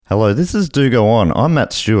Hello, this is Do Go On. I'm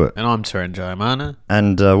Matt Stewart. And I'm Taran Jayamana.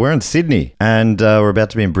 And we're in Sydney. And we're about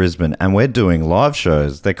to be in Brisbane. And we're doing live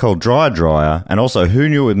shows. They're called Dryer. And also Who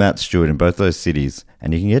Knew with Matt Stewart in both those cities.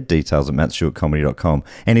 And you can get details at mattstewartcomedy.com.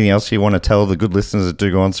 Anything else you want to tell the good listeners that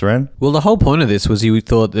Do Go On, Saran? Well, the whole point of this was you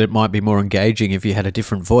thought that it might be more engaging if you had a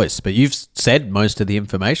different voice. But you've said most of the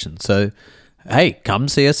information. So, hey, come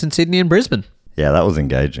see us in Sydney and Brisbane. Yeah, that was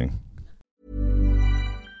engaging.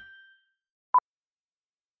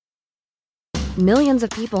 Millions of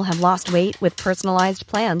people have lost weight with personalized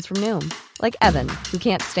plans from Noom. Like Evan, who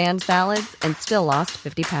can't stand salads and still lost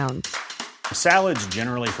 50 pounds. Salads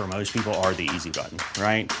generally for most people are the easy button,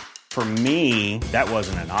 right? For me, that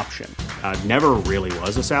wasn't an option. I never really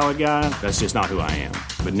was a salad guy. That's just not who I am.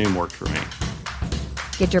 But Noom worked for me.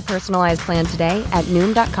 Get your personalized plan today at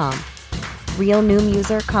Noom.com. Real Noom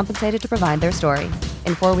user compensated to provide their story.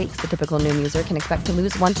 In 4 weeks, the typical Noom user can expect to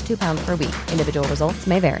lose 1 to 2 pounds per week. Individual results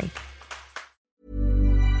may vary.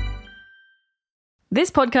 This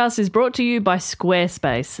podcast is brought to you by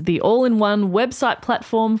Squarespace, the all-in-one website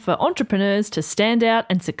platform for entrepreneurs to stand out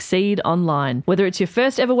and succeed online. Whether it's your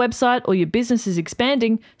first ever website or your business is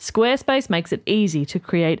expanding, Squarespace makes it easy to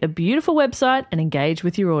create a beautiful website and engage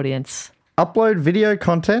with your audience. Upload video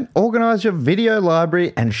content, organize your video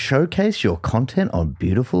library, and showcase your content on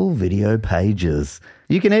beautiful video pages.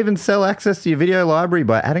 You can even sell access to your video library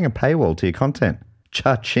by adding a paywall to your content.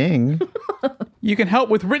 Cha-ching. You can help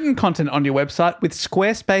with written content on your website with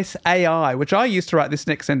Squarespace AI, which I use to write this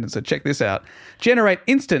next sentence, so check this out. Generate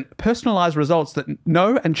instant, personalized results that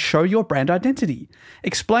know and show your brand identity.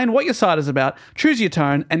 Explain what your site is about, choose your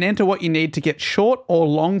tone, and enter what you need to get short or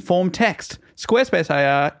long-form text. Squarespace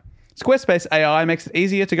AI makes it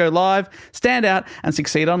easier to go live, stand out, and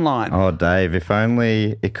succeed online. Oh, Dave, if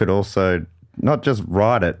only it could also not just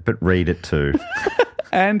write it, but read it too.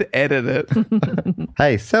 And edit it.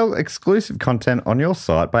 Hey, sell exclusive content on your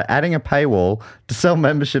site by adding a paywall to sell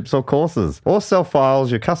memberships or courses, or sell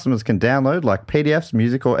files your customers can download like PDFs,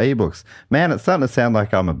 music, or ebooks. Man, it's starting to sound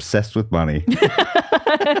like I'm obsessed with money.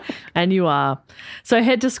 And you are. So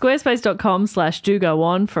head to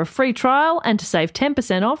squarespace.com/dogoon for a free trial and to save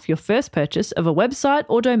 10% off your first purchase of a website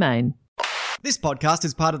or domain. This podcast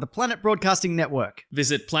is part of the Planet Broadcasting Network.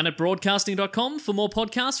 Visit planetbroadcasting.com for more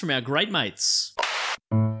podcasts from our great mates.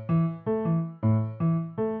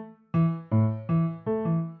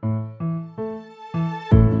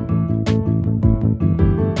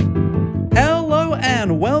 Hello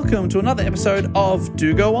and welcome to another episode of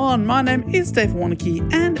Do Go On. My name is Dave Warnicky,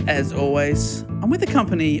 and as always, I'm with the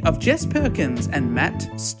company of Jess Perkins and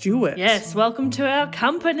Matt Stewart. Yes, welcome to our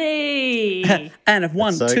company. And of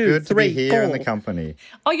one, So two, good to three, be here four. in the company.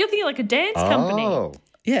 Oh, you're thinking like a dance company. Oh,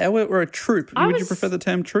 Yeah, we're a troupe. Would you prefer the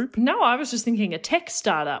term troupe? No, I was just thinking a tech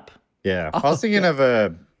startup. yeah. I was thinking of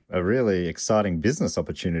a really exciting business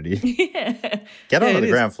opportunity. Yeah. Get onto it the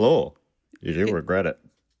is. ground floor. You do regret it.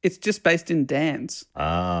 It's just based in dance.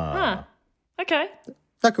 Ah, Okay.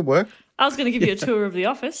 that could work. I was going to give you a tour of the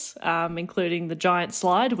office, including the giant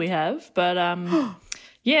slide we have. But,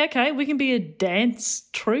 yeah, okay, we can be a dance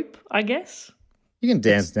troupe, I guess. You can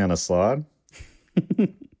dance down a slide.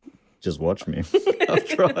 Just watch me. I've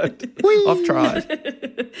tried. I've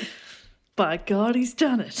tried. By God, he's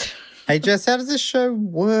done it. Hey, Jess, how does this show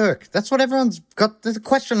work? That's what everyone's got. There's a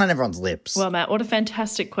question on everyone's lips. Well, Matt, what a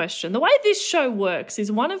fantastic question. The way this show works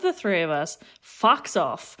is one of the three of us fucks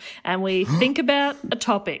off and we think about a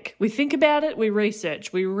topic. We think about it, we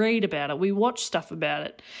research, we read about it, we watch stuff about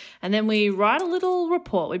it, and then we write a little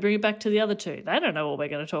report. We bring it back to the other two. They don't know what we're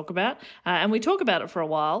going to talk about, and we talk about it for a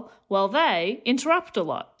while they interrupt a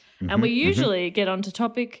lot. And we usually get onto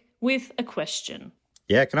topic with a question.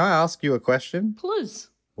 Yeah, can I ask you a question? Please.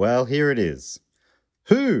 Well, here it is.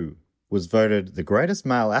 Who was voted the greatest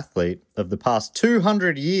male athlete of the past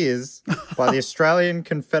 200 years by the Australian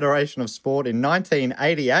Confederation of Sport in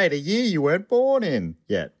 1988, a year you weren't born in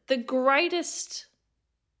yet? The greatest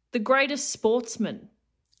sportsman.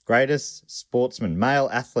 Greatest sportsman, male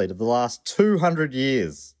athlete of the last 200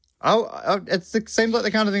 years. It seems like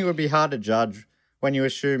the kind of thing that would be hard to judge when you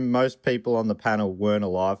assume most people on the panel weren't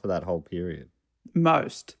alive for that whole period.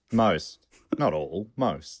 Most. Not all,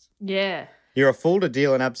 most. Yeah. You're a fool to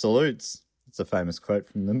deal in absolutes. It's a famous quote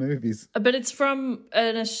from the movies. But it's from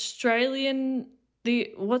an Australian...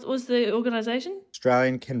 What was the organisation?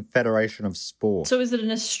 Australian Confederation of Sport. So is it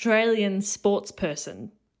an Australian sports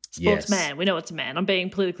person? Sportsman. Yes. We know it's a man. I'm being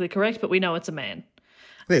politically correct, but we know it's a man.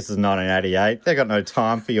 This is 1988. They got no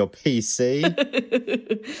time for your PC.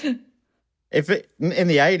 In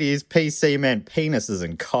the 80s, PC meant penises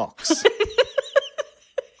and cocks.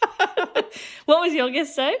 What was your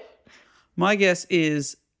guess, Dave? My guess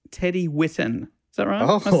is Teddy Whitten. Is that right?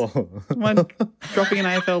 Oh. Am I dropping an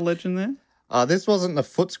AFL legend there? This wasn't the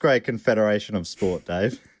Footscray Confederation of Sport,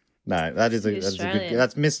 Dave. No, that's a good.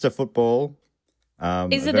 That's Mr. Football.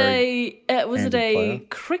 Was it a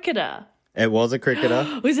cricketer? It was a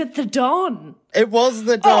cricketer. Was it the Don? It was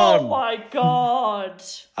the Don. Oh my God.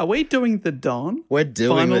 Are we doing the Don? We're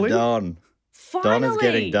doing Finally? the Don. Finally. Don is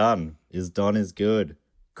getting done. Don is good.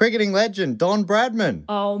 Cricketing legend, Don Bradman.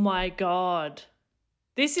 Oh my God.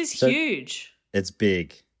 This is huge. It's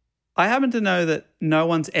big. I happen to know that no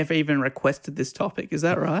one's ever even requested this topic. Is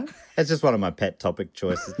that right? It's just one of my pet topic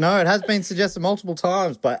choices. No, it has been suggested multiple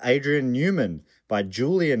times by Adrian Newman, by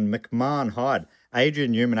Julian McMahon Hyde.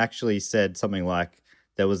 Adrian Newman actually said something like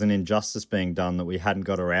there was an injustice being done that we hadn't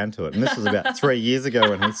got around to it. And this was about 3 years ago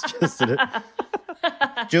when he suggested it.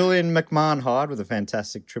 Julian McMahon Hyde with a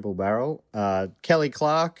fantastic triple barrel. Kelly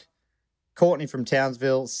Clark, Courtney from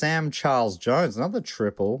Townsville, Sam Charles Jones, another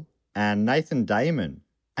triple, and Nathan Damon.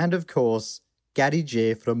 And, of course, Gary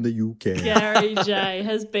J from the UK. Gary J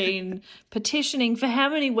has been petitioning for how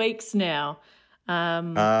many weeks now?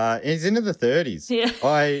 He's into the 30s. Yeah.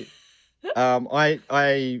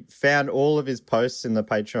 I found all of his posts in the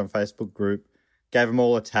Patreon Facebook group, gave them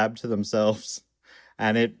all a tab to themselves,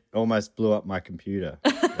 and it almost blew up my computer.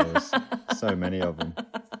 There was so many of them.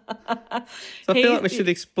 So I feel like we should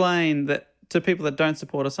explain that to people that don't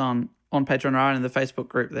support us on Patreon or in the Facebook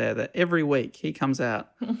group there, that every week he comes out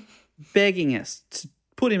begging us to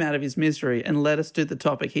put him out of his misery and let us do the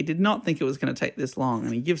topic. He did not think it was going to take this long,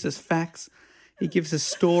 and he gives us facts, he gives us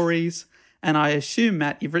stories, and I assume,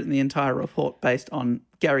 Matt, you've written the entire report based on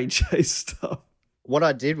Gary J's stuff. What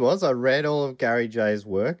I did was I read all of Gary J's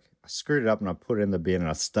work, I screwed it up and I put it in the bin and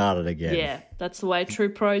I started again. Yeah, that's the way true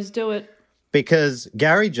pros do it. Because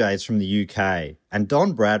Gary J's from the UK and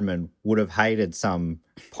Don Bradman would have hated some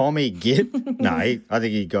pommy git. No, I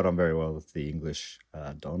think he got on very well with the English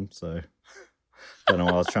Don, so don't know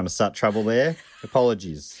why I was trying to start trouble there.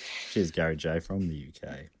 Apologies. Cheers, Gary J from the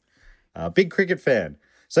UK. Big cricket fan.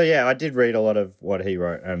 So, yeah, I did read a lot of what he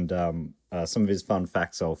wrote and some of his fun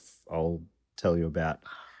facts I'll tell you about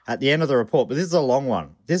at the end of the report. But this is a long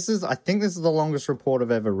one. I think this is the longest report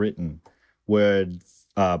I've ever written, word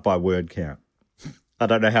by word count. I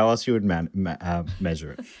don't know how else you would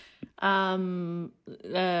measure it. How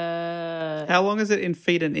long is it in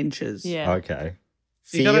feet and inches? Yeah. Okay.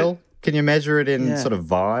 Feel? Can you measure it in sort of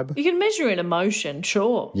vibe? You can measure in emotion,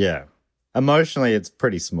 sure. Yeah. Emotionally, it's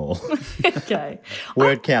pretty small. Okay.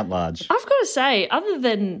 Word count large. I've got to say, other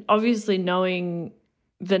than obviously knowing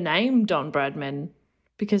the name Don Bradman,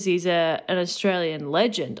 because he's an Australian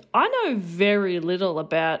legend, I know very little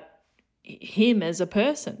about him as a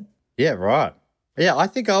person. Yeah, right. Yeah, I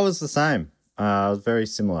think I was the same. I was very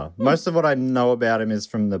similar. Most of what I know about him is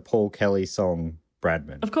from the Paul Kelly song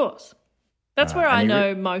Bradman. Of course. That's where I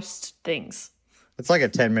know most things. It's like a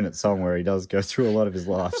 10-minute song where he does go through a lot of his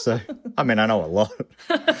life. So, I mean, I know a lot.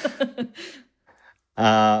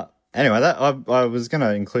 Anyway, I was going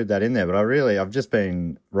to include that in there, but I've just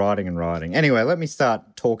been writing and writing. Anyway, let me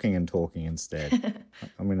start talking instead.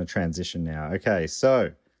 I'm going to transition now. Okay,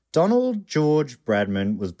 so Donald George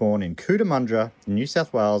Bradman was born in Cootamundra, New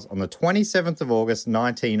South Wales on the 27th of August,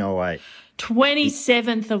 1908.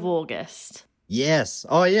 27th of August. Yes.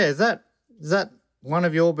 Oh, yeah. Is that one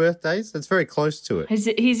of your birthdays? It's very close to it.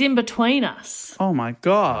 He's in between us. Oh, my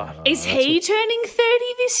God. Is he turning 30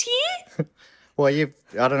 this year? Well,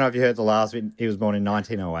 I don't know if you heard the last bit. He was born in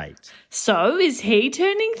 1908. So is he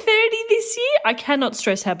turning 30 this year? I cannot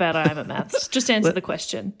stress how bad I am at maths. Just answer the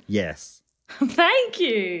question. Yes. Thank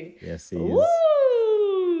you. Yes, he is.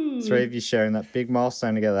 Woo! 3 of you sharing that big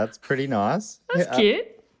milestone together. That's pretty nice. That's cute.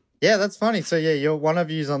 Yeah, that's funny. So, yeah, one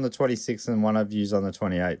of you's on the 26th and one of you's on the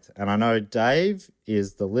 28th. And I know Dave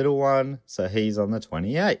is the little one, so he's on the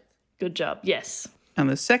 28th. Good job. Yes. And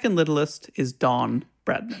the second littlest is Don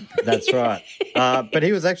Bradman. That's right. But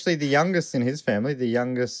he was actually the youngest in his family, the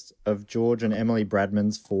youngest of George and Emily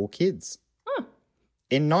Bradman's 4 kids. Huh.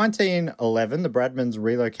 In 1911, the Bradmans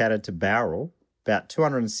relocated to Bowral, about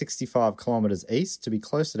 265 kilometres east, to be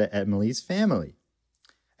closer to Emily's family.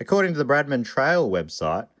 According to the Bradman Trail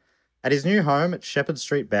website, at his new home at Shepherd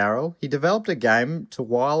Street, Bowral, he developed a game to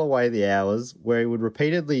while away the hours where he would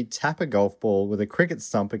repeatedly tap a golf ball with a cricket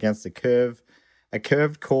stump against a curved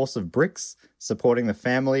course of bricks supporting the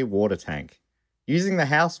family water tank. Using the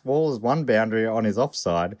house wall as one boundary on his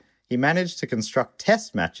offside, he managed to construct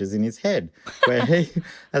test matches in his head where he,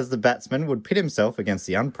 as the batsman, would pit himself against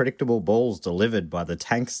the unpredictable balls delivered by the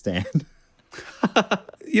tank stand.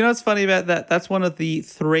 You know what's funny about that? That's one of the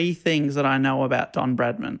 3 things that I know about Don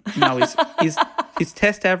Bradman. No, his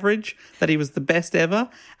test average, that he was the best ever.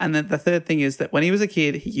 And then the third thing is that when he was a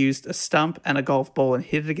kid, he used a stump and a golf ball and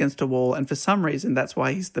hit it against a wall. And for some reason, that's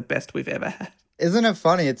why he's the best we've ever had. Isn't it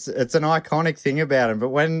funny? It's an iconic thing about him. But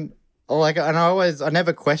when, like, and I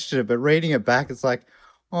never question it, but reading it back, it's like,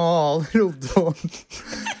 oh, little Don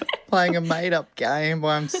playing a made-up game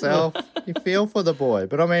by himself. You feel for the boy.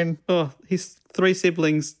 But I mean... Oh, his 3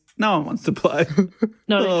 siblings, no one wants to play.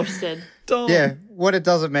 Not interested. Don. Yeah, what it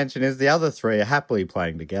doesn't mention is the other 3 are happily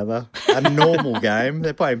playing together. A normal game.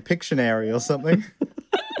 They're playing Pictionary or something.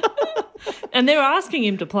 And they're asking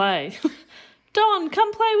him to play. Don,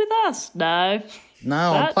 come play with us. No.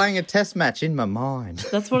 No, I'm playing a test match in my mind.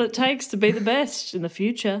 That's what it takes to be the best in the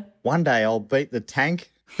future. One day I'll beat the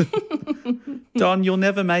tank. Don, you'll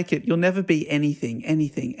never make it. You'll never be anything.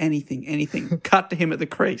 Cut to him at the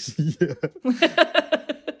crease.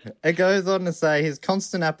 It goes on to say his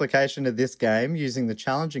constant application of this game using the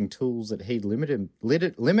challenging tools that he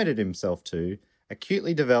limited himself to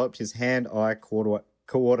acutely developed his hand-eye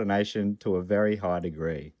coordination to a very high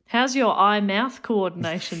degree. How's your eye-mouth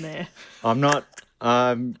coordination there? I'm not...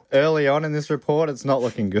 early on in this report, it's not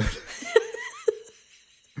looking good.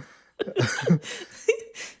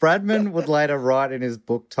 Bradman would later write in his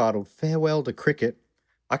book titled Farewell to Cricket,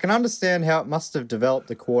 I can understand how it must have developed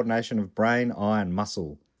the coordination of brain, eye and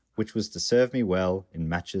muscle, which was to serve me well in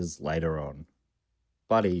matches later on.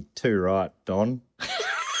 Bloody too right, Don.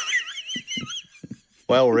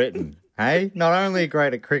 Well written, hey? Not only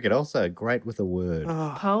great at cricket, also great with a word.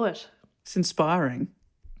 Poet. It's inspiring.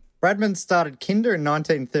 Bradman started Kinder in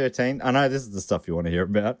 1913. I know this is the stuff you want to hear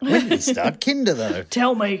about. When did he start Kinder, though?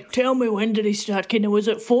 Tell me, when did he start Kinder? Was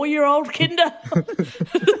it 4-year-old Kinder?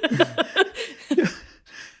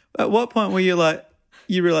 At what point were you like,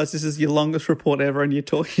 you realise this is your longest report ever and you're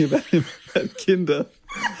talking about him at Kinder?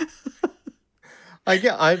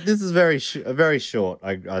 This is very short.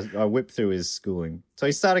 I whipped through his schooling. So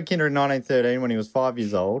he started Kinder in 1913 when he was 5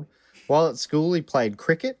 years old. While at school, he played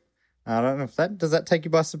cricket. I don't know if does that take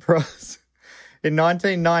you by surprise? In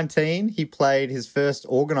 1919, he played his first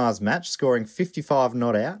organised match, scoring 55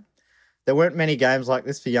 not out. There weren't many games like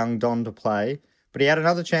this for young Don to play, but he had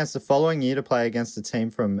another chance the following year to play against a team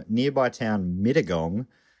from nearby town Mittagong.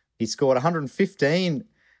 He scored 115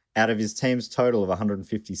 out of his team's total of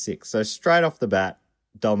 156. So straight off the bat,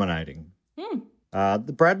 dominating.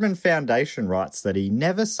 The Bradman Foundation writes that he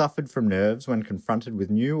never suffered from nerves when confronted with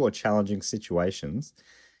new or challenging situations.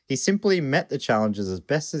 He simply met the challenges as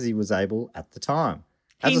best as he was able at the time.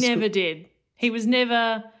 He never did. He was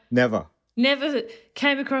never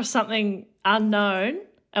came across something unknown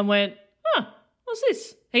and went, what's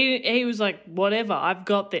this? He was like, whatever, I've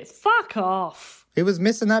got this. Fuck off. He was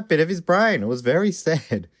missing that bit of his brain. It was very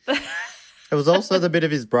sad. It was also the bit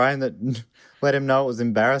of his brain that let him know it was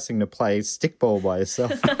embarrassing to play stickball by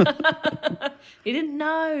yourself. He didn't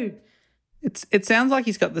know. It sounds like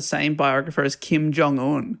he's got the same biographer as Kim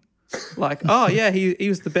Jong-un. Like, oh, yeah, he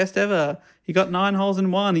was the best ever. He got 9 holes in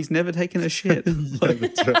 1. He's never taken a shit. Like,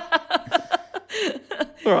 That's right.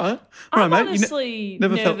 All right. I'm mate. honestly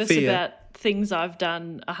never felt nervous fear. about things I've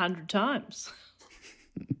done 100 times.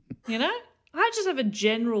 You know? I just have a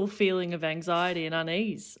general feeling of anxiety and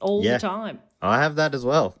unease all the time. I have that as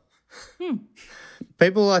well.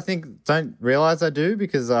 People, I think, don't realise I do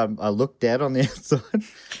because I look dead on the outside.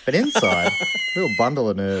 But inside, real bundle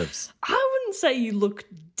of nerves. I wouldn't say you look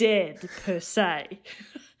dead per se.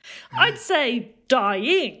 I'd say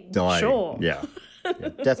dying. Sure. Yeah.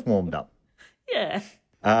 Death warmed up. Yeah.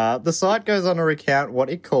 The site goes on to recount what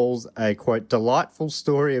it calls a, quote, delightful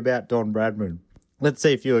story about Don Bradman. Let's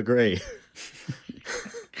see if you agree.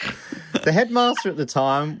 The headmaster at the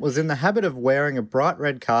time was in the habit of wearing a bright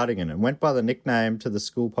red cardigan and went by the nickname to the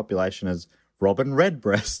school population as Robin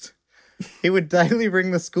Redbreast. He would daily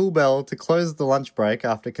ring the school bell to close the lunch break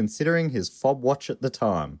after considering his fob watch at the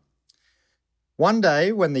time. One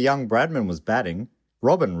day, when the young Bradman was batting,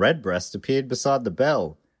 Robin Redbreast appeared beside the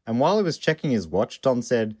bell, and while he was checking his watch, Don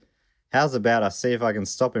said, "How's about I see if I can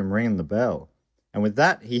stop him ringing the bell?" And with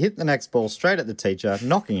that, he hit the next ball straight at the teacher,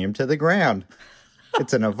 knocking him to the ground.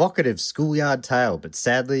 It's an evocative schoolyard tale, but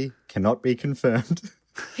sadly cannot be confirmed.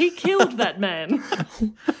 He killed that man.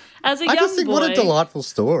 As a I young just think boy, what a delightful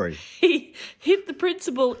story. he hit the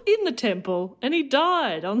principal in the temple and he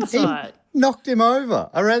died on site. Knocked him over.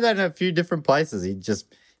 I read that in a few different places.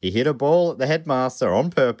 He hit a ball at the headmaster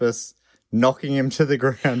on purpose, knocking him to the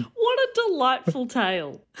ground. What a delightful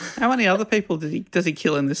tale. How many other people does he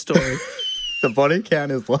kill in this story? The body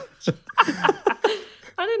count is large.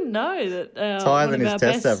 I didn't know that higher one than of his our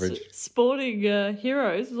test best average. sporting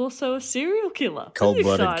heroes is also a serial killer. That's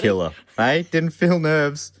Cold-blooded exciting. killer. Hey, didn't feel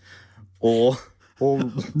nerves or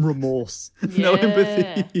or remorse. No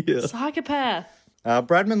empathy. Yeah. Psychopath.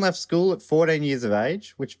 Bradman left school at 14 years of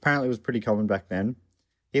age, which apparently was pretty common back then.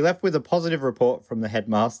 He left with a positive report from the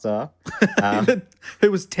headmaster,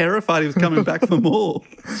 Who was terrified he was coming back for more.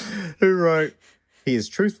 who wrote, "He is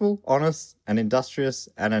truthful, honest, and industrious,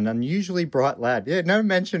 and an unusually bright lad." Yeah, no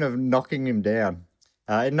mention of knocking him down.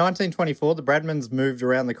 In 1924, the Bradmans moved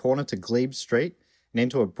around the corner to Glebe Street and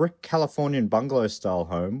into a brick Californian bungalow-style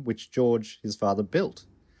home, which George, his father, built.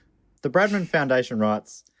 The Bradman Foundation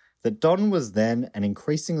writes that Don was then an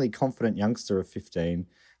increasingly confident youngster of 15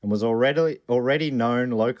 and was already known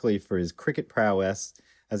locally for his cricket prowess,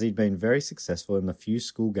 as he'd been very successful in the few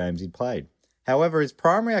school games he'd played. However, his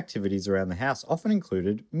primary activities around the house often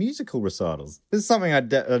included musical recitals. This is something I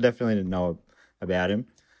definitely didn't know about him.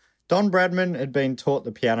 Don Bradman had been taught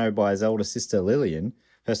the piano by his elder sister Lillian,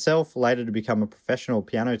 herself later to become a professional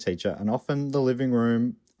piano teacher, and often the living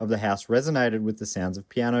room of the house resonated with the sounds of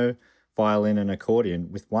piano, violin and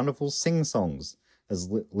accordion with wonderful sing-songs, as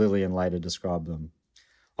Lillian later described them.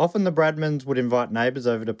 Often the Bradmans would invite neighbours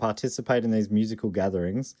over to participate in these musical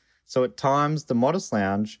gatherings, so at times the modest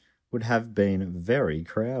lounge would have been very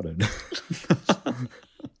crowded.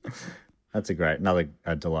 That's another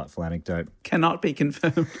delightful anecdote. Cannot be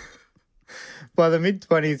confirmed. By the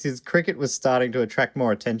mid-20s, his cricket was starting to attract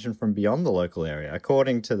more attention from beyond the local area.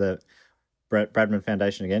 According to the Bradman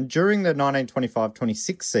Foundation again, during the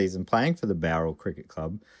 1925-26 season playing for the Bowral Cricket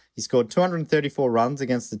Club, he scored 234 runs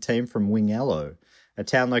against the team from Wingello, a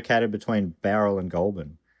town located between Bowral and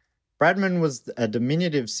Goulburn. Bradman was a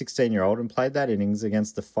diminutive 16-year-old and played that innings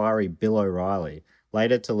against the fiery Bill O'Reilly,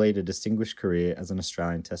 later to lead a distinguished career as an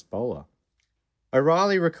Australian Test bowler.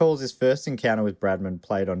 O'Reilly recalls his first encounter with Bradman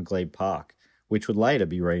played on Glebe Park, which would later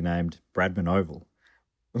be renamed Bradman Oval,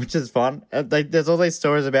 which is fun. There's all these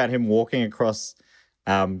stories about him walking across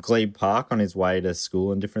Glebe Park on his way to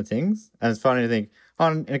school and different things. And it's funny to think,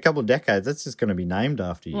 in a couple of decades, that's just going to be named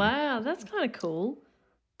after you. Wow, that's kind of cool.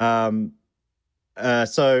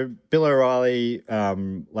 So Bill O'Reilly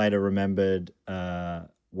later remembered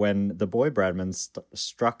when the boy Bradman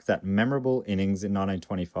struck that memorable innings in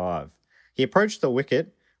 1925. He approached the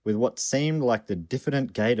wicket with what seemed like the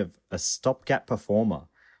diffident gait of a stopgap performer.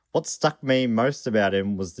 What struck me most about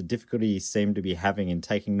him was the difficulty he seemed to be having in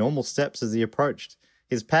taking normal steps as he approached.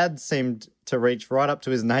 His pads seemed to reach right up to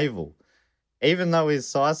his navel. Even though his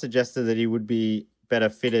size suggested that he would be better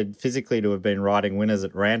fitted physically to have been riding winners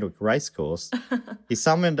at Randwick Racecourse, he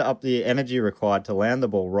summoned up the energy required to land the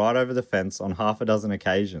ball right over the fence on half a dozen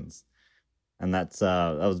occasions. And that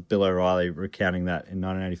was Bill O'Reilly recounting that in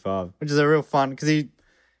 1985, which is a real fun, because he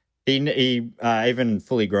even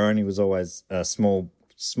fully grown, he was always a small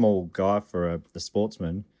guy for a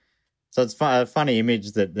sportsman. So it's a funny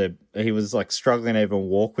image that he was like struggling to even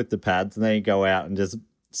walk with the pads, and then he'd go out and just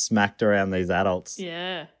smacked around these adults.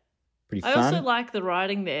 Yeah. Pretty I fun. also like the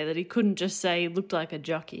writing there that he couldn't just say he looked like a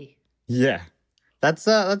jockey. Yeah. That's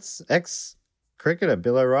ex-cricketer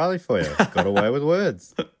Bill O'Reilly for you. Got away with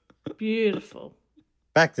words. Beautiful.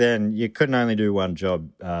 Back then, you couldn't only do one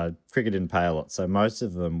job. Cricket didn't pay a lot, so most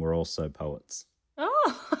of them were also poets.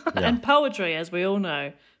 Oh, Yeah. and poetry, as we all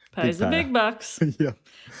know, pays the payer. big bucks. Yeah.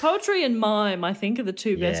 Poetry and mime, I think, are the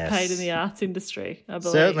two best Yes. paid in the arts industry, I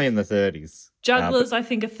believe. Certainly in the 30s. Jugglers, I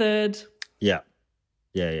think, a third, Yeah.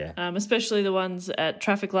 Yeah. especially the ones at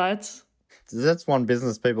traffic lights. That's one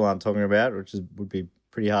business people aren't talking about, which would be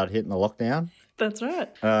pretty hard hit in the lockdown. That's right.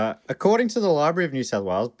 According to the Library of New South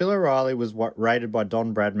Wales, Bill O'Reilly was rated by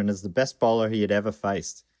Don Bradman as the best bowler he had ever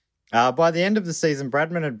faced. By the end of the season,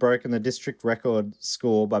 Bradman had broken the district record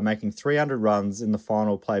score by making 300 runs in the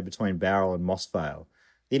final play between Bowral and Mossvale.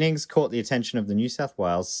 The innings caught the attention of the New South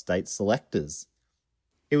Wales state selectors.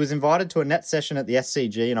 He was invited to a net session at the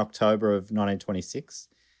SCG in October of 1926.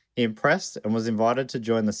 He impressed and was invited to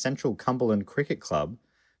join the Central Cumberland Cricket Club,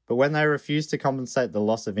 but when they refused to compensate the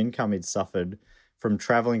loss of income he'd suffered from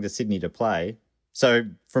travelling to Sydney to play, so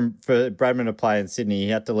for Bradman to play in Sydney, he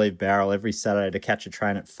had to leave Bowral every Saturday to catch a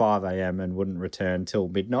train at 5 a.m. and wouldn't return till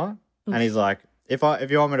midnight. Oof. And he's like, if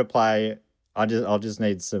you want me to play, I'll just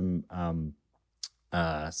need some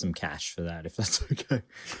cash for that, if that's okay.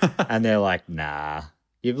 And they're like, nah,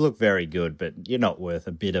 you look very good, but you're not worth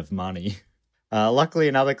a bit of money. Luckily,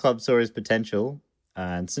 another club saw his potential,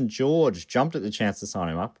 and St George jumped at the chance to sign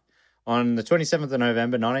him up. On the 27th of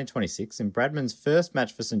November 1926, in Bradman's first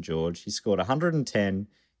match for St George, he scored 110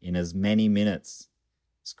 in as many minutes.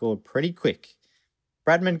 Scored pretty quick.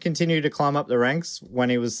 Bradman continued to climb up the ranks when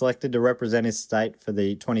he was selected to represent his state for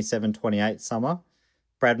the 27-28 summer.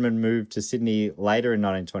 Bradman moved to Sydney later in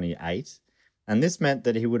 1928, and this meant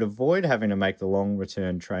that he would avoid having to make the long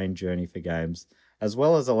return train journey for games as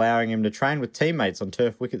well as allowing him to train with teammates on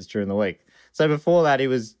turf wickets during the week. So before that, he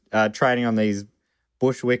was training on these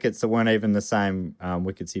bush wickets that weren't even the same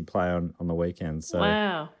wickets he'd play on the weekends. So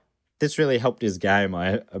Wow. this really helped his game,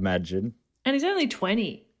 I imagine. And he's only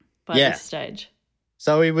 20 by Yeah. this stage.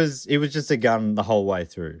 So he was just a gun the whole way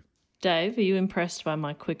through. Dave, are you impressed by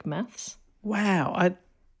my quick maths? Wow.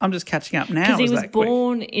 I'm just catching up now. Because he Is was that quick?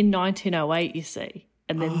 born in 1908, you see.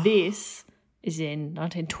 And then this is in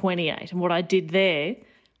 1928. And what I did there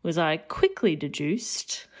was I quickly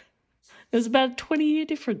deduced there's about a 20-year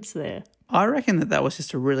difference there. I reckon that was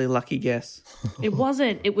just a really lucky guess. It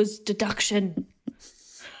wasn't. It was deduction.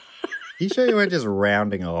 You sure you weren't just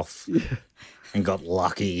rounding off and got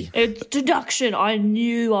lucky? It's deduction. I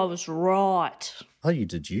knew I was right. Oh, you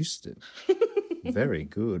deduced it. Very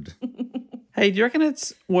good. Hey, do you reckon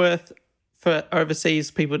it's worth for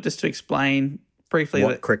overseas people just to explain briefly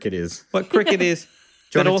What cricket is. what cricket is?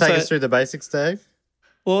 Do you but want to take also- us through the basics, Dave?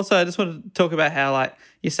 Well, also, I just want to talk about how, like,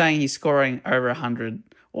 you're saying he's scoring over 100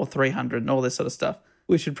 or 300 and all this sort of stuff.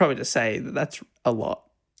 We should probably just say that that's a lot.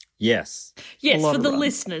 Yes. Yes, lot for of the runs.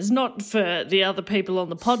 listeners, not for the other people on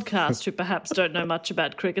the podcast who perhaps don't know much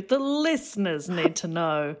about cricket. The listeners need to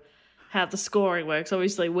know how the scoring works.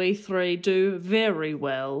 Obviously, we three do very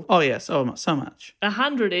well. Oh, yes. Oh, so much.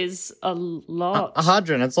 100 is a lot.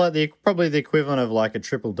 100. It's like probably the equivalent of like a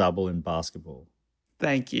triple-double in basketball.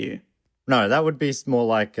 Thank you. No, that would be more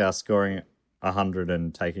like scoring 100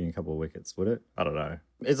 and taking a couple of wickets, would it? I don't know.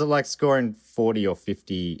 Is it like scoring 40 or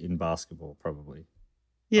 50 in basketball, probably? I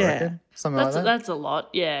Yeah. reckon. Something That's like that? that's a lot,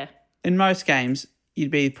 yeah. In most games,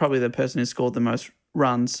 you'd be probably the person who scored the most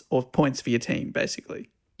runs or points for your team, basically.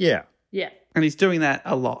 Yeah. Yeah. And he's doing that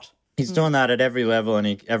a lot. He's doing that at every level,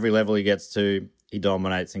 and every level he gets to, he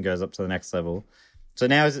dominates and goes up to the next level. So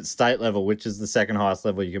now he's at state level, which is the second highest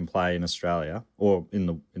level you can play in Australia or in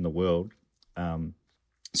the world.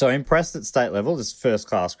 So impressed at state level, this first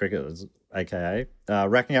class cricket, aka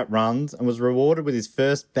racking up runs, and was rewarded with his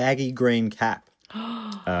first baggy green cap,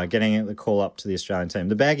 getting the call up to the Australian team.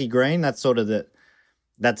 The baggy green, that's sort of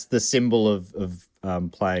that's the symbol of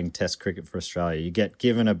playing Test cricket for Australia. You get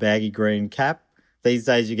given a baggy green cap. These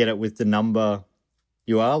days, you get it with the number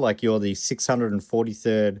you are, like you're the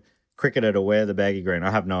 643rd cricketer to wear the baggy green.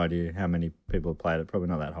 I have no idea how many people have played it. Probably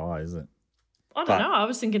not that high, is it? I don't But- know. I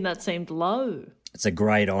was thinking that seemed low. It's a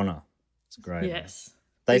great honour. It's a great honour. Yes.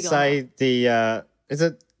 They Big say the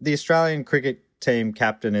Australian cricket team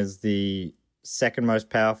captain is the second most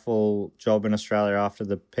powerful job in Australia after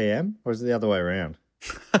the PM, or is it the other way around?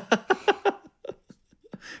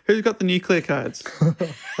 Who's got the nuclear codes?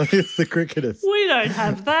 It's the cricketers. We don't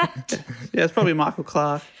have that. Yeah, it's probably Michael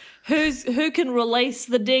Clark. Who can release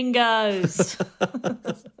the dingoes?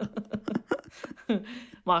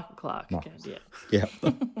 Michael Clark. Okay, yeah. Yeah,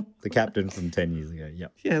 the captain from 10 years ago.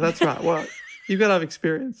 Yep. Yeah, that's right. Well, you've got to have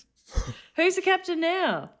experience. Who's the captain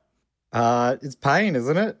now? It's Payne,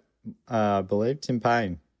 isn't it? I believe Tim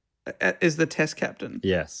Payne. Is the test captain.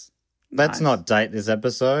 Yes. Let's Nice. not date this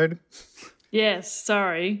episode. Yes,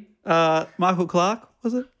 sorry. Michael Clark,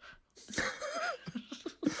 was it?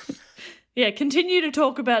 Yeah, continue to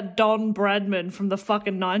talk about Don Bradman from the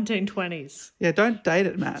fucking 1920s. Yeah, don't date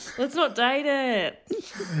it, Matt. Let's not date it.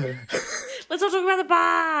 Let's not talk about the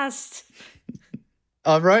past.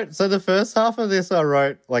 So the first half of this I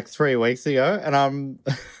wrote like 3 weeks ago, and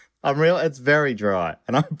it's very dry,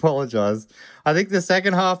 and I apologize. I think the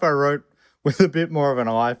second half I wrote with a bit more of an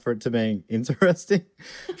eye for it to being interesting,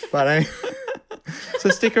 but So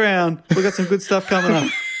stick around. We've got some good stuff coming up.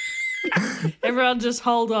 Everyone just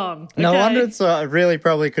hold on. no okay? wonder it's. I really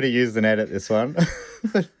probably could have used an edit this one.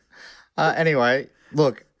 Anyway,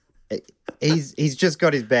 look, he's just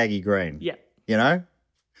got his baggy green. Yeah, You know,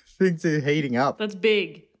 things are heating up. that's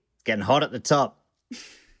big. It's getting hot at the top.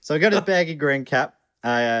 So he got his baggy green cap,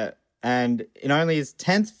 and in only his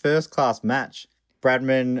 10th first-class match,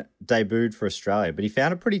 Bradman debuted for Australia, but he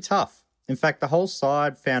found it pretty tough. In fact, the whole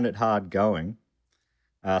side found it hard going,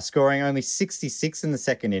 scoring only 66 in the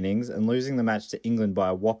second innings and losing the match to England by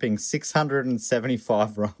a whopping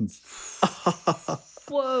 675 runs.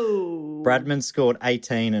 Whoa. Bradman scored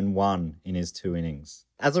 18 and 1 in his 2 innings.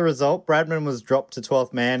 As a result, Bradman was dropped to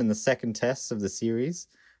 12th man in the second test of the series,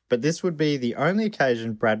 but this would be the only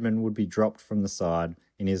occasion Bradman would be dropped from the side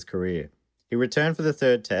in his career. He returned for the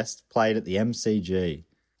third test, played at the MCG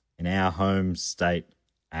in our home state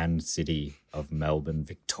and city of Melbourne,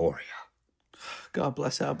 Victoria. God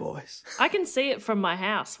bless our boys. I can see it from my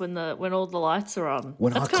house when all the lights are on.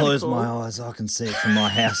 When That's I kinda close cool. my eyes, I can see it from my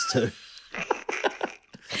house too.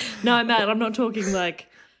 No, Matt, I'm not talking like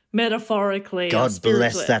metaphorically. or God bless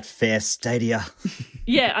spiritually. that fair stadia.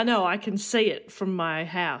 Yeah, I know. I can see it from my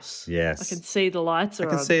house. Yes. I can see the lights are I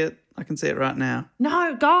can on. see it. I can see it right now.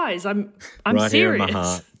 No, guys, I'm Right here in serious. my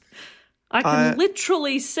heart. I can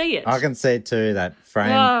literally see it. I can see it too, that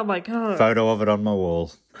frame Oh my god. photo of it on my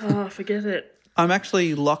wall. Oh, forget it. I'm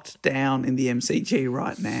actually locked down in the MCG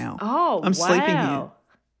right now. Oh, I'm wow. sleeping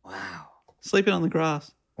here. Sleeping on the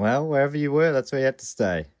grass. Well, wherever you were, that's where you had to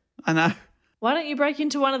stay. I know. Why don't you break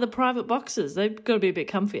into one of the private boxes? They've got to be a bit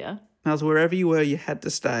comfier. I was wherever you were, you had to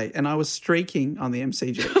stay. And I was streaking on the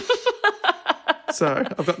MCG. So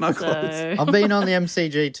I've got no clothes. So, I've been on the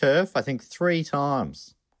MCG turf, I think 3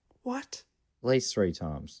 times. What? At least 3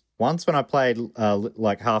 times. Once when I played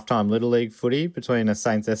like halftime Little League footy between a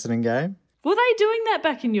Saints Essendon game. were they doing that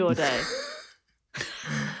back in your day?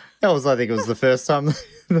 That was, I think it was the first time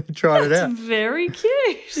they tried it out. It's very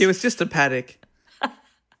cute. It was just a paddock.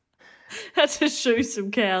 Had to shoo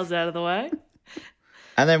some cows out of the way.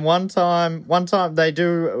 And then one time they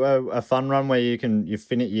do a fun run where you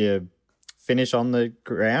finish on the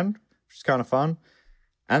ground, which is kind of fun.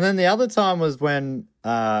 And then the other time was when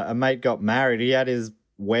a mate got married. He had his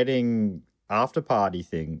wedding after party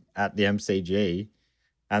thing at the MCG,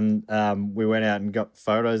 and we went out and got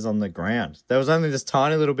photos on the ground. There was only this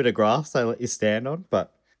tiny little bit of grass they let you stand on,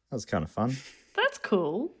 but that was kind of fun. That's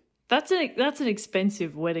cool. That's an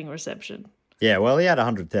expensive wedding reception. Yeah, well, he had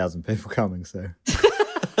 100,000 people coming, so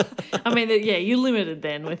I mean, yeah, you're limited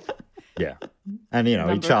then with. yeah. And, he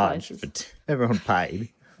Number of charged, places. but everyone paid.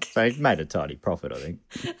 So he made a tidy profit, I think.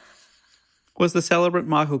 Was the celebrant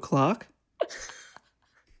Michael Clark?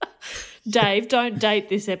 Dave, don't date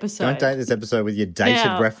this episode. Don't date this episode with your dated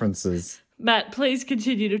Now- references. Matt, please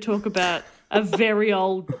continue to talk about a very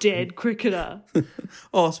old dead cricketer.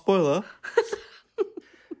 Oh, spoiler.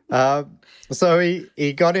 So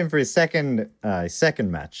he got in for his second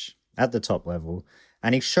match at the top level,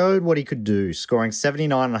 and he showed what he could do, scoring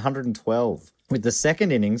 79 and 112, with the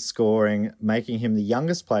second innings scoring, making him the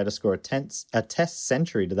youngest player to score a test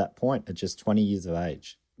century to that point at just 20 years of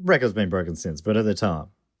age. Record's been broken since, but at the time,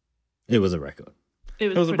 it was a record.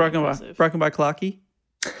 It It was pretty broken impressive. by Clarkey.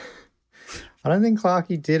 I don't think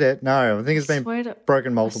Clarkey did it. No, I think it's been Swear to-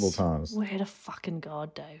 broken multiple times. Swear to fucking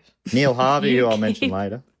God, Dave. Neil Harvey, You who I'll mention keep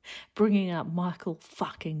later. Bringing up Michael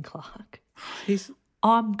fucking Clark. He's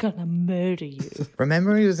I'm gonna murder you.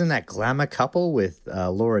 Remember he was in that glamour couple with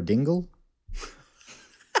Laura Dingle?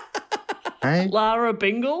 Hey? Lara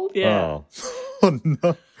Bingle? Yeah. Oh. Oh,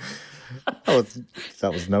 no.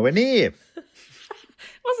 That was nowhere near.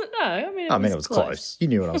 Wasn't no. I mean, It was close. You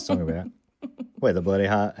knew what I was talking about. Where the bloody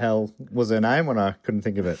hell was her name when I couldn't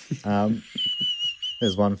think of it?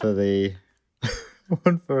 There's one for the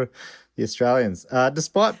Australians.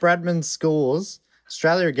 Despite Bradman's scores,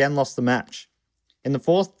 Australia again lost the match. In the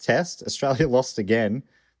 4th test, Australia lost again,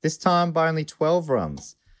 this time by only 12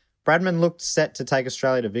 runs. Bradman looked set to take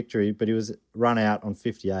Australia to victory, but he was run out on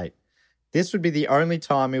 58. This would be the only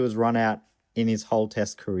time he was run out in his whole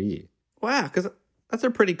test career. wow, because that's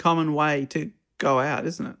a pretty common way to go out,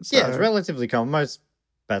 isn't it? So, Yeah, it's relatively common. Most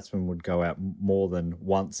batsmen would go out more than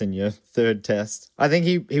once in your 3rd test. I think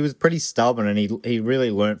he was pretty stubborn, and he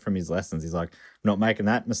really learnt from his lessons. He's like, I'm not making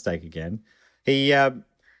that mistake again.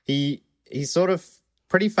 He's sort of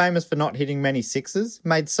pretty famous for not hitting many sixes.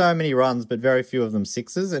 Made so many runs, but very few of them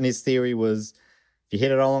sixes. And his theory was, if you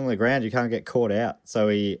hit it along the ground, you can't get caught out. So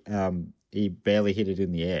he barely hit it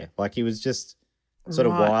in the air. Like, he was just sort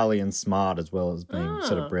of Right. wily and smart as well as being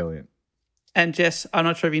sort of brilliant. And Jess, I'm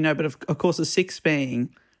not sure if you know, but of course a six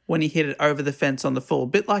being when he hit it over the fence on the full, a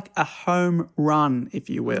bit like a home run, if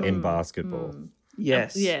you will. In basketball.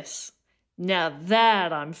 Yes. Yes. Now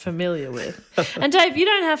that I'm familiar with. And Dave, you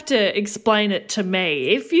don't have to explain it to me.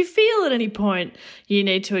 If you feel at any point you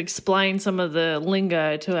need to explain some of the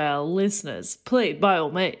lingo to our listeners, please, by all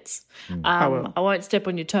means. I won't step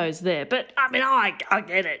on your toes there. But, I mean, I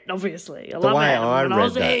get it, obviously. I love it. I'm an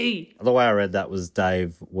Aussie. The way I read that was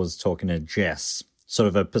Dave was talking to Jess, sort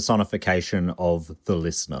of a personification of the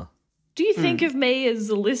listener. Do you think of me as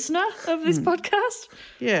a listener of this podcast?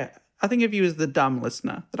 Yeah. I think of you as the dumb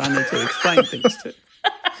listener that I need to explain things to.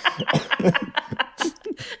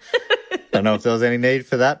 Don't know if there was any need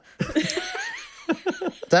for that,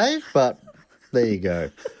 Dave, but there you go.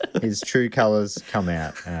 His true colours come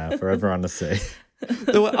out for everyone to see.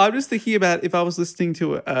 I'm just thinking about if I was listening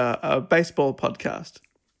to a baseball podcast.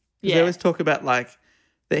 They always talk about like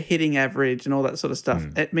their hitting average and all that sort of stuff.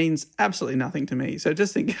 It means absolutely nothing to me. So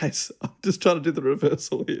just in case, I'm just trying to do the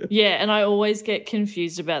reversal here. Yeah, and I always get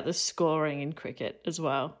confused about the scoring in cricket as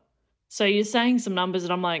well. So you're saying some numbers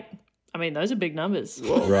and I'm like, I mean, those are big numbers.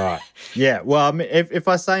 Right. Yeah. Well, I mean, if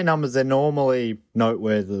I say numbers, they're normally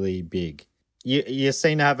noteworthily big. You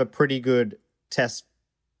seem to have a pretty good test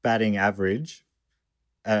batting average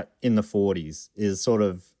in the 40s is sort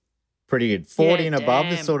of pretty good. 40 and above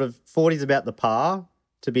is sort of 40 is about the par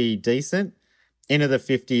to be decent. Into the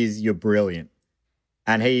 50s, you're brilliant.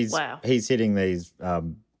 And he's hitting these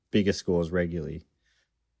bigger scores regularly.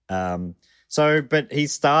 But he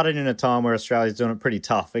started in a time where Australia's doing it pretty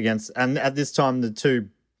tough against, and at this time, the two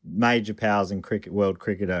major powers in world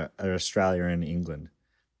cricket are Australia and England.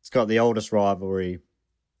 It's got the oldest rivalry.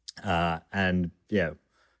 And yeah,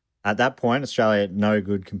 at that point, Australia no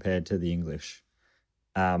good compared to the English.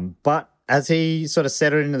 But as he sort of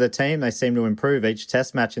settled into the team, they seem to improve. Each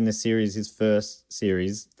test match in this series, his first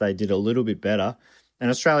series, they did a little bit better. And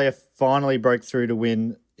Australia finally broke through to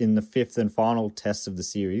win in the fifth and final test of the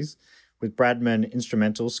series, with Bradman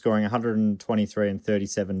instrumental, scoring 123 and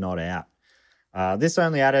 37 not out. This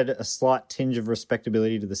only added a slight tinge of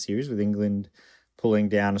respectability to the series, with England pulling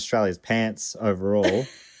down Australia's pants overall,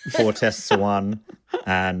 4 tests to 1,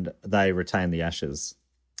 and they retained the Ashes.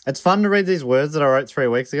 It's fun to read these words that I wrote 3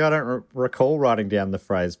 weeks ago. I don't recall writing down the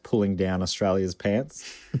phrase pulling down Australia's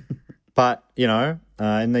pants. But,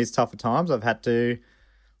 in these tougher times, I've had to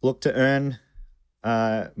look to earn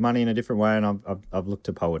money in a different way, and I've looked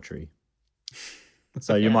to poetry.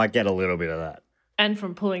 So you might get a little bit of that. And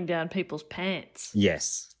from pulling down people's pants.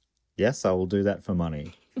 Yes. Yes, I will do that for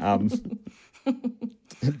money.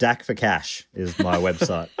 DAC for Cash is my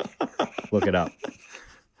website. Look it up.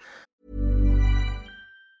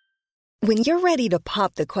 When you're ready to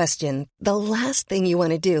pop the question, the last thing you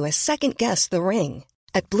want to do is second-guess the ring.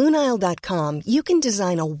 At BlueNile.com, you can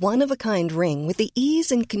design a one-of-a-kind ring with the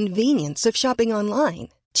ease and convenience of shopping online.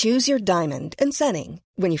 Choose your diamond and setting.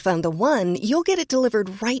 When you find the one, you'll get it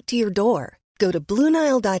delivered right to your door. Go to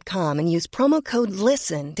BlueNile.com and use promo code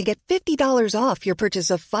LISTEN to get $50 off your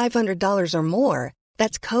purchase of $500 or more.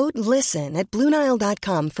 That's code LISTEN at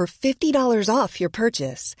BlueNile.com for $50 off your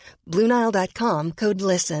purchase. BlueNile.com, code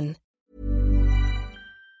LISTEN.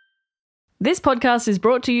 This podcast is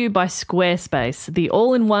brought to you by Squarespace, the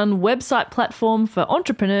all-in-one website platform for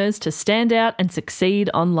entrepreneurs to stand out and succeed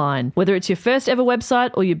online. Whether it's your first ever website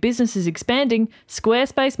or your business is expanding,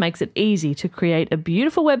 Squarespace makes it easy to create a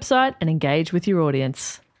beautiful website and engage with your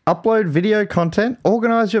audience. Upload video content,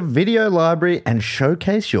 organize your video library, and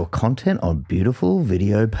showcase your content on beautiful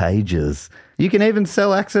video pages. You can even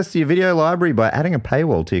sell access to your video library by adding a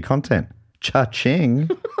paywall to your content. Cha-ching.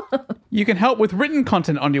 You can help with written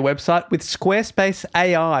content on your website with Squarespace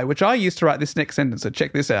AI, which I use to write this next sentence, so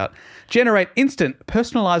check this out. Generate instant,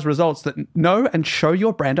 personalized results that know and show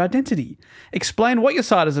your brand identity. Explain what your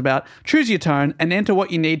site is about, choose your tone, and enter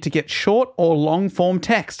what you need to get short or long-form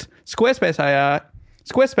text. Squarespace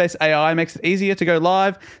AI makes it easier to go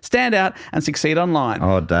live, stand out, and succeed online.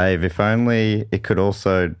 Oh, Dave, if only it could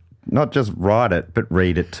also not just write it, but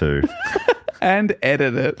read it too. And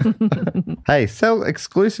edit it. Hey, sell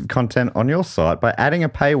exclusive content on your site by adding a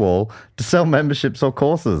paywall to sell memberships or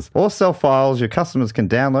courses, or sell files your customers can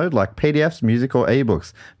download like PDFs, music, or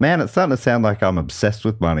ebooks. Man, it's starting to sound like I'm obsessed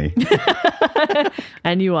with money.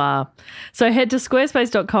 And you are. So head to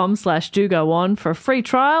squarespace.com/do-go-on for a free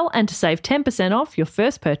trial and to save 10% off your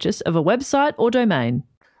first purchase of a website or domain.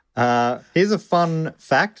 Here's a fun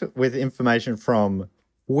fact with information from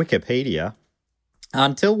Wikipedia.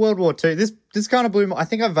 Until World War II, this kind of blew my... I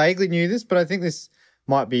think I vaguely knew this, but I think this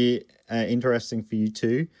might be interesting for you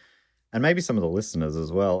too, and maybe some of the listeners as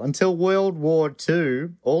well. Until World War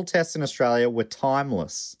II, all tests in Australia were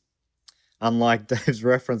timeless, unlike Dave's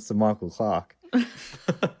reference to Michael Clark.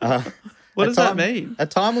 What does that mean? A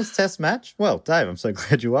timeless test match? Well, Dave, I'm so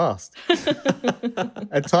glad you asked.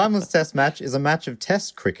 A timeless test match is a match of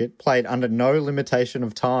test cricket played under no limitation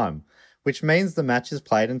of time, which means the match is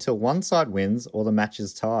played until one side wins or the match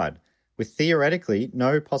is tied, with theoretically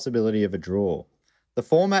no possibility of a draw. The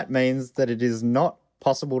format means that it is not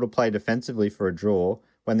possible to play defensively for a draw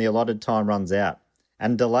when the allotted time runs out,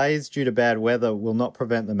 and delays due to bad weather will not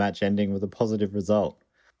prevent the match ending with a positive result.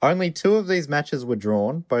 Only 2 of these matches were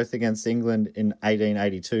drawn, both against England in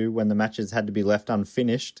 1882, when the matches had to be left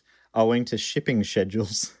unfinished owing to shipping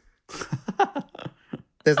schedules.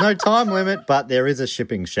 There's no time limit, but there is a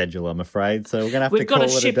shipping schedule, I'm afraid. So we're going to have to call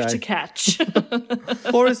it a day. We've got a ship to catch.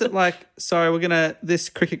 Or is it like, sorry, this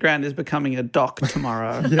cricket ground is becoming a dock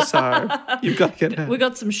tomorrow. So you've got to get We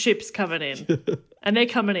got some ships coming in, and they're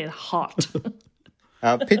coming in hot.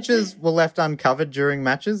 Pitches were left uncovered during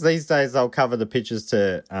matches. These days they'll cover the pitches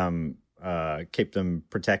to keep them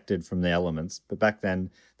protected from the elements. But back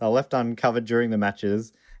then they were left uncovered during the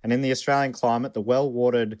matches. And in the Australian climate, the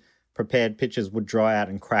well-watered prepared pitches would dry out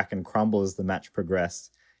and crack and crumble as the match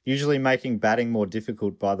progressed, usually making batting more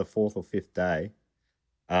difficult by the 4th or 5th day.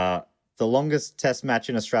 The longest test match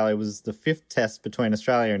in Australia was the 5th test between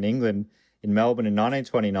Australia and England in Melbourne in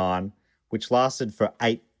 1929, which lasted for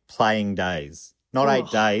 8 playing days. Not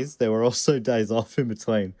 8 days. There were also days off in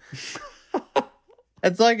between.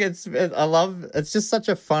 It's just such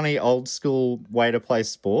a funny old school way to play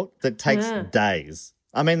sport that takes days.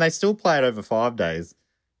 I mean, they still play it over 5 days,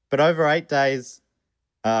 but over 8 days,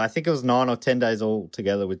 I think it was 9 or 10 days all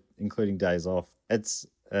together with including days off. It's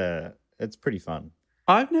pretty fun.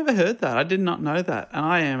 I've never heard that. I did not know that. And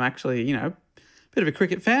I am actually, a bit of a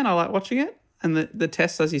cricket fan. I like watching it. And the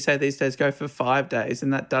tests, as you say, these days go for 5 days.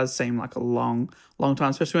 And that does seem like a long time,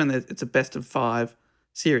 especially when it's a best of 5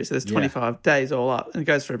 series. So there's 25 days all up. And it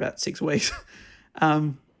goes for about 6 weeks.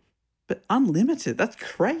 But unlimited, that's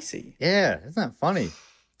crazy. Yeah, isn't that funny?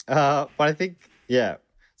 But I think,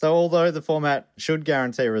 So although the format should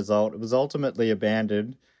guarantee a result, it was ultimately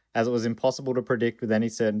abandoned as it was impossible to predict with any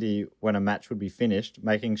certainty when a match would be finished,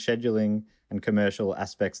 making scheduling and commercial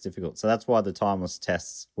aspects difficult. So that's why the timeless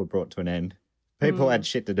tests were brought to an end. People had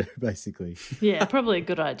shit to do, basically. Yeah, probably a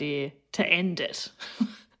good idea to end it.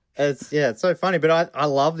 It's so funny, but I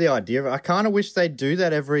love the idea of it. I kind of wish they'd do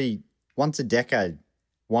that once a decade.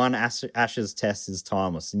 One Ashes test is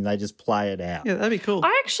timeless, and they just play it out. Yeah, that'd be cool.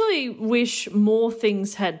 I actually wish more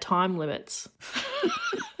things had time limits,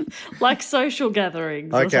 like social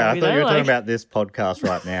gatherings. Okay, I thought you were talking about this podcast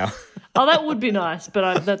right now. Oh, that would be nice, but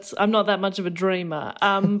I'm not that much of a dreamer.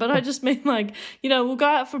 But I just mean we'll go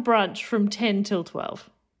out for brunch from 10 till 12.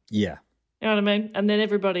 Yeah. You know what I mean? And then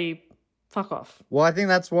everybody fuck off. Well, I think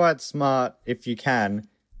that's why it's smart, if you can,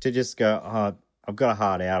 to just go, I've got a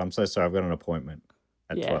hard out. I'm so sorry. I've got an appointment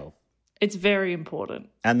at 12. It's very important.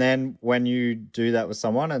 And then when you do that with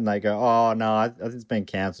someone and they go, oh, no, I think it's been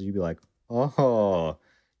cancelled, you'd be like, oh,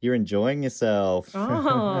 you're enjoying yourself.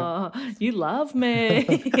 Oh, you love me.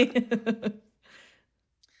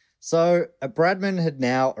 So Bradman had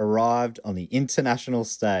now arrived on the international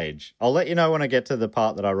stage. I'll let you know when I get to the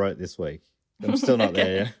part that I wrote this week. I'm still not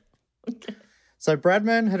there yet. Okay. So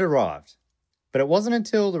Bradman had arrived, but it wasn't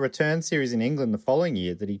until the return series in England the following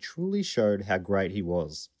year that he truly showed how great he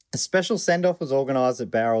was. A special send-off was organised at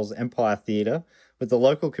Bowrell's Empire Theatre with the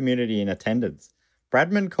local community in attendance.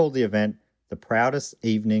 Bradman called the event the proudest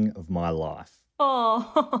evening of my life.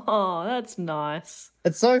 Oh, that's nice.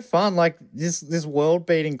 It's so fun, like this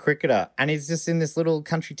world-beating cricketer, and he's just in this little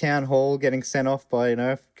country town hall getting sent off by,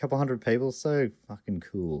 a couple hundred people. So fucking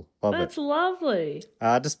cool. Love it. That's lovely.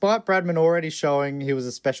 Despite Bradman already showing he was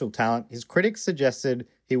a special talent, his critics suggested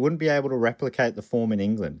he wouldn't be able to replicate the form in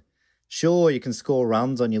England. Sure, you can score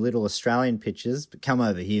runs on your little Australian pitches, but come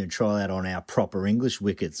over here and try that on our proper English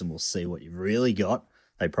wickets and we'll see what you've really got,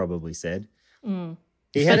 they probably said. Mm.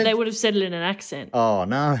 But they would have said it in an accent. Oh,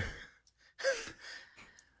 no.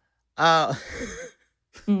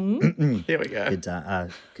 Here we go. Good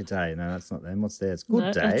day. No, that's not them. What's theirs?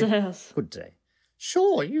 Good day. That's ours. Good day.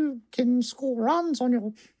 Sure, you can score runs on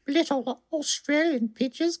your little Australian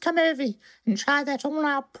pitches. Come over and try that on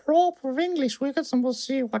our proper English wickets and we'll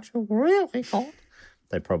see what you really got.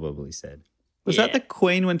 They probably said. Was that the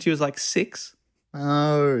Queen when she was like 6?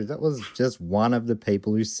 No, that was just one of the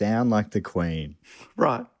people who sound like the Queen.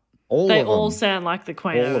 Right. They all sound like the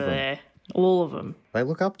Queen over there. All of them. They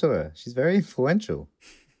look up to her. She's very influential.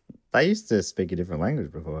 They used to speak a different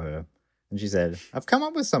language before her. And she said, I've come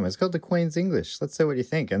up with something. It's called the Queen's English. Let's see what you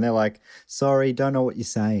think. And they're like, sorry, don't know what you're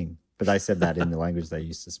saying. But they said that in the language they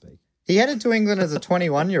used to speak. He headed to England as a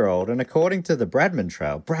 21-year-old, and according to the Bradman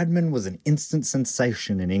Trail, Bradman was an instant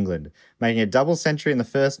sensation in England, making a double century in the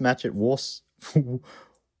first match at Worcester?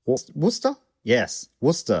 Yes,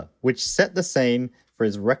 Worcester, which set the scene for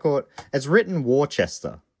his record. It's written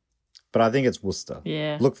Worcester, but I think it's Worcester.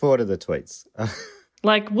 Yeah. Look forward to the tweets.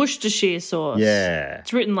 Like Worcestershire sauce. Yeah.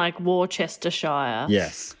 It's written like Worcestershire.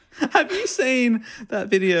 Yes. Have you seen that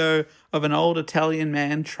video of an old Italian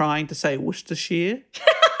man trying to say Worcestershire?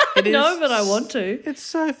 No, but I want to. It's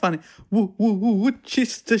so funny.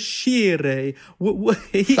 Worcestershire.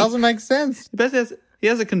 Doesn't make sense. He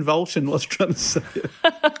has a convulsion while trying to say it.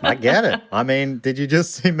 I get it. I mean, did you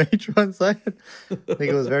just see me try and say it? I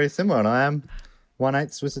think it was very similar, and I am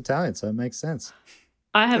 1/8 Swiss Italian, so it makes sense.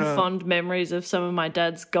 I have fond memories of some of my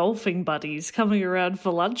dad's golfing buddies coming around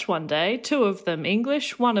for lunch one day, 2 of them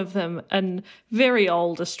English, one of them a very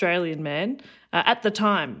old Australian man. At the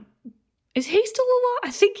time, Is he still alive?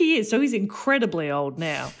 I think he is. So he's incredibly old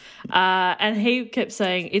now. And he kept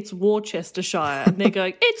saying, it's Worcestershire. And they're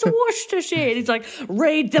going, it's Worcestershire. And he's like,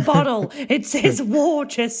 read the bottle. It says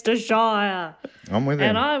Worcestershire. I'm with him.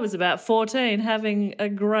 And I was about 14 having a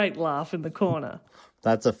great laugh in the corner.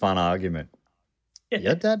 That's a fun argument.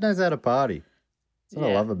 Your dad knows how to party. That's what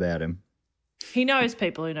I love about him. He knows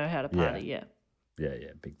people who know how to party, yeah. Yeah,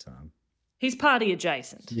 big time. He's party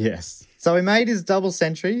adjacent. Yes. So he made his double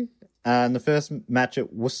century in the first match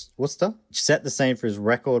at Worcester, which set the scene for his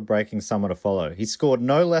record-breaking summer to follow. He scored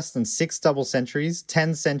no less than 6 double centuries,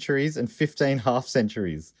 10 centuries, and 15 half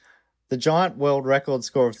centuries. The giant world record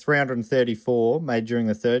score of 334, made during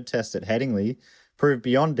the third test at Headingley, proved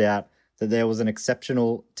beyond doubt that there was an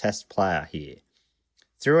exceptional test player here.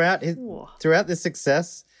 Throughout this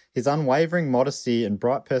success, his unwavering modesty and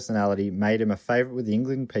bright personality made him a favourite with the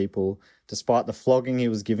England people, despite the flogging he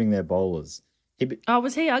was giving their bowlers.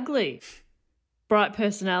 Was he ugly? Bright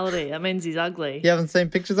personality. That means he's ugly. You haven't seen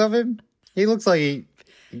pictures of him? He looks like he,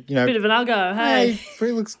 bit of an uggo, hey?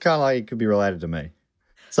 He looks kind of like he could be related to me.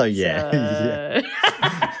 So, yeah.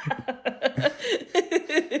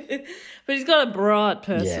 But he's got a bright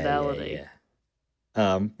personality.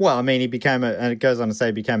 Well, I mean, and it goes on to say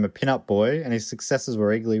he became a pin-up boy, and his successes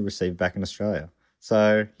were eagerly received back in Australia.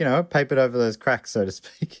 So, papered over those cracks, so to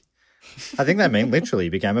speak. I think they mean literally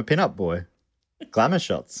became a pin-up boy. Glamour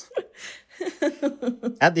shots.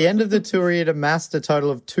 At the end of the tour, he had amassed a total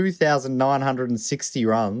of 2,960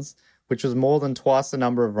 runs, which was more than twice the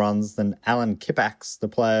number of runs than Alan Kippax, the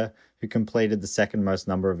player who completed the second most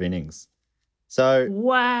number of innings. So,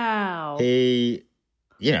 wow. He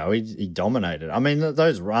dominated. I mean,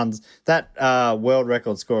 those runs, that world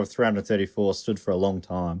record score of 334 stood for a long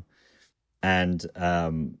time. And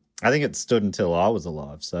I think it stood until I was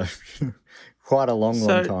alive. So quite a long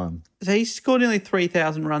time. So he scored nearly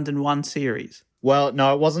 3,000 runs in one series. Well,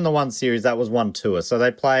 no, it wasn't the one series. That was one tour. So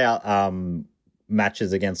they play out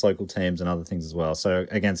matches against local teams and other things as well. So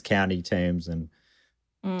against county teams and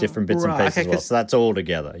different bits and pieces as well. So that's all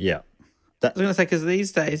together, yeah. I was going to say, because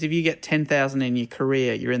these days, if you get 10,000 in your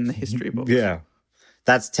career, you're in the history books. Yeah.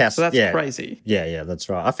 That's test. So that's crazy. Yeah, that's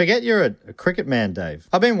right. I forget you're a cricket man, Dave.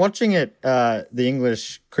 I've been watching the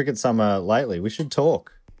English cricket summer lately. We should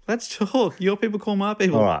talk. Let's talk. Your people call my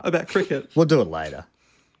people about cricket. We'll do it later.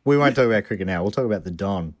 We won't talk about cricket now. We'll talk about the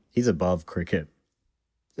Don. He's above cricket.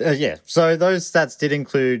 So those stats did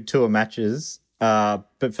include tour matches.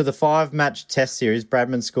 But for the 5-match test series,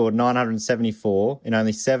 Bradman scored 974 in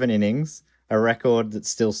only 7 innings, a record that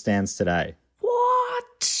still stands today.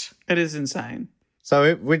 What? It is insane.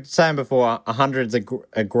 So we're saying before, 100's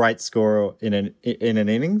a great scorer in an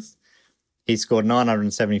innings. He scored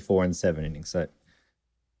 974 in 7 innings, so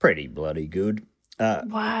pretty bloody good.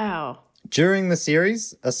 Wow. During the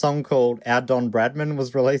series, a song called Our Don Bradman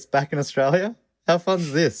was released back in Australia. How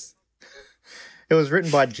fun's this? It was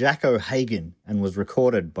written by Jack O'Hagan and was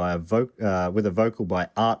recorded by with a vocal by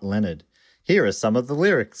Art Leonard. Here are some of the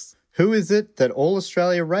lyrics. Who is it that all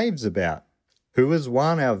Australia raves about? Who has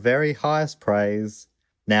won our very highest praise?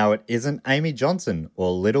 Now it isn't Amy Johnson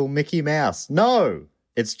or little Mickey Mouse. No,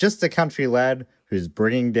 it's just a country lad who's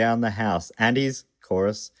bringing down the house. And his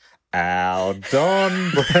chorus, our Don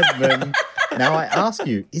Bradman. Now I ask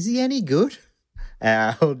you, is he any good?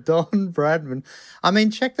 Our Don Bradman. I mean,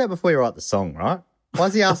 check that before you write the song, right? Why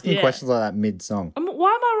is he asking questions like that mid-song? Why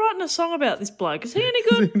am I writing a song about this bloke? Is he any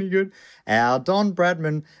good? Is he any good? Our Don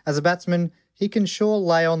Bradman, as a batsman, he can sure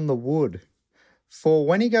lay on the wood. For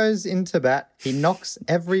when he goes into bat, he knocks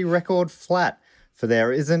every record flat, for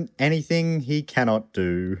there isn't anything he cannot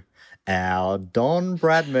do. Our Don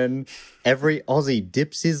Bradman, every Aussie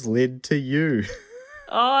dips his lid to you.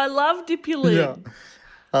 Oh, I love Dip Your Lid. Yeah.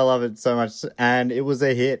 I love it so much. And it was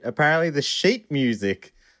a hit. Apparently the sheet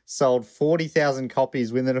music sold 40,000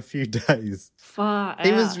 copies within a few days. Far out.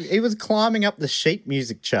 He was climbing up the sheet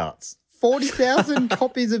music charts. 40,000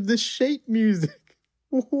 copies of the sheet music.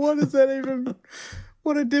 What is that even?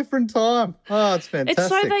 What a different time. Oh, it's fantastic. It's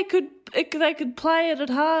so they could play it at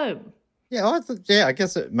home. Yeah, I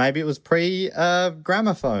guess maybe it was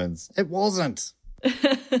pre-gramophones. It wasn't.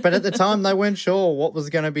 But at the time, they weren't sure what was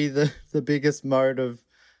going to be the biggest mode of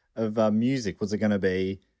music. Was it going to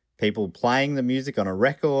be people playing the music on a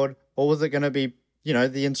record, or was it going to be,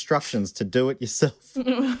 the instructions to do it yourself?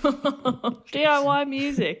 DIY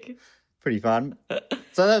music. Pretty fun.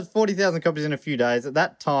 So that's 40,000 copies in a few days. At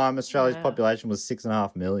that time, Australia's population was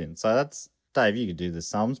 6.5 million. So that's, Dave, you could do the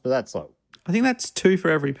sums, but that's like... I think that's 2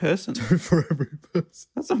 for every person. 2 for every person.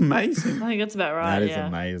 That's amazing. I think that's about right, That is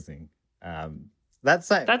amazing.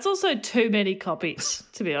 That's also too many copies,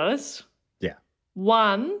 to be honest. Yeah.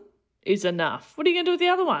 1 is enough. What are you going to do with the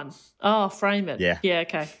other one? Oh, frame it. Yeah. Yeah,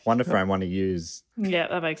 okay. One to frame, one to use. Yeah,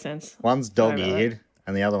 that makes sense. One's Sorry about dog-eared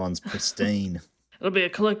and the other one's pristine. It'll be a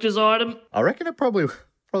collector's item. I reckon it probably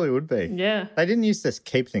would be. Yeah. They didn't used to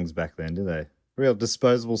keep things back then, did they? Real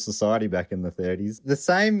disposable society back in the 30s. The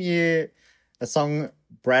same year, a song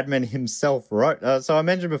Bradman himself wrote. So I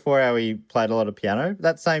mentioned before how he played a lot of piano.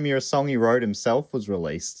 That same year, a song he wrote himself was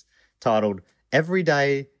released, titled "Every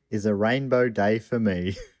Day is a Rainbow Day for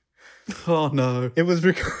Me." Oh, no. It was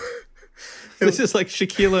recorded. This is like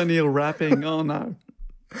Shaquille O'Neal rapping. Oh, no.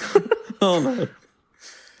 Oh, no.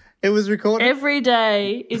 It was recorded. Every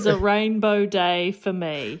day is a rainbow day for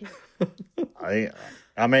me.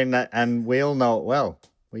 I mean, and we all know it well.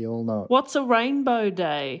 We all know it. What's a rainbow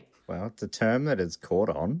day? Well, it's a term that has caught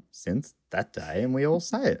on since that day, and we all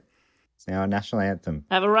say it. It's now our national anthem.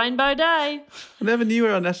 Have a rainbow day. I never knew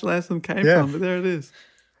where our national anthem came Yeah. from, but there it is.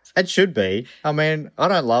 It should be. I mean, I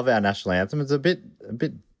don't love our national anthem. It's a bit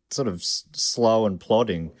sort of slow and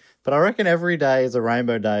plodding. But I reckon every day is a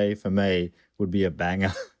rainbow day for me would be a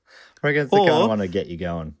banger. I reckon it's the kind of one to get you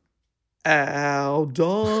going. Ow,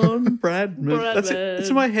 Don Bradman. That's it. It's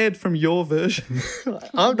in my head from your version.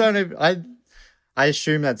 I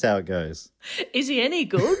assume that's how it goes. Is he any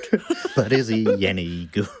good? But is he any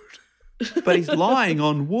good? But he's lying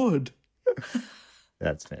on wood.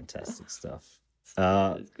 That's fantastic stuff.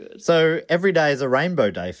 So Every Day is a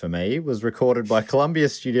Rainbow Day for Me was recorded by Columbia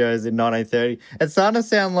Studios in 1930. It's starting to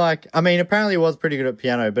sound like, I mean, apparently he was pretty good at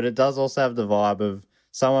piano, but it does also have the vibe of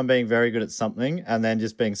someone being very good at something and then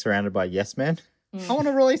just being surrounded by yes men. I want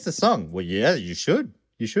to release a song. Well, yeah, you should.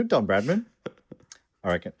 You should, Don Bradman. I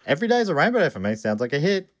reckon. Every Day is a Rainbow Day for Me sounds like a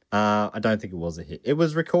hit. I don't think it was a hit. It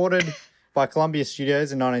was recorded by Columbia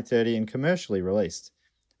Studios in 1930 and commercially released.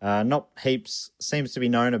 Not heaps seems to be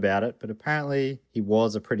known about it, but apparently he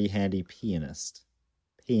was a pretty handy pianist.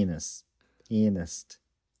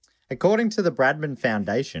 According to the Bradman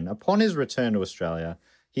Foundation, upon his return to Australia,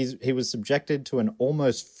 he was subjected to an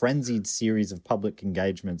almost frenzied series of public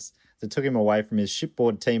engagements that took him away from his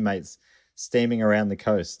shipboard teammates steaming around the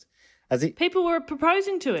coast. People were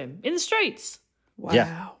proposing to him in the streets. Wow.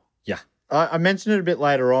 Yeah. I mentioned it a bit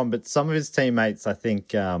later on, but some of his teammates, I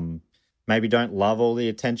think, maybe don't love all the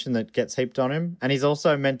attention that gets heaped on him. And he's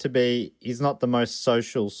also meant to be, he's not the most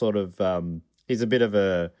social sort of, he's a bit of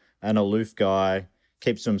an aloof guy,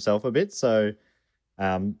 keeps to himself a bit. So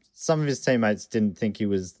some of his teammates didn't think he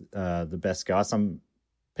was the best guy. Some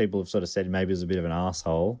people have sort of said maybe he was a bit of an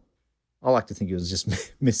asshole. I like to think he was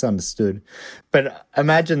just misunderstood. But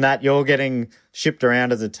imagine that you're getting shipped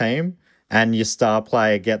around as a team and your star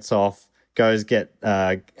player gets off,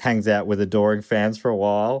 hangs out with adoring fans for a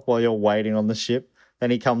while you're waiting on the ship. Then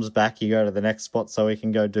he comes back, you go to the next spot so he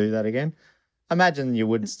can go do that again. Imagine you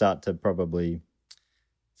would start to probably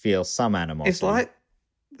feel some animosity. It's like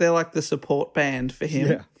they're like the support band for him.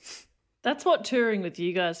 Yeah. That's what touring with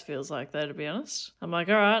you guys feels like, though, to be honest. I'm like,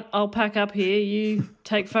 all right, I'll pack up here. You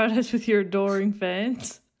take photos with your adoring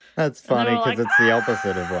fans. That's funny because it's the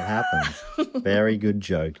opposite of what happens. Very good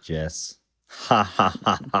joke, Jess. Ha ha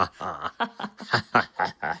ha ha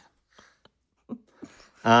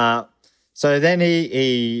ha. So then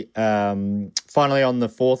he finally on the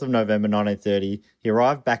 4th of November 1930, he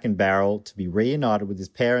arrived back in Barrel to be reunited with his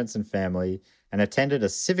parents and family and attended a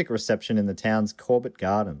civic reception in the town's Corbett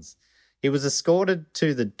Gardens. He was escorted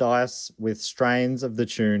to the dais with strains of the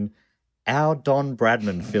tune Our Don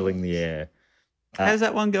Bradman filling the air. How does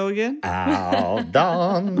that one go again? Our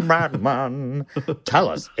Don Bradman, tell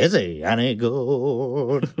us, is he any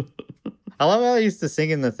good? I love how he used to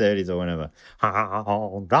sing in the 30s or whenever.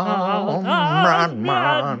 Our Don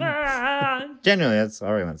Bradman. Generally,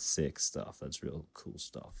 I reckon that's sick stuff. That's real cool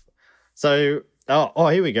stuff. So,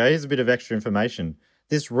 here we go. Here's a bit of extra information.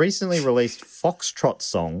 This recently released Foxtrot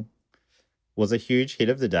song was a huge hit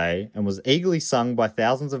of the day and was eagerly sung by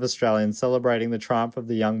thousands of Australians celebrating the triumph of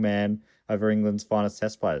the young man over England's finest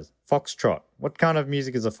test players. Foxtrot. What kind of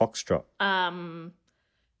music is a foxtrot?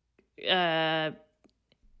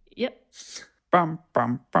 Yep. Bum,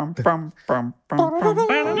 bum, bum, bum, bum, bum, bum.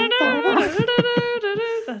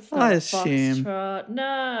 That's not I assume. Foxtrot.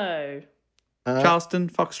 No. Charleston,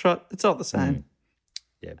 Foxtrot, it's all the same.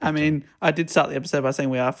 Yeah, I mean, I did start the episode by saying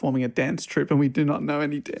we are forming a dance troupe and we do not know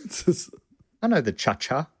any dances. I know the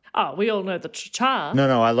cha-cha. Oh, we all know the cha-cha.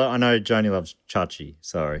 No, I know Joni loves chachi.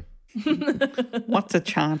 Sorry. What's a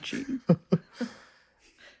chachi?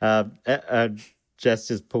 Jess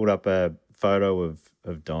just pulled up a photo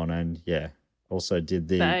of Don and also did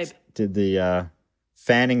the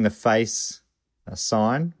fanning the face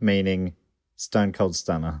sign, meaning Stone Cold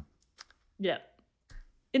Stunner. Yeah.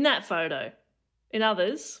 In that photo. In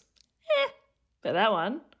others, But that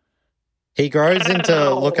one. He grows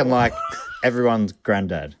into looking like everyone's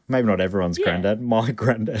granddad. Maybe not everyone's granddad, my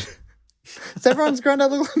granddad. Does everyone's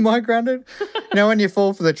granddad look like my granddad? You know when you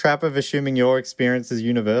fall for the trap of assuming your experience is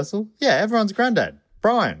universal? Yeah, everyone's granddad.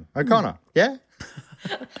 Brian O'Connor. Yeah?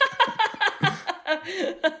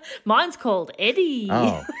 Mine's called Eddie.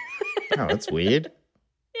 Oh, that's weird.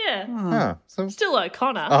 Yeah. Oh, so... Still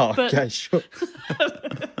O'Connor. Oh, but... okay, sure.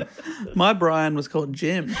 My Brian was called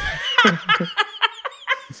Jim.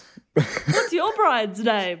 What's your bride's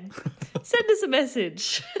name? Send us a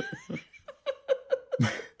message.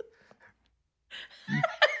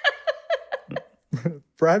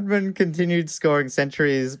 Bradman continued scoring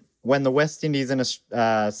centuries when the West Indies and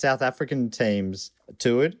South African teams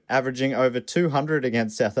toured, averaging over 200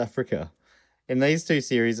 against South Africa. In these two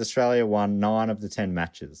series, Australia won 9 of the 10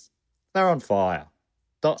 matches. They're on fire.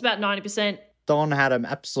 It's about 90%. Don had them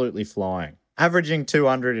absolutely flying. Averaging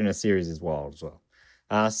 200 in a series is wild as well.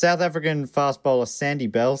 South African fast bowler Sandy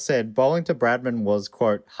Bell said bowling to Bradman was,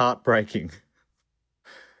 quote, heartbreaking.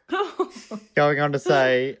 Going on to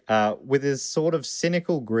say, with his sort of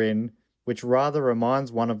cynical grin, which rather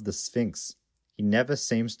reminds one of the Sphinx, he never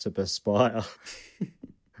seems to perspire.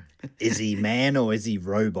 Is he man or is he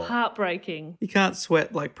robot? Heartbreaking. You can't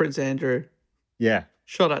sweat like Prince Andrew. Yeah.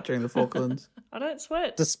 Shot at during the Falklands. I don't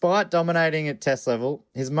sweat. Despite dominating at Test level,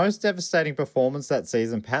 his most devastating performance that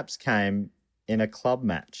season perhaps came in a club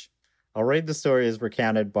match. I'll read the story as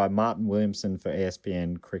recounted by Martin Williamson for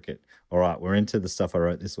ESPN Cricket. All right, we're into the stuff I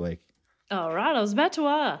wrote this week. All right, I was about to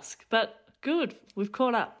ask, but good, we've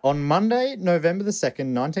caught up. On Monday, November the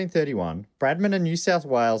 2nd, 1931, Bradman and New South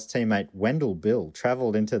Wales teammate Wendell Bill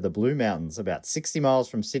travelled into the Blue Mountains about 60 miles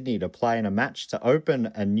from Sydney to play in a match to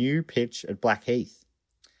open a new pitch at Blackheath.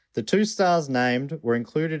 The 2 stars named were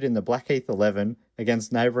included in the Blackheath 11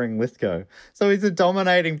 against neighbouring Lithgow. So he's a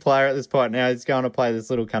dominating player at this point. Now he's going to play this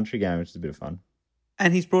little country game, which is a bit of fun.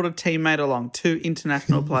 And he's brought a teammate along. 2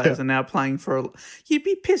 international players are now playing for You'd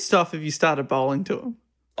be pissed off if you started bowling to him.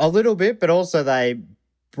 A little bit, but also they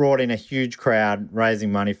brought in a huge crowd,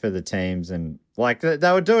 raising money for the teams. And like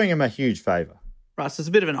they were doing him a huge favour. Right, so it's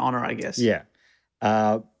a bit of an honour, I guess. Yeah.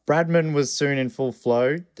 Bradman was soon in full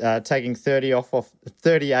flow, taking 38 off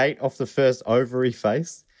the first over he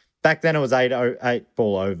faced. Back then it was 8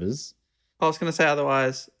 ball overs. I was going to say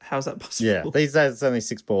otherwise, how's that possible? Yeah, these days it's only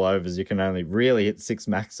 6 ball overs. You can only really hit 6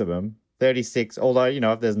 maximum. 36, although,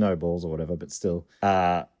 if there's no balls or whatever, but still.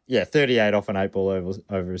 38 off an 8 ball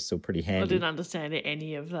over is still pretty handy. I didn't understand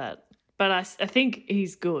any of that, but I think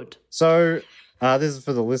he's good. So this is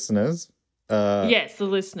for the listeners. Yes, the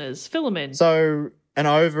listeners. Fill them in. So an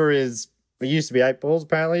over it used to be 8 balls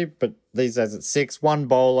apparently, but these days it's 6. One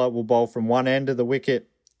bowler will bowl from one end of the wicket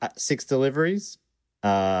at 6 deliveries,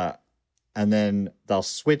 and then they'll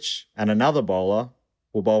switch, and another bowler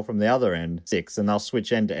will bowl from the other end 6, and they'll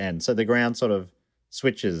switch end to end. So the ground sort of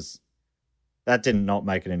switches. That did not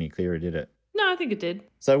make it any clearer, did it? No, I think it did.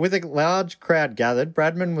 So with a large crowd gathered,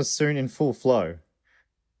 Bradman was soon in full flow.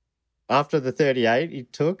 After the 38 he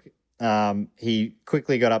took, he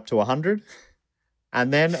quickly got up to 100.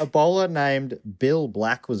 And then a bowler named Bill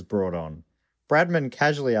Black was brought on. Bradman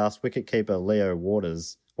casually asked wicketkeeper Leo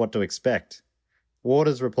Waters what to expect.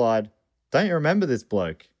 Waters replied, "Don't you remember this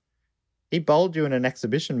bloke? He bowled you in an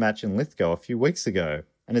exhibition match in Lithgow a few weeks ago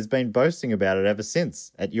and has been boasting about it ever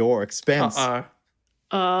since, at your expense." Uh-oh.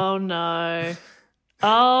 Oh, no.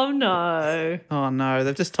 Oh, no. Oh, no.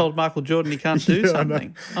 They've just told Michael Jordan he can't do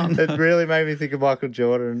something. Oh, no. It really made me think of Michael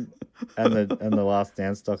Jordan and the Last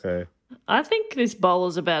Dance doco. I think this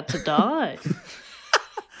bowler's about to die.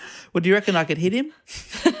 Well, do you reckon I could hit him?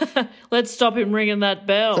 Let's stop him ringing that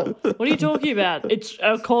bell. What are you talking about? It's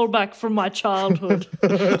a callback from my childhood.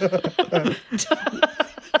 It's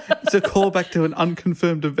a callback to an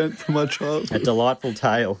unconfirmed event from my childhood. A delightful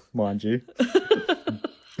tale, mind you.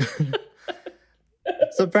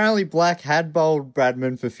 So apparently Black had bowled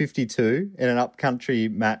Bradman for 52 in an upcountry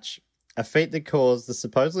match, a feat that caused the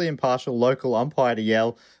supposedly impartial local umpire to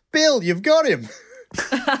yell, "Bill, you've got him!"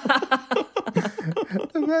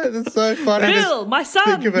 That's so funny. Bill, my son!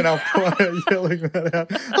 Think of an umpire yelling that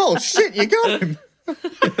out. Oh, shit, you got him!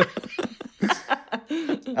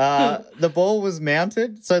 The ball was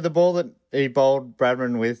mounted. So the ball that he bowled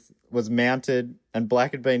Bradman with was mounted, and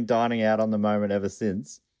Black had been dining out on the moment ever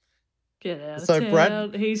since. Get out of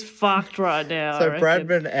town. He's fucked right now. So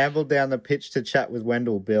Bradman ambled down the pitch to chat with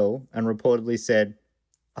Wendell Bill and reportedly said,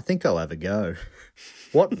 "I think I'll have a go."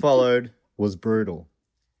 What followed was brutal.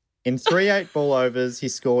 In 3 8-ball overs, he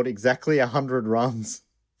scored exactly 100 runs.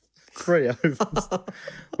 3 overs.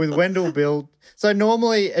 With Wendell Bill. So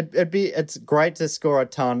normally it's great to score a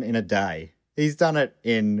ton in a day. He's done it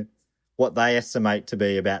in what they estimate to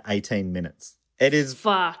be about 18 minutes. It is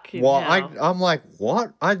Fucking what hell. I'm like,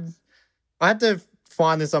 what? I had to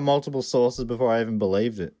find this on multiple sources before I even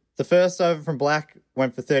believed it. The first over from Black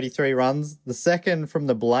went for 33 runs. The second from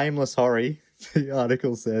the blameless Horry, the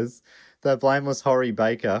article says, the blameless Horry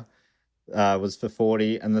Baker was for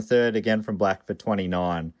 40, and the third again from Black for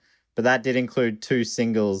 29. But that did include 2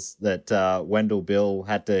 singles that Wendell Bill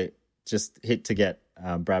had to just hit to get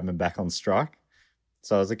Bradman back on strike.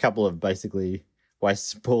 So there's a couple of basically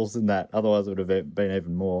wasted balls in that. Otherwise, it would have been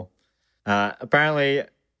even more. Apparently,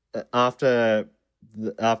 after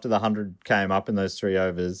the 100 came up in those 3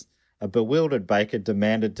 overs, a bewildered Baker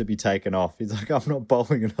demanded to be taken off. He's like, I'm not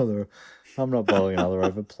bowling another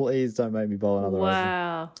over. Please don't make me bowl another over.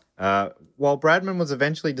 Wow. While Bradman was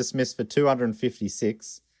eventually dismissed for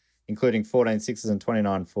 256, including 14 sixes and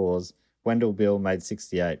 29 fours, Wendell Bill made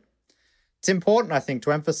 68. It's important, I think,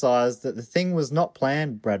 to emphasise that the thing was not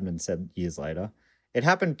planned, Bradman said years later. It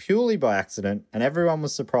happened purely by accident, and everyone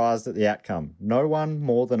was surprised at the outcome. No one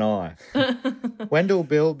more than I. Wendell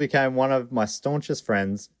Bill became one of my staunchest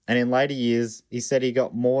friends, and in later years, he said he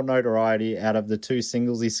got more notoriety out of the 2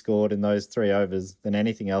 singles he scored in those 3 overs than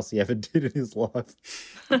anything else he ever did in his life.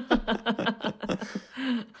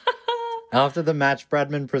 After the match,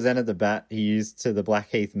 Bradman presented the bat he used to the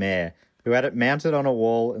Blackheath mayor, who had it mounted on a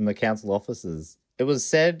wall in the council offices. It was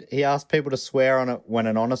said he asked people to swear on it when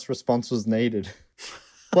an honest response was needed.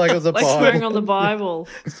 Like it was a Like Bible. swearing on the Bible.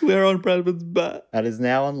 Swear on Bradman's bat. That is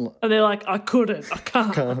now on. And they're like, I couldn't. I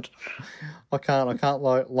can't. I can't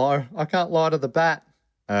lie to the bat.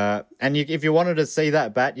 And if you wanted to see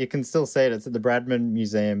that bat, you can still see it. It's at the Bradman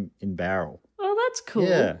Museum in Barrel. Oh, that's cool.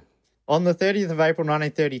 Yeah. On the 30th of April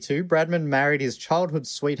 1932, Bradman married his childhood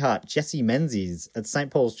sweetheart, Jessie Menzies, at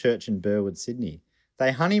St. Paul's Church in Burwood, Sydney.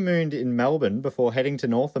 They honeymooned in Melbourne before heading to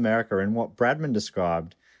North America in what Bradman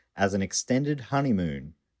described as an extended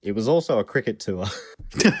honeymoon. It was also a cricket tour.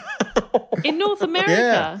 In North America?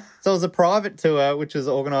 Yeah. So it was a private tour, which was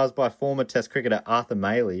organised by former Test cricketer Arthur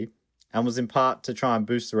Maley, and was in part to try and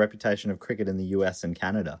boost the reputation of cricket in the US and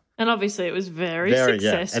Canada. And obviously it was very Yeah.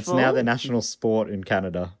 successful. It's now the national sport in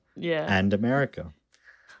Canada Yeah. and America.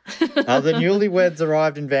 The newlyweds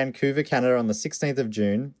arrived in Vancouver, Canada on the 16th of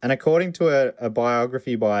June, and according to a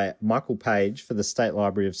biography by Michael Page for the State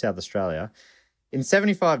Library of South Australia, in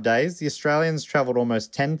 75 days, the Australians travelled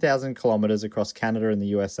almost 10,000 kilometres across Canada and the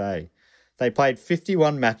USA. They played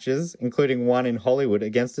 51 matches, including one in Hollywood,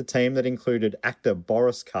 against a team that included actor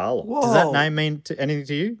Boris Karloff. Does that name mean anything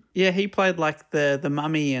to you? Yeah, he played like the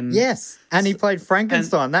mummy and... Yes, and he played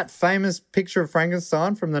Frankenstein. That famous picture of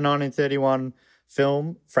Frankenstein from the 1931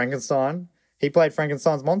 film Frankenstein. He played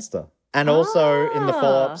Frankenstein's monster. And also in the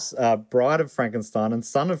follow-ups, Bride of Frankenstein and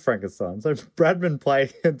Son of Frankenstein. So Bradman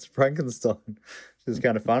played against Frankenstein, which is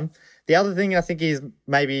kind of fun. The other thing I think he's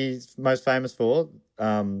maybe most famous for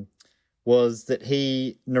was that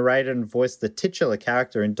he narrated and voiced the titular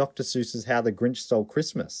character in Dr. Seuss's How the Grinch Stole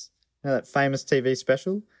Christmas. You know that famous TV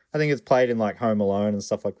special? I think it's played in like Home Alone and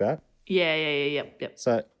stuff like that. Yep.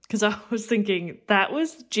 So Because I was thinking that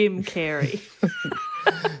was Jim Carrey.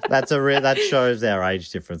 that shows our age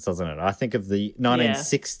difference, doesn't it? I think of the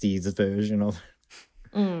 1960s version of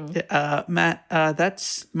Matt,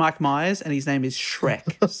 that's Mike Myers, and his name is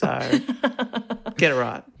Shrek. So get it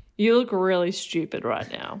right. You look really stupid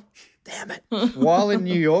right now. Damn it. While in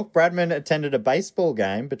New York, Bradman attended a baseball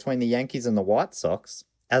game between the Yankees and the White Sox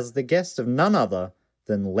as the guest of none other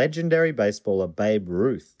than legendary baseballer Babe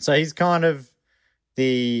Ruth. So he's kind of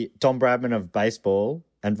the Don Bradman of baseball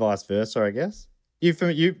and vice versa, I guess. You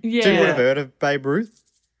two would have heard of Babe Ruth?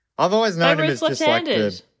 I've always known him as just like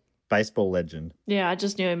the baseball legend. Yeah, I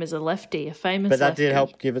just knew him as a lefty, a famous But that lefty. did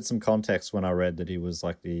help give it some context when I read that he was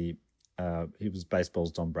like he was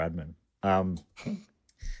baseball's Don Bradman.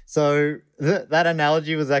 So that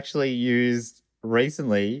analogy was actually used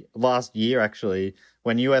recently, last year actually,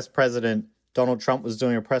 when US President Donald Trump was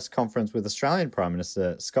doing a press conference with Australian Prime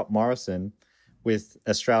Minister Scott Morrison with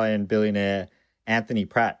Australian billionaire Anthony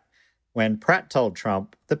Pratt. When Pratt told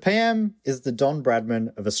Trump, the PM is the Don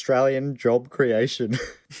Bradman of Australian job creation.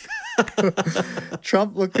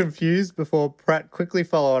 Trump looked confused before Pratt quickly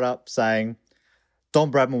followed up saying,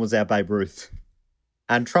 Don Bradman was our Babe Ruth.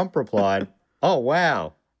 And Trump replied, oh,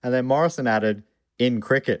 wow. And then Morrison added, in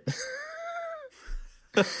cricket.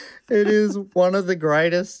 It is one of the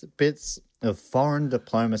greatest bits of foreign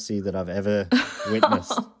diplomacy that I've ever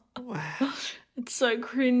witnessed. Wow. It's so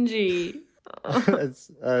cringy.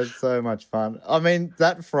 It's so much fun. I mean,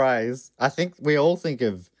 that phrase, I think we all think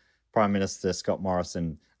of Prime Minister Scott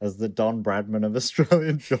Morrison as the Don Bradman of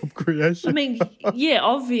Australian job creation. I mean, yeah,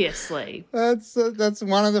 obviously. That's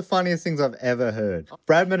one of the funniest things I've ever heard.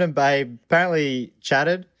 Bradman and Babe apparently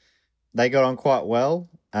chatted. They got on quite well.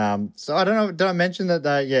 So I don't know. Did I mention that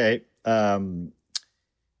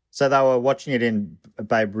so they were watching it in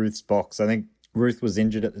Babe Ruth's box. I think Ruth was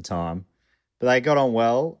injured at the time, but they got on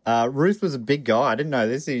well. Ruth was a big guy. I didn't know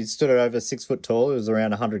this. He stood at over 6 foot tall. He was around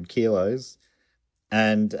 100 kilos.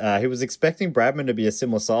 And he was expecting Bradman to be a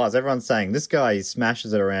similar size. Everyone's saying, this guy, he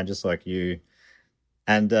smashes it around just like you.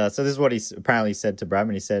 And so this is what he apparently said to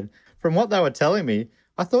Bradman. He said, from what they were telling me,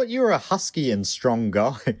 I thought you were a husky and strong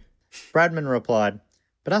guy. Bradman replied,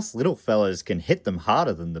 but us little fellows can hit them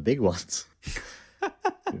harder than the big ones.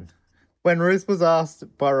 When Ruth was asked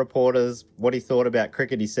by reporters what he thought about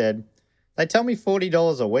cricket, he said, they tell me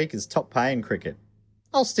 $40 a week is top pay in cricket.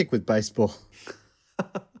 I'll stick with baseball.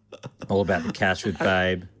 All about the cash with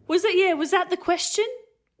Babe. Was that the question?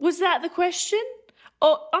 Was that the question?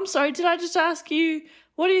 Oh, I'm sorry, did I just ask you,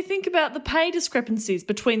 what do you think about the pay discrepancies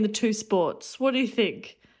between the two sports? What do you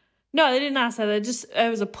think? No, they didn't ask that. It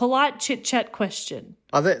was a polite chit-chat question.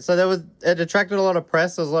 So it attracted a lot of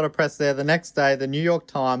press. There was a lot of press there. The next day, the New York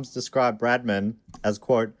Times described Bradman as,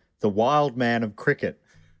 quote, the wild man of cricket.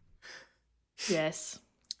 Yes.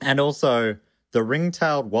 And also the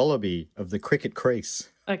ring-tailed wallaby of the cricket crease.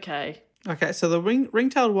 Okay, so the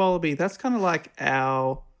ring-tailed wallaby, that's kind of like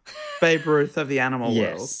our Babe Ruth of the animal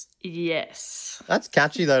world. Yes. That's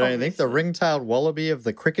catchy, though, don't you think? The ring-tailed wallaby of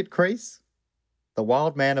the cricket crease? The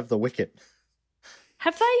wild man of the wicket.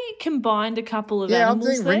 Have they combined a couple of animals animals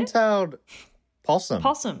I'm thinking there? ring-tailed possum.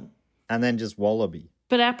 Possum. And then just wallaby.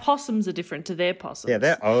 But our possums are different to their possums. Yeah,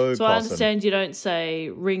 they're possum. So I understand you don't say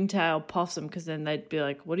ring-tailed possum because then they'd be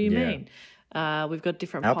like, what do you mean? We've got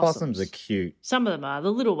different Our possums. possums are cute. Some of them are.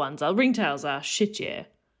 The little ones are. Ringtails are. Shit, yeah.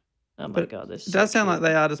 Oh, my God. This It does sound like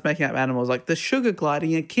they are just making up animals, like the sugar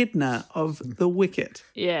gliding echidna of the wicket.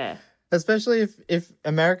 Yeah. Especially if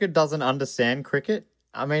America doesn't understand cricket.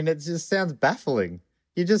 I mean, it just sounds baffling.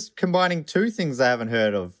 You're just combining two things they haven't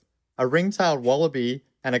heard of. A ring-tailed wallaby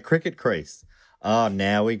and a cricket crease. Oh,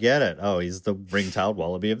 now we get it. Oh, he's the ring-tailed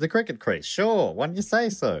wallaby of the cricket crease. Sure, why don't you say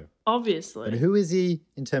so? Obviously. But who is he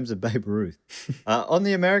in terms of Babe Ruth? On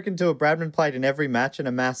the American tour, Bradman played in every match and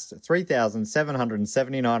amassed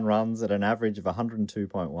 3,779 runs at an average of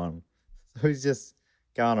 102.1. So he's just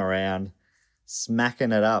going around,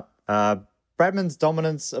 smacking it up. Bradman's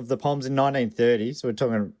dominance of the Poms in 1930, so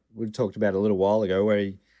we talked about it a little while ago, where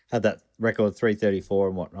he had that record 334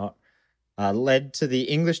 and whatnot, led to the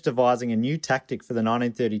English devising a new tactic for the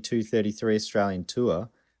 1932-33 Australian tour,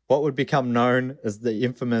 what would become known as the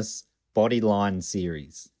infamous Bodyline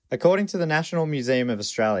series. According to the National Museum of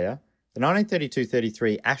Australia, the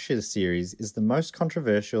 1932-33 Ashes series is the most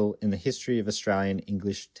controversial in the history of Australian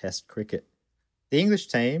English Test cricket. The English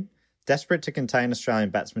team, desperate to contain Australian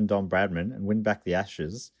batsman Don Bradman and win back the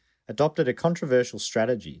Ashes, adopted a controversial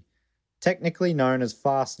strategy. Technically known as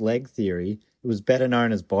fast leg theory, it was better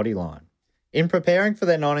known as bodyline. In preparing for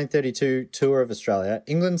their 1932 tour of Australia,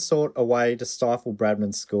 England sought a way to stifle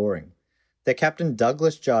Bradman's scoring. Their captain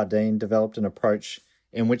Douglas Jardine developed an approach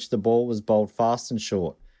in which the ball was bowled fast and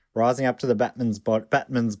short, rising up to the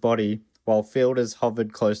batsman's body while fielders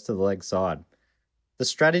hovered close to the leg side. The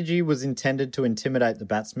strategy was intended to intimidate the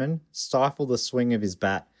batsman, stifle the swing of his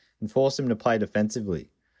bat, and force him to play defensively,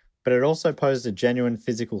 but it also posed a genuine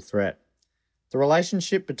physical threat. The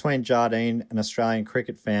relationship between Jardine and Australian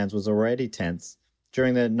cricket fans was already tense.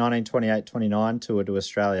 During the 1928-29 tour to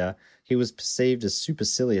Australia, he was perceived as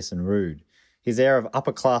supercilious and rude. His air of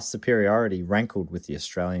upper-class superiority rankled with the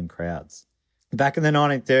Australian crowds. Back in the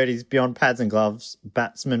 1930s, beyond pads and gloves,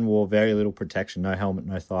 batsmen wore very little protection. No helmet,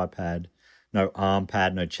 no thigh pad, no arm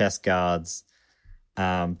pad, no chest guards.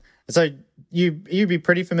 So you'd be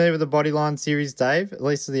pretty familiar with the Bodyline series, Dave, at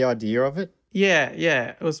least the idea of it? Yeah.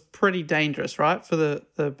 It was pretty dangerous, right, for the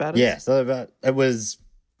batters? Yeah, so it was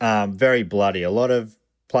very bloody. A lot of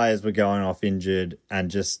players were going off injured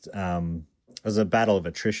and just it was a battle of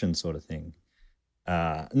attrition sort of thing.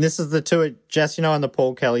 And this is the two, Jess, in the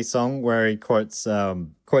Paul Kelly song where he quotes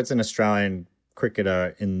an Australian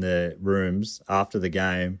cricketer in the rooms after the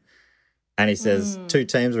game, and he says, 2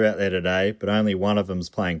 teams are out there today, but only one of them's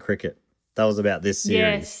playing cricket. That was about this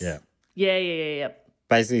series. Yes. Yeah.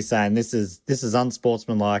 Basically saying this is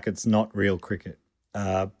unsportsmanlike. It's not real cricket.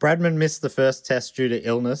 Bradman missed the first test due to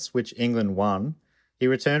illness, which England won. He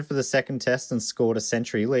returned for the second test and scored a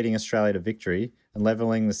century, leading Australia to victory and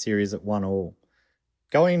levelling the series at 1-1.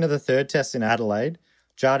 Going into the third test in Adelaide,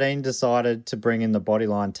 Jardine decided to bring in the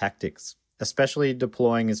bodyline tactics, especially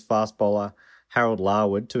deploying his fast bowler Harold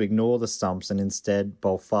Larwood, to ignore the stumps and instead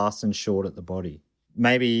bowl fast and short at the body.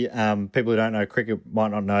 Maybe people who don't know cricket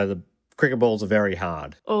might not know the cricket balls are very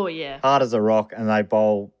hard. Oh, yeah. Hard as a rock, and they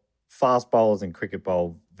bowl, fast bowlers in cricket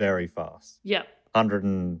bowl very fast. Yep. 100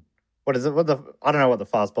 and, what is it? I don't know what the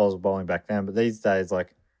fast bowlers were bowling back then, but these days,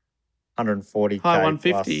 like 140 High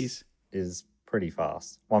 150s is pretty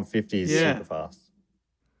fast. 150 is super fast.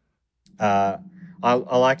 I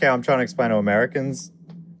like how I'm trying to explain to Americans,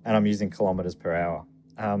 and I'm using kilometers per hour.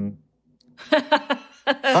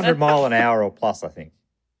 100 mile an hour or plus, I think,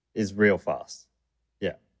 is real fast.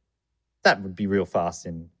 Yeah. That would be real fast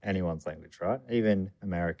in anyone's language, right? Even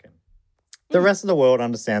American. The rest of the world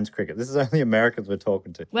understands cricket. This is only Americans we're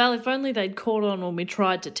talking to. Well, if only they'd caught on when we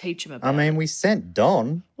tried to teach them about it. We sent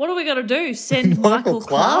Don. What are we going to do? Send Michael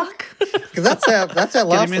Clark? Because that's our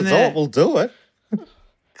last resort. We'll do it.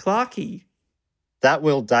 Clarky. That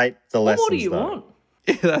will date the lessons, What do you want?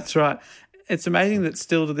 Yeah, that's right. It's amazing that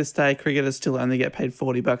still to this day, cricketers still only get paid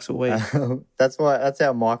 $40 a week. That's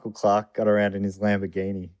how Michael Clark got around in his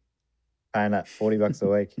Lamborghini, paying that $40 a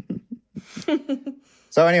week.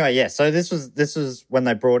 So anyway, yeah. So this was when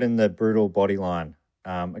they brought in the brutal body line.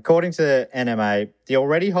 According to NMA, the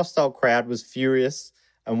already hostile crowd was furious,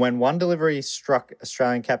 and when one delivery struck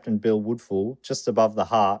Australian captain Bill Woodfull just above the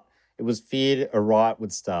heart, it was feared a riot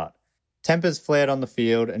would start. Tempers flared on the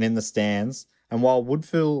field and in the stands, and while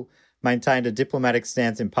Woodfull maintained a diplomatic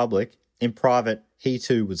stance in public, in private, he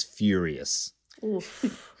too was furious.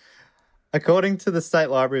 Oof. According to the State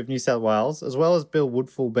Library of New South Wales, as well as Bill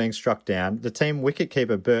Woodfull being struck down, the team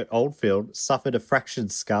wicketkeeper Bert Oldfield suffered a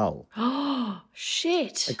fractured skull. Oh,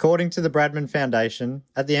 shit. According to the Bradman Foundation,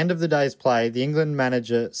 at the end of the day's play, the England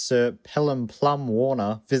manager Sir Pelham Plum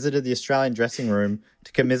Warner visited the Australian dressing room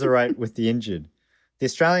to commiserate with the injured. The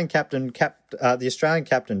Australian captain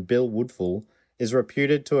Bill Woodfull is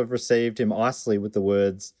reputed to have received him icily with the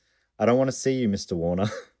words, "I don't want to see you, Mr. Warner.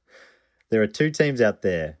 There are two teams out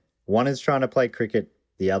there. One is trying to play cricket,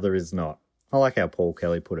 the other is not." I like how Paul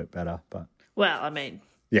Kelly put it better, but... Well,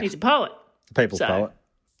 he's a poet. The people's poet.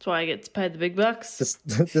 That's why he gets paid the big bucks.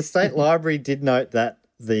 The State Library did note that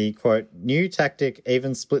the, quote, new tactic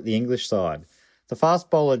even split the English side. The fast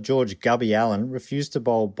bowler George Gubby Allen refused to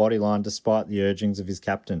bowl bodyline despite the urgings of his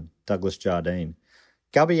captain, Douglas Jardine.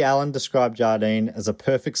 Gubby Allen described Jardine as a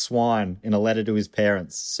perfect swine in a letter to his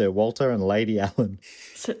parents, Sir Walter and Lady Allen.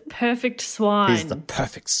 It's a perfect swine. He's the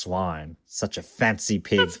perfect swine. Such a fancy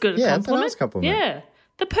pig. That's good. Yeah, compliment. that's a nice compliment. Yeah,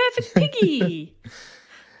 the perfect piggy.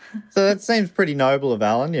 So that seems pretty noble of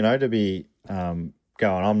Allen, to be going,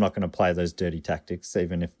 I'm not going to play those dirty tactics,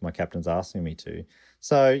 even if my captain's asking me to.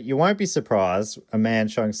 So you won't be surprised, a man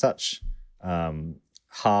showing such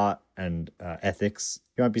heart and ethics,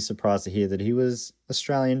 you won't be surprised to hear that he was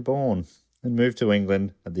Australian-born and moved to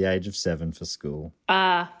England at the age of 7 for school.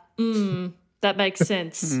 That makes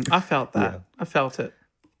sense. I felt that. Yeah. I felt it.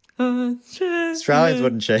 Australians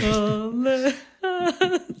wouldn't cheat.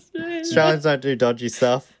 Australians don't do dodgy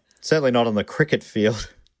stuff. Certainly not on the cricket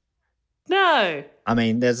field. No.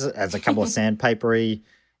 There's a couple of sandpapery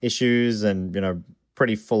issues and,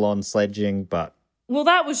 pretty full-on sledging, but... Well,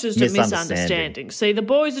 that was just a misunderstanding. See, the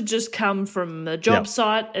boys had just come from the job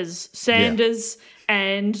site as sanders,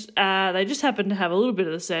 and they just happened to have a little bit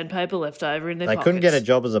of the sandpaper left over in their pockets. They couldn't get a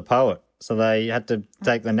job as a poet, so they had to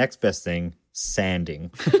take the next best thing,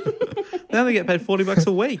 sanding. They only get paid $40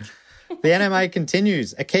 a week. The NMA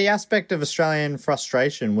continues. A key aspect of Australian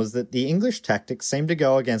frustration was that the English tactics seemed to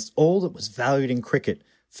go against all that was valued in cricket: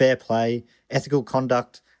 fair play, ethical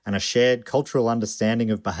conduct, and a shared cultural understanding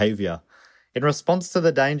of behaviour. In response to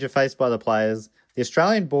the danger faced by the players, the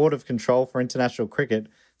Australian Board of Control for International Cricket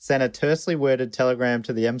sent a tersely worded telegram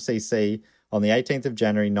to the MCC on the 18th of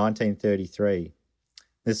January 1933.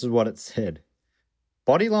 This is what it said.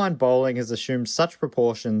 Bodyline bowling has assumed such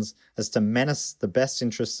proportions as to menace the best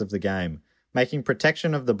interests of the game, making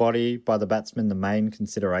protection of the body by the batsman the main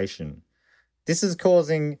consideration. This is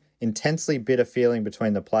causing intensely bitter feeling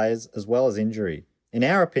between the players as well as injury. In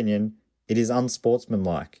our opinion, it is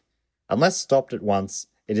unsportsmanlike. Unless stopped at once,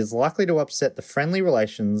 it is likely to upset the friendly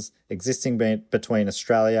relations existing between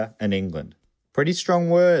Australia and England. Pretty strong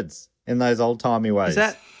words in those old-timey ways.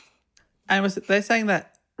 Was they saying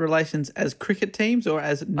that relations as cricket teams or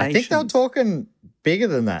as nations? I think they were talking bigger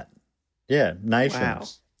than that. Yeah,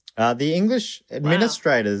 nations. Wow. The English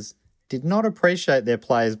administrators did not appreciate their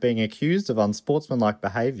players being accused of unsportsmanlike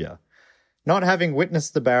behaviour. Not having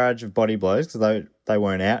witnessed the barrage of body blows, because they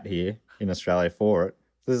weren't out here in Australia for it,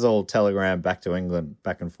 this is all telegram back to England,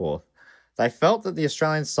 back and forth. They felt that the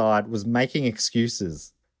Australian side was making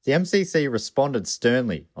excuses. The MCC responded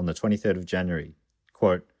sternly on the 23rd of January.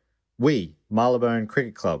 Quote, We, Marylebone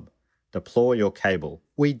Cricket Club, deplore your cable.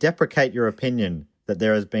 We deprecate your opinion that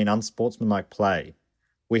there has been unsportsmanlike play.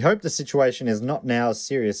 We hope the situation is not now as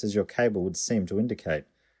serious as your cable would seem to indicate.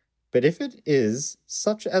 But if it is,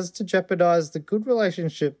 such as to jeopardise the good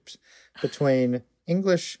relationships between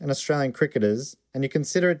English and Australian cricketers, and you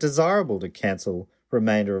consider it desirable to cancel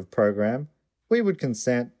remainder of program, we would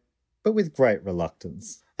consent, but with great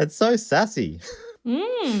reluctance. It's so sassy.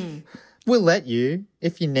 We'll let you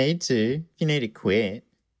if you need to. If you need to quit,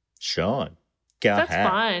 sure. Go That's ahead.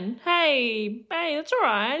 fine. Hey, that's all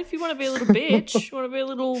right. If you want to be a little bitch, you want to be a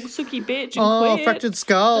little sooky bitch and Oh, quit. fractured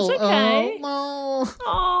skull. That's okay. Oh,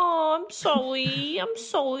 Oh, I'm sorry. I'm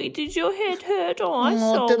sorry. Did your head hurt? Oh, I'm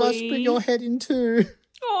sorry. did I split your head in two?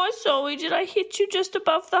 Oh, I'm sorry. Did I hit you just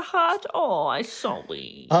above the heart? Oh, I'm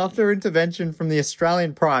sorry. After intervention from the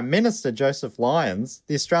Australian Prime Minister, Joseph Lyons,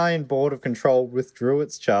 the Australian Board of Control withdrew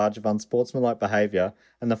its charge of unsportsmanlike behaviour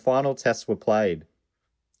and the final tests were played.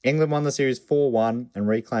 England won the series 4-1 and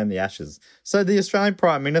reclaimed the Ashes. So the Australian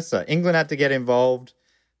Prime Minister, England had to get involved.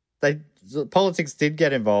 Politics did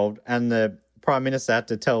get involved, and the Prime Minister had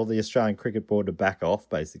to tell the Australian Cricket Board to back off,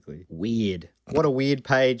 basically. Weird. What a weird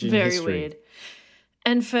page in Very history. weird.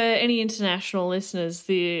 And for any international listeners,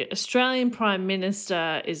 the Australian Prime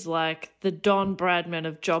Minister is like the Don Bradman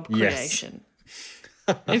of job Yes. creation.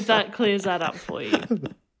 If that clears that up for you.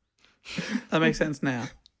 That makes sense now.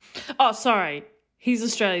 Oh, sorry. He's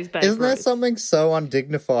Australia's Babe Isn't there Ruth. something so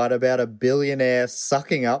undignified about a billionaire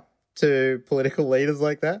sucking up to political leaders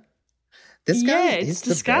like that? This guy Yeah, is it's the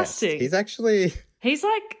best. disgusting. He's actually... He's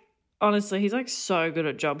like, honestly, he's like so good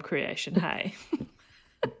at job creation. Hey.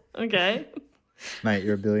 Okay. Mate,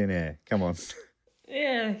 you're a billionaire. Come on.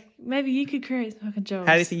 Yeah. Maybe you could create fucking jobs.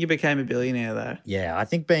 How do you think you became a billionaire, though? Yeah, I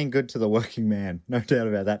think being good to the working man. No doubt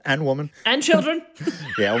about that. And woman. And children.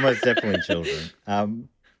 Yeah, almost definitely children.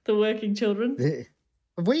 The working children.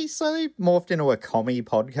 Have we slowly morphed into a commie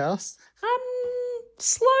podcast?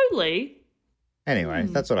 Slowly. Anyway,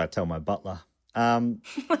 that's what I tell my butler. The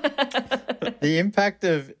impact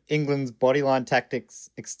of England's bodyline tactics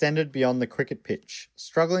extended beyond the cricket pitch.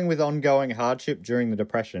 Struggling with ongoing hardship during the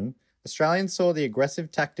Depression, Australians saw the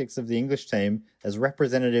aggressive tactics of the English team as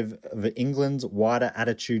representative of England's wider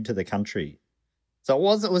attitude to the country. So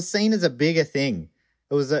it was seen as a bigger thing.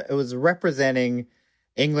 It was representing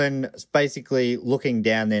England basically looking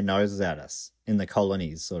down their noses at us in the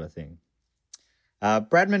colonies, sort of thing.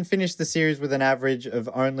 Bradman finished the series with an average of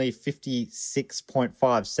only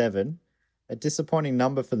 56.57, a disappointing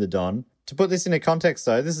number for the Don. To put this into context,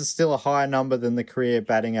 though, this is still a higher number than the career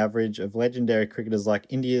batting average of legendary cricketers like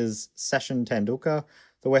India's Sachin Tendulkar,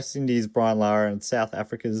 the West Indies' Brian Lara, and South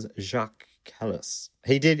Africa's Jacques Kallis.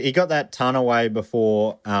 He got that ton away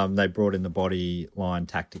before they brought in the body line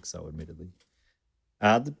tactics, though, admittedly.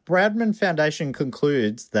 The Bradman Foundation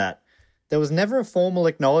concludes that there was never a formal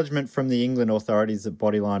acknowledgement from the England authorities that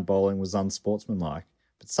bodyline bowling was unsportsmanlike,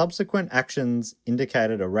 but subsequent actions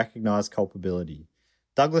indicated a recognised culpability.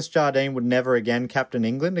 Douglas Jardine would never again captain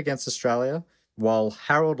England against Australia, while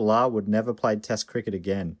Harold Larwood never played Test cricket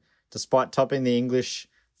again, despite topping the English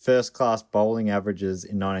first-class bowling averages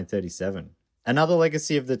in 1937. Another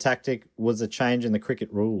legacy of the tactic was a change in the cricket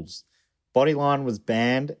rules. Bodyline was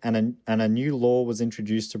banned and a new law was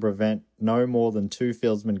introduced to prevent no more than two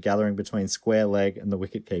fieldsmen gathering between square leg and the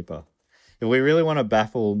wicketkeeper. If we really want to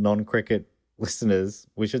baffle non-cricket listeners,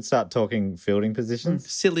 we should start talking fielding positions.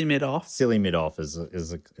 Silly mid-off. Silly mid-off is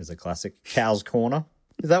a classic. Cow's corner.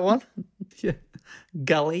 Is that one? Yeah.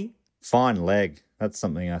 Gully. Fine leg. That's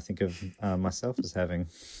something I think of myself as having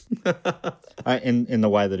in the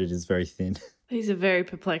way that it is very thin. These are very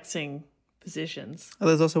perplexing positions. Oh,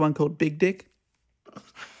 there's also one called Big Dick.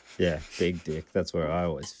 Yeah, big dick. That's where I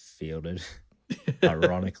always fielded,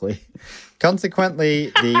 ironically. Consequently,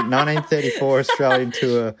 the 1934 Australian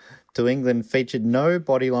tour to England featured no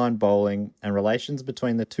bodyline bowling, and relations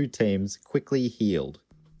between the two teams quickly healed.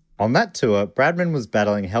 On that tour, Bradman was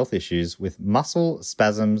battling health issues with muscle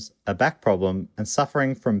spasms, a back problem, and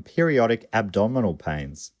suffering from periodic abdominal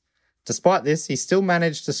pains. Despite this, he still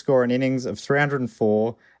managed to score an innings of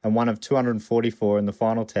 304 and one of 244 in the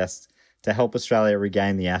final test to help Australia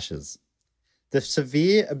regain the Ashes. The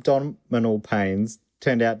severe abdominal pains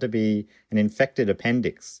turned out to be an infected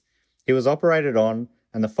appendix. He was operated on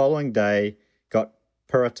and the following day got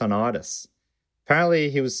peritonitis. Apparently,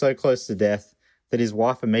 he was so close to death that his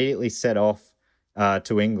wife immediately set off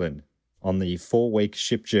to England on the 4-week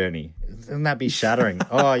ship journey. Wouldn't that be shattering?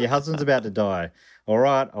 Oh, your husband's about to die. All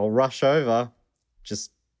right, I'll rush over.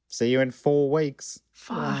 Just see you in 4 weeks.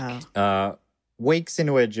 Fuck. Wow. Weeks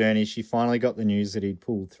into her journey, she finally got the news that he'd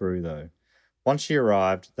pulled through, though. Once she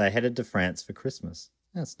arrived, they headed to France for Christmas.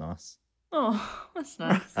 That's nice. Oh, that's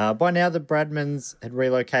nice. By now, the Bradmans had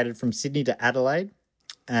relocated from Sydney to Adelaide,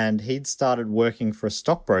 and he'd started working for a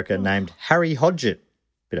stockbroker named Harry Hodgett.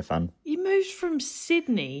 Bit of fun. You moved from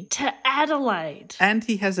Sydney to Adelaide. And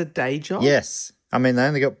he has a day job? Yes. I mean, they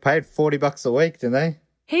only got paid $40 a week, didn't they?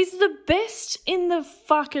 He's the best in the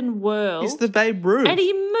fucking world. He's the Babe Ruth. And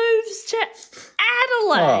he moves to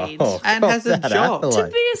Adelaide. And has a job. To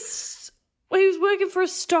be he was working for a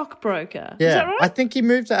stockbroker. Yeah, Is that right? I think he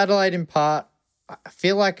moved to Adelaide in part. I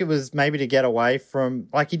feel like it was maybe to get away from,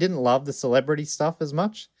 like, he didn't love the celebrity stuff as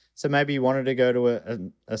much. So maybe he wanted to go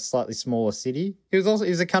to a slightly smaller city. He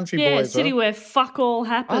was a country boy as city well. where fuck all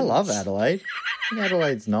happens. I love Adelaide. I think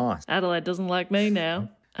Adelaide's nice. Adelaide doesn't like me now.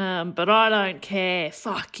 But I don't care.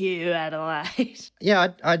 Fuck you, Adelaide. Yeah,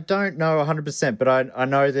 I don't know 100%, but I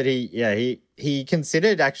know that he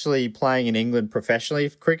considered actually playing in England professionally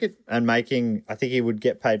for cricket and making, I think he would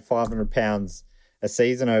get paid £500 a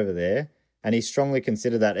season over there. And he strongly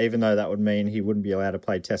considered that, even though that would mean he wouldn't be allowed to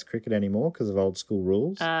play Test cricket anymore because of old school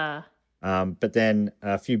rules. But then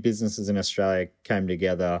a few businesses in Australia came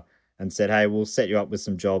together and said, hey, we'll set you up with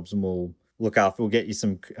some jobs and we'll get you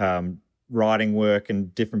some writing work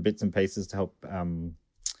and different bits and pieces to help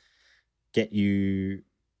get you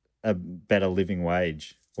a better living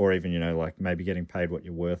wage, or even, like maybe getting paid what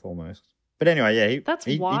you're worth almost. But anyway, yeah,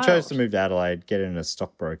 he chose to move to Adelaide, get into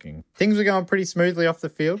stockbroking. Things were going pretty smoothly off the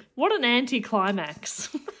field. What an anticlimax.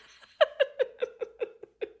 I'm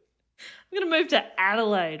going to move to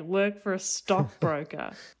Adelaide, work for a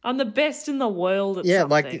stockbroker. I'm the best in the world at something.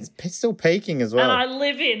 Like it's still peaking as well. And I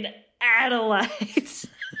live in Adelaide. It's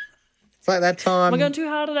like that time. Am I going too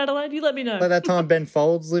hard at Adelaide? You let me know. Like that time Ben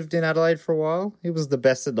Folds lived in Adelaide for a while. He was the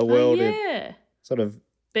best at the world at sort of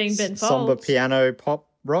being Ben Folds. Somber piano pop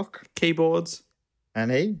rock. Keyboards.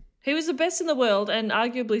 And he was the best in the world and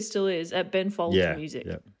arguably still is at Ben Folds music.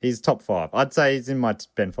 Yeah, he's top 5. I'd say he's in my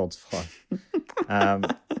Ben Folds 5.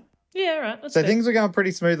 Yeah, right. That's so fair. things were going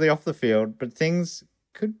pretty smoothly off the field, but things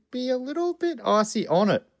could be a little bit icy on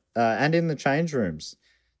it and in the change rooms.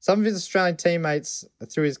 Some of his Australian teammates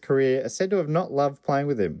through his career are said to have not loved playing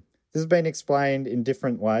with him. This has been explained in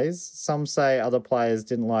different ways. Some say other players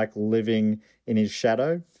didn't like living in his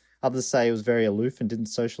shadow. Others say he was very aloof and didn't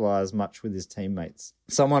socialise much with his teammates.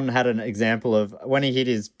 Someone had an example of when he hit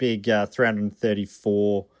his big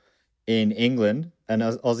 334 in England, an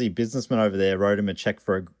Aussie businessman over there wrote him a cheque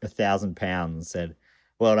for £1,000 and said,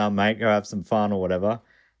 well done, mate, go have some fun or whatever.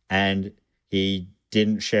 And he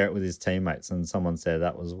didn't share it with his teammates. And someone said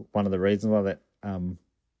that was one of the reasons why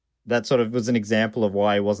that sort of was an example of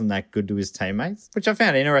why he wasn't that good to his teammates, which I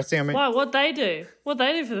found interesting. I mean, why? What'd they do? What'd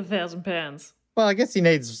they do for the £1,000? Well, I guess he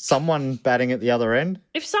needs someone batting at the other end.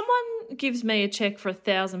 If someone gives me a cheque for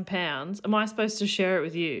 £1,000, am I supposed to share it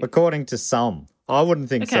with you? According to some. I wouldn't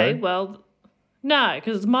think so. Okay, well, no,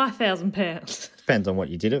 because it's my £1,000. Depends on what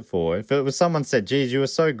you did it for. If it was someone said, geez, you were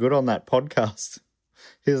so good on that podcast,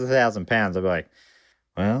 here's £1,000, I'd be like,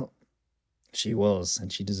 well, she was,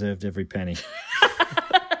 and she deserved every penny.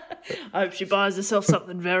 I hope she buys herself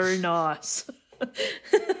something very nice.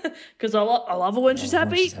 Because I love her when she's happy.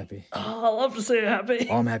 When she's happy. Oh, I love to see her happy.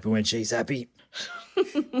 I'm happy when she's happy.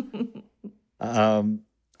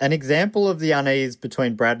 An example of the unease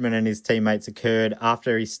between Bradman and his teammates occurred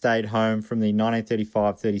after he stayed home from the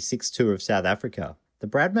 1935-36 tour of South Africa. The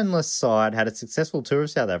Bradman-less side had a successful tour of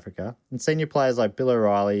South Africa, and senior players like Bill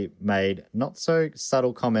O'Reilly made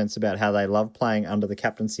not-so-subtle comments about how they loved playing under the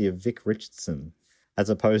captaincy of Vic Richardson, as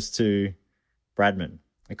opposed to Bradman.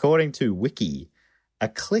 According to Wiki, a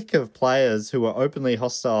clique of players who were openly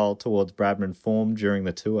hostile towards Bradman formed during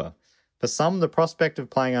the tour. For some, the prospect of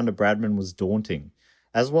playing under Bradman was daunting,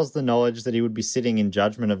 as was the knowledge that he would be sitting in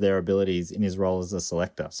judgment of their abilities in his role as a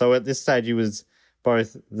selector. So at this stage, he was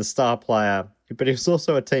both the star player, but he was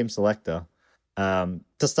also a team selector. To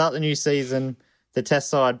start the new season, the Test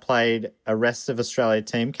side played a Rest of Australia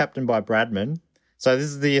team captained by Bradman. So this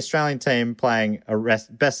is the Australian team playing a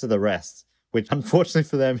best of the rest, which unfortunately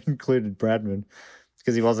for them included Bradman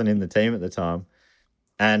because he wasn't in the team at the time.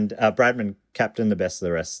 And Bradman captained the best of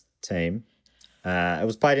the rest team. It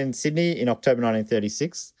was played in Sydney in October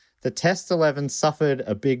 1936. The Test 11 suffered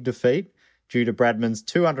a big defeat due to Bradman's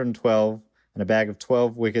 212 and a bag of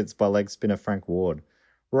 12 wickets by leg spinner Frank Ward.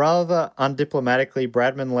 Rather undiplomatically,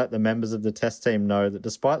 Bradman let the members of the Test team know that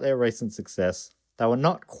despite their recent success, they were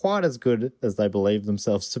not quite as good as they believed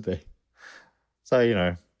themselves to be. So, you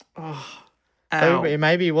know,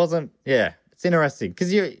 maybe he wasn't, it's interesting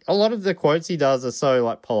because a lot of the quotes he does are so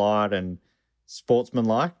like polite and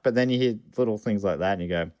sportsmanlike, but then you hear little things like that and you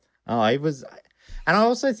go, oh, he was, And I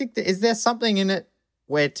also think that, is there something in it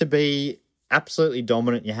where to be absolutely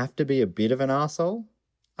dominant, you have to be a bit of an arsehole?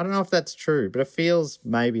 I don't know if that's true, but it feels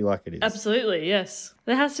maybe like it is. Absolutely, yes.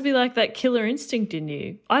 There has to be like that killer instinct in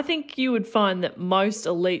you. I think you would find that most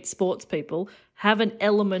elite sports people have an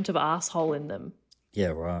element of asshole in them. Yeah,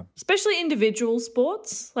 right. Especially individual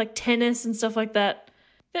sports, like tennis and stuff like that.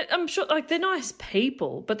 I'm sure like they're nice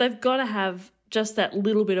people, but they've got to have just that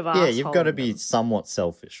little bit of asshole. Yeah, you've got to in be them. somewhat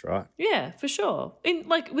selfish, right? Yeah, for sure. In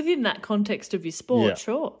like within that context of your sport, Yeah.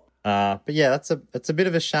 sure. But yeah, it's a bit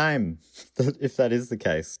of a shame if that is the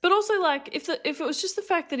case. But also, like, if it was just the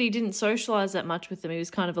fact that he didn't socialise that much with them, he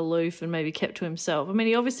was kind of aloof and maybe kept to himself. I mean,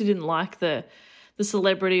 he obviously didn't like the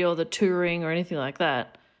celebrity or the touring or anything like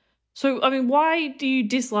that. So, I mean, why do you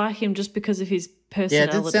dislike him just because of his Yeah,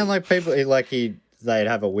 personality? it did sound like people they'd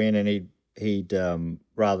have a win and he'd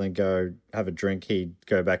rather than go have a drink, he'd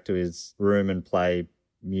go back to his room and play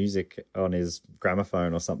music on his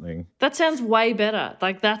gramophone or something. That sounds way better.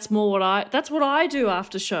 Like that's what I do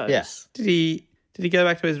after shows. Yeah. Did he go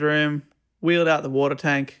back to his room, wheeled out the water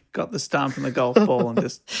tank, got the stump and the golf ball and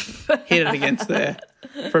just hit it against there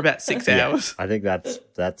for about 6 hours? I think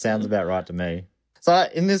that sounds about right to me. So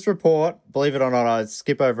in this report, believe it or not, I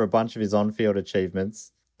skip over a bunch of his on-field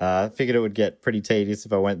achievements. I figured it would get pretty tedious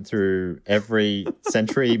if I went through every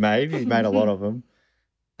century he made. He made a lot of them.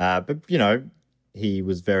 But, you know, he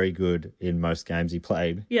was very good in most games he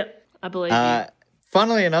played. Yep, I believe you.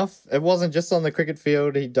 Funnily enough, it wasn't just on the cricket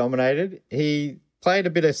field he dominated. He played a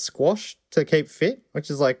bit of squash to keep fit, which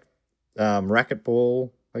is like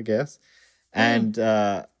racquetball, I guess. And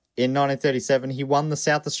in 1937, he won the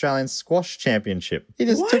South Australian Squash Championship. He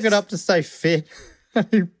just took it up to stay fit.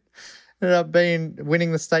 He ended up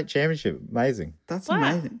winning the state championship. Amazing. That's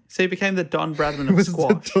amazing. So he became the Don Bradman of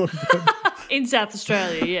squash. In South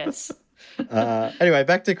Australia, yes. Anyway,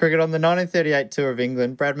 back to cricket. On the 1938 tour of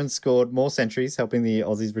England, Bradman scored more centuries, helping the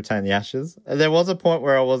Aussies retain the Ashes. There was a point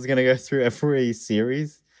where I was going to go through every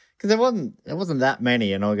series because there wasn't that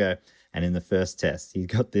many, and I'll go. And in the first test, he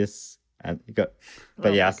got this, and he got.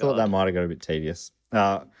 But I thought that might have got a bit tedious.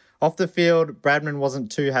 Off the field, Bradman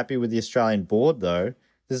wasn't too happy with the Australian board, though.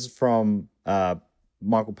 This is from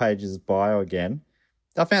Michael Page's bio again.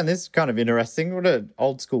 I found this kind of interesting. What an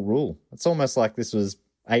old school rule. It's almost like this was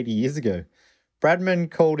 80 years ago. Bradman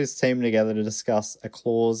called his team together to discuss a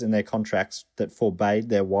clause in their contracts that forbade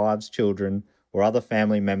their wives, children, or other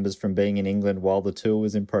family members from being in England while the tour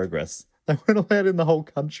was in progress. They weren't allowed in the whole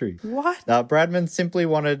country. What? Bradman simply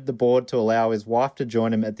wanted the board to allow his wife to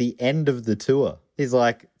join him at the end of the tour. He's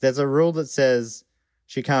like, there's a rule that says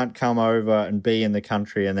she can't come over and be in the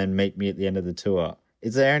country and then meet me at the end of the tour.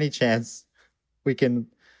 Is there any chance we can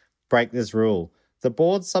break this rule? The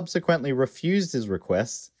board subsequently refused his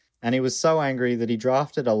request, and he was so angry that he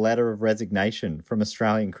drafted a letter of resignation from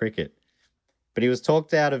Australian cricket. But he was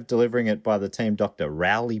talked out of delivering it by the team doctor,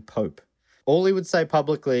 Rowley Pope. All he would say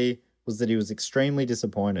publicly was that he was extremely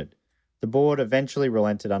disappointed. The board eventually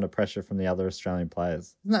relented under pressure from the other Australian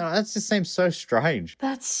players. No, that just seems so strange.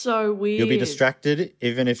 That's so weird. You'll be distracted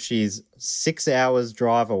even if she's 6 hours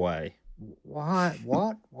drive away. Why?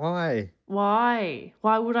 What? Why? Why?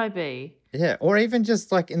 Why would I be? Yeah, or even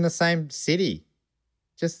just like in the same city,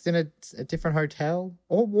 just in a different hotel.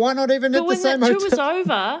 Or why not even at the same hotel? hotel? But when that tour was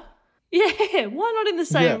over, yeah, why not in the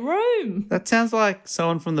same room? That sounds like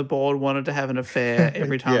someone from the board wanted to have an affair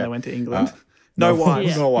every time Yeah. they went to England. No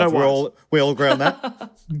wives. No wives. We all agree on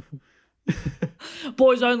that.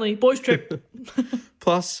 Boys only, boys trip.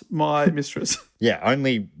 Plus my mistress. Yeah,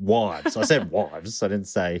 only wives. I said wives. I didn't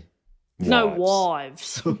say wives. No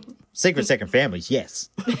wives. Secret second families, yes.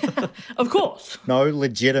 Of course. No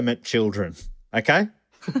legitimate children. Okay?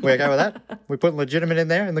 We okay with that? We put legitimate in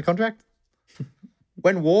there in the contract?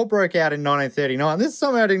 When war broke out in 1939, this is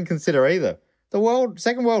something I didn't consider either. The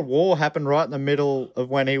Second World War happened right in the middle of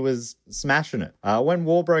when he was smashing it. When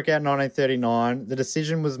war broke out in 1939, the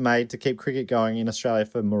decision was made to keep cricket going in Australia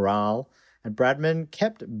for morale, and Bradman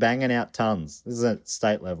kept banging out tons. This is at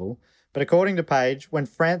state level. But according to Page, when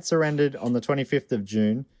France surrendered on the 25th of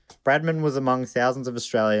June, Bradman was among thousands of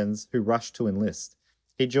Australians who rushed to enlist.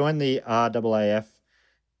 He joined the RAAF,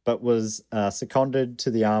 but was seconded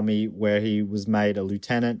to the army, where he was made a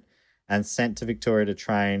lieutenant and sent to Victoria to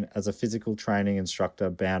train as a physical training instructor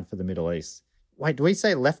bound for the Middle East. Wait, do we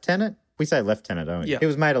say lieutenant? We say lieutenant, don't we? Yeah. He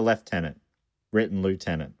was made a lieutenant, written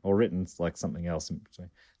lieutenant, or written like something else.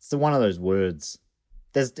 It's one of those words.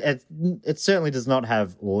 It certainly does not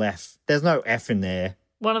have left. There's no F in there.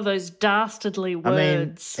 One of those dastardly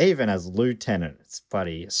words. I mean, even as lieutenant, it's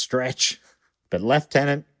bloody a stretch. But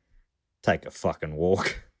lieutenant, take a fucking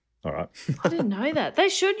walk. All right. I didn't know that. They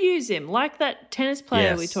should use him, like that tennis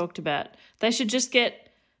player we Yes. talked about. They should just get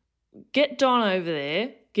Don over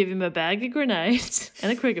there, give him a bag of grenades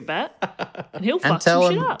and a cricket bat, and he'll fuck And tell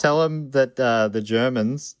some shit him, up. tell him that the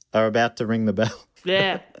Germans are about to ring the bell.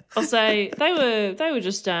 Yeah. I'll say they were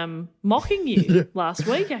just mocking you last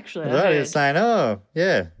week, actually. I Right, he heard. was saying, oh,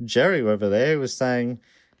 yeah, Jerry over there was saying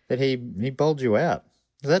that he bowled you out.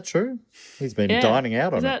 Is that true? He's been Yeah. dining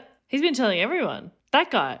out Is on that, he's been telling everyone.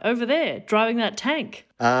 That guy over there driving that tank.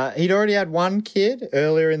 it. He'd already had one kid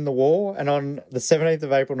earlier in the war, and on the 17th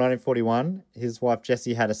of April 1941, his wife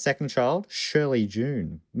Jessie had a second child, Shirley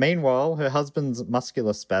June. Meanwhile, her husband's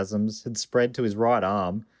muscular spasms had spread to his right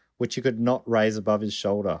arm, which he could not raise above his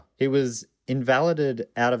shoulder. He was invalided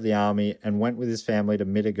out of the army and went with his family to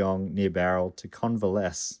Mittagong near Barrel to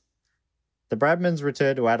convalesce. The Bradmans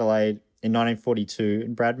returned to Adelaide in 1942,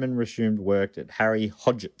 and Bradman resumed work at Harry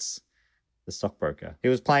Hodgetts, the stockbroker. He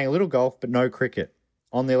was playing a little golf but no cricket.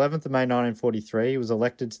 On the 11th of May 1943, he was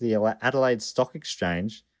elected to the Adelaide Stock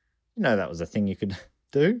Exchange. You know that was a thing you could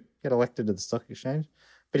do, get elected to the stock exchange.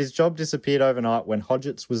 But his job disappeared overnight when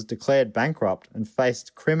Hodgetts was declared bankrupt and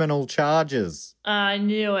faced criminal charges. I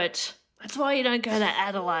knew it. That's why you don't go to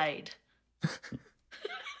Adelaide.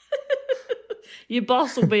 Your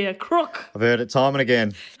boss will be a crook. I've heard it time and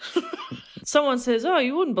again. Someone says, oh,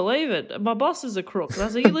 you wouldn't believe it. My boss is a crook. And I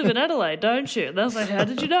said, you live in Adelaide, don't you? And I was like, how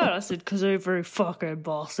did you know? I said, because every fucking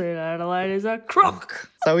boss in Adelaide is a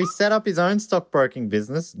crook. So he set up his own stockbroking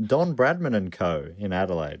business, Don Bradman and Co. in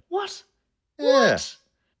Adelaide. What? Yeah. What?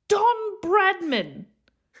 Don Bradman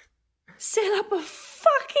set up a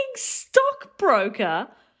fucking stockbroker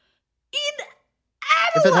in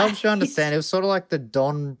If Adelaide. it helps you understand, it was sort of like the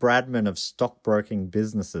Don Bradman of stockbroking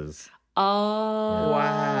businesses. Oh.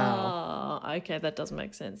 Wow. Okay, that does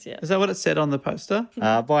make sense, yeah. Is that what it said on the poster?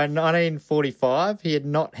 By 1945, he had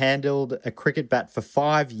not handled a cricket bat for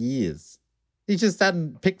 5 years. He just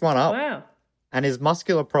hadn't picked one up. Wow. And his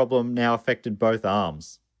muscular problem now affected both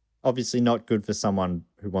arms. Obviously not good for someone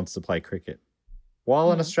who wants to play cricket.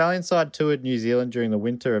 While an Australian side toured New Zealand during the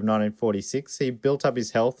winter of 1946, he built up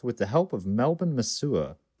his health with the help of Melbourne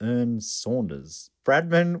masseur Ern Saunders.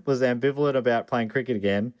 Bradman was ambivalent about playing cricket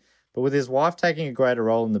again, but with his wife taking a greater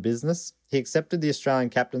role in the business, he accepted the Australian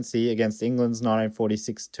captaincy against England's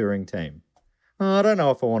 1946 touring team. Oh, I don't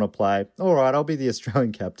know if I want to play. All right, I'll be the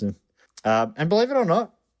Australian captain. And believe it or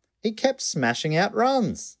not, he kept smashing out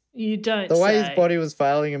runs. You don't The way say. his body was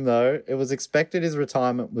failing him, though, it was expected his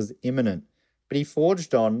retirement was imminent. But he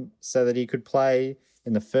forged on so that he could play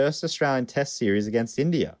in the first Australian Test series against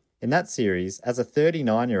India. In that series, as a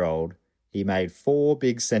 39-year-old, he made 4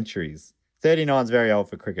 big centuries. 39 is very old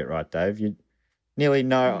for cricket, right, Dave? You nearly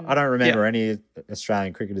know. I don't remember any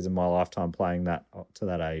Australian cricketers in my lifetime playing that to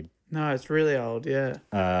that age. No, it's really old,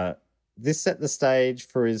 yeah. This set the stage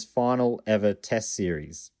for his final ever Test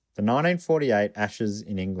series, the 1948 Ashes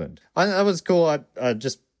in England. That was cool. I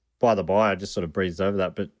just, by the by, I just sort of breezed over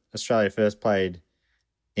that, but Australia first played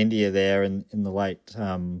India there in the late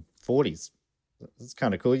 40s. It's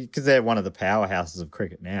kind of cool because they're one of the powerhouses of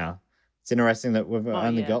cricket now. It's interesting that we've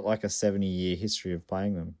only got like a 70-year history of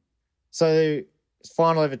playing them. So,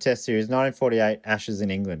 final ever Test series, 1948 Ashes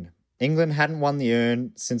in England. England hadn't won the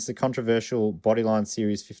urn since the controversial Bodyline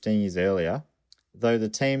series 15 years earlier, though the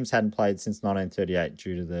teams hadn't played since 1938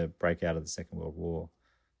 due to the breakout of the Second World War.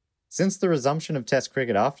 Since the resumption of Test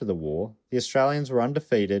cricket after the war, the Australians were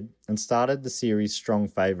undefeated and started the series strong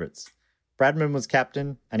favourites. Bradman was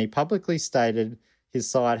captain, and he publicly stated his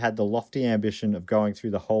side had the lofty ambition of going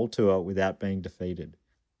through the whole tour without being defeated.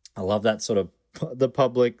 I love that sort of the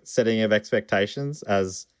public setting of expectations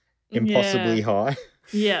as impossibly high.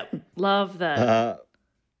 Yep, love that.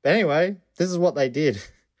 Anyway, this is what they did.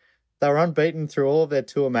 They were unbeaten through all of their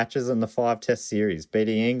tour matches in the 5 Test series,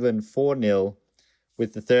 beating England 4-0,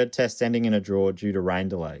 with the third Test ending in a draw due to rain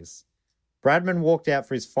delays. Bradman walked out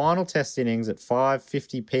for his final Test innings at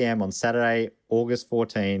 5:50 p.m. on Saturday, August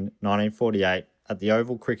 14, 1948, at the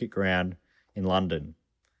Oval Cricket Ground in London.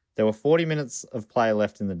 There were 40 minutes of play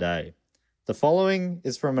left in the day. The following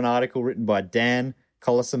is from an article written by Dan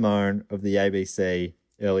Colasimone of the ABC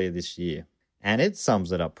earlier this year, and it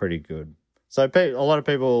sums it up pretty good. So a lot of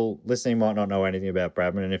people listening might not know anything about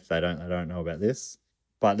Bradman, and if they don't know about this.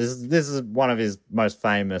 But this is one of his most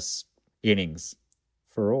famous innings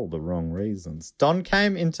for all the wrong reasons. Don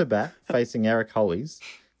came into bat facing Eric Hollies,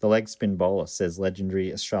 the leg spin bowler, says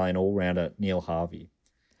legendary Australian all-rounder Neil Harvey.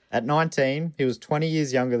 At 19, he was 20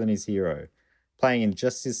 years younger than his hero, playing in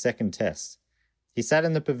just his second Test. He sat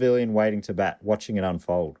in the pavilion waiting to bat, watching it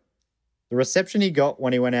unfold. The reception he got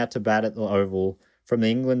when he went out to bat at the Oval from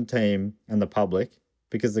the England team and the public,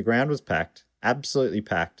 because the ground was packed, absolutely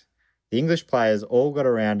packed. The English players all got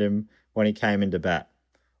around him when he came into bat.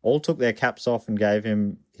 All took their caps off and gave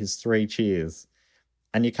him his 3 cheers.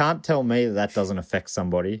 And you can't tell me that doesn't affect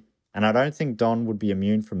somebody. And I don't think Don would be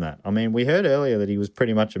immune from that. I mean, we heard earlier that he was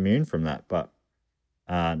pretty much immune from that, but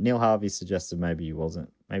Neil Harvey suggested maybe he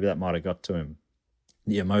wasn't. Maybe that might have got to him.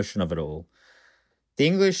 The emotion of it all. The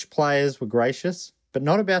English players were gracious, but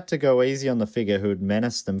not about to go easy on the figure who had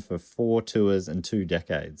menaced them for 4 tours and 2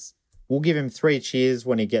 decades. We'll give him 3 cheers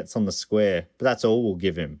when he gets on the square, but that's all we'll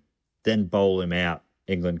give him. Then bowl him out,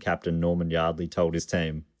 England captain Norman Yardley told his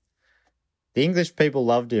team. The English people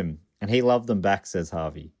loved him, and he loved them back, says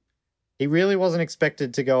Harvey. He really wasn't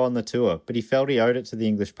expected to go on the tour, but he felt he owed it to the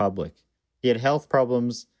English public. He had health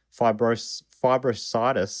problems,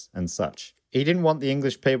 fibrositis and such. He didn't want the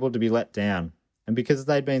English people to be let down, and because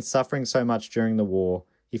they'd been suffering so much during the war,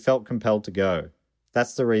 he felt compelled to go.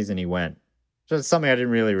 That's the reason he went. Just something I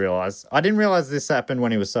didn't really realise. I didn't realise this happened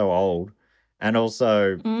when he was so old, and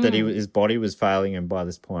also that his body was failing him by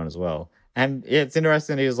this point as well. And yeah, it's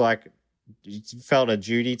interesting he was like, he felt a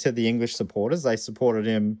duty to the English supporters. They supported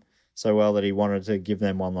him so well that he wanted to give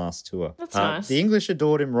them one last tour. That's nice. The English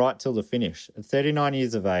adored him right till the finish. At 39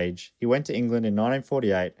 years of age, he went to England in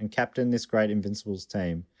 1948 and captained this great Invincibles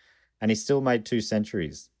team, and he still made 2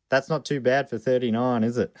 centuries. That's not too bad for 39,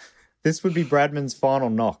 is it? This would be Bradman's final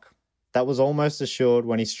knock. That was almost assured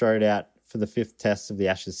when he strode out for the 5th test of the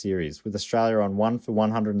Ashes series, with Australia on 1 for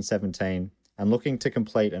 117 and looking to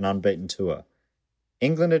complete an unbeaten tour.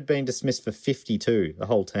 England had been dismissed for 52, the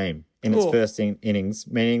whole team, in its first innings,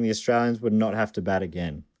 meaning the Australians would not have to bat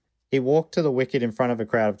again. He walked to the wicket in front of a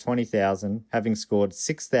crowd of 20,000, having scored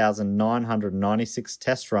 6,996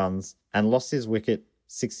 test runs and lost his wicket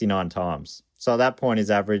 69 times. So at that point, his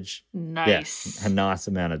average, a nice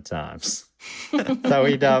amount of times. So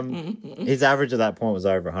his average at that point was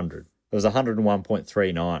over 100. It was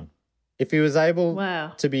 101.39. If he was able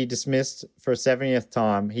to be dismissed for a 70th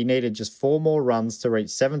time, he needed just 4 more runs to reach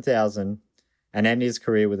 7,000 and end his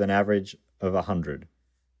career with an average of 100.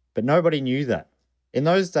 But nobody knew that. In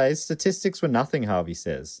those days, statistics were nothing, Harvey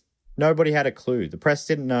says. Nobody had a clue. The press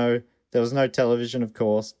didn't know. There was no television, of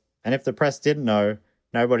course. And if the press didn't know,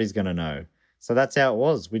 nobody's going to know. So that's how it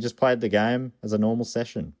was. We just played the game as a normal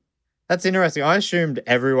session. That's interesting. I assumed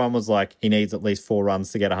everyone was like, he needs at least 4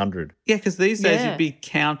 runs to get 100. Yeah, because these days you'd be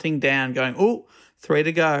counting down, going, 3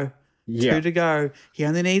 to go, 2 to go. He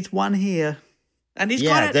only needs 1 here. And he's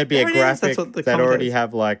got it. There'd be there a graphic that already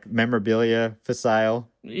have like memorabilia for sale.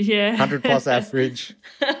 Yeah. 100 plus average.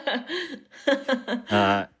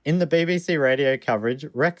 In the BBC radio coverage,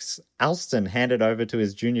 Rex Alston handed over to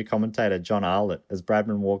his junior commentator, John Arlott, as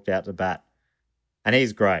Bradman walked out to bat. And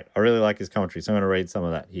he's great. I really like his commentary, so I'm going to read some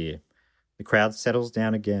of that here. The crowd settles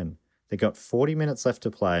down again. They've got 40 minutes left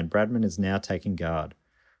to play, and Bradman is now taking guard.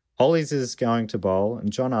 Hollies is going to bowl,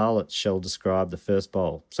 and John Arlott shall describe the first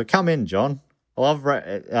bowl. So come in, John. I love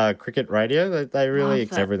cricket radio. They really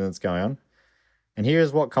everything that's going on. And here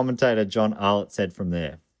is what commentator John Arlott said from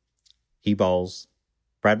there. He bowls.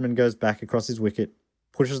 Bradman goes back across his wicket,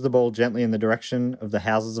 pushes the ball gently in the direction of the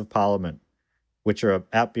Houses of Parliament, which are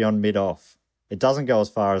out beyond mid-off. It doesn't go as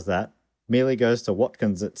far as that. Merely goes to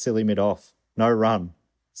Watkins at silly mid-off. No run.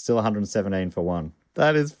 Still 117 for 1.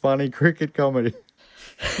 That is funny cricket comedy.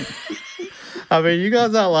 I mean, you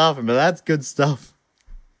guys aren't laughing, but that's good stuff.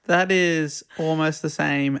 That is almost the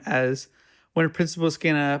same as when Principal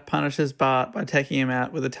Skinner punishes Bart by taking him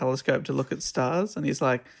out with a telescope to look at stars, and he's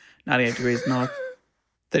like, 98 degrees north,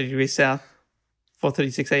 30 degrees south,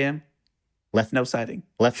 4:36 a.m. Left, no sighting.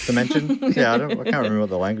 Left dimension? Yeah, I can't remember what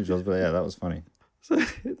the language was, but yeah, that was funny. So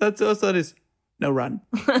that's also it is no run.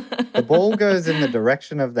 The ball goes in the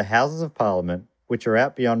direction of the Houses of Parliament, which are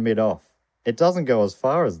out beyond mid-off. It doesn't go as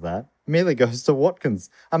far as that. Merely goes to Watkins.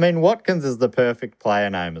 I mean, Watkins is the perfect player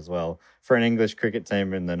name as well for an English cricket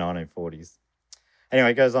team in the 1940s.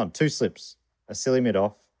 Anyway, it goes on. 2 slips, a silly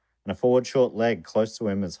mid-off, and a forward short leg close to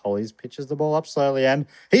him as Hollies pitches the ball up slowly, and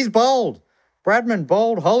he's bowled. Bradman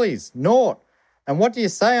bowled Hollies, naught. And what do you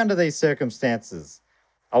say under these circumstances?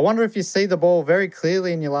 I wonder if you see the ball very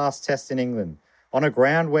clearly in your last test in England, on a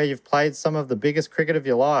ground where you've played some of the biggest cricket of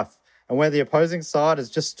your life, and where the opposing side has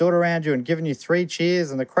just stood around you and given you 3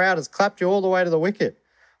 cheers and the crowd has clapped you all the way to the wicket.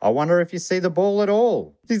 I wonder if you see the ball at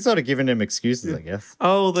all. He's sort of giving him excuses, I guess.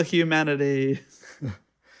 Oh, the humanity.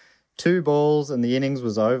 2 balls and the innings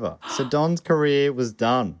was over. So Don's career was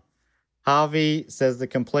done. Harvey says the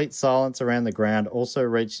complete silence around the ground also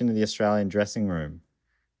reached into the Australian dressing room.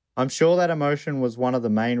 I'm sure that emotion was one of the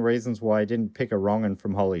main reasons why he didn't pick a wrong 'un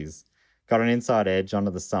from Hollies. Got an inside edge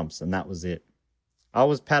onto the stumps, and that was it. I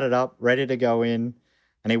was padded up, ready to go in,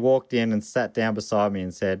 And he walked in and sat down beside me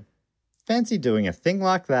and said, "Fancy doing a thing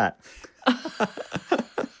like that?"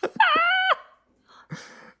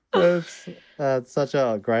 It's such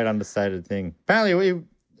a great understated thing. Apparently,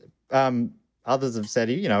 others have said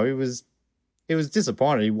he was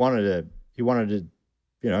disappointed. He wanted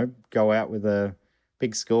to, go out with a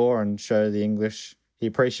big score and show the English he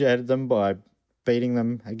appreciated them by beating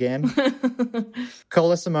them again.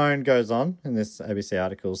 Carla Simone goes on in this ABC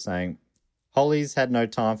article saying, "Hollies had no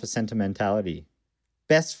time for sentimentality.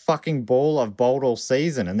 Best fucking ball I've bowled all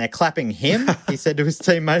season, and they're clapping him," he said to his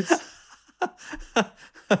teammates.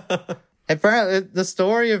 Apparently, the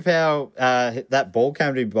story of how that ball came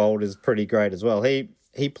to be bowled is pretty great as well.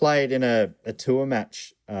 He played in a tour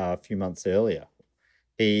match a few months earlier.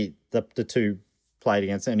 The two played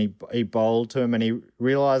against him, and he bowled to him, and he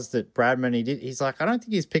realised that Bradman, he's like, "I don't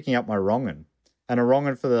think he's picking up my wrong'un." And a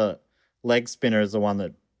wrong'un for the leg spinner is the one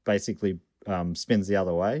that basically spins the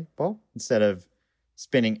other way, ball. Instead of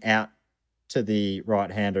spinning out to the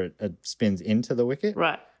right-hander, it spins into the wicket.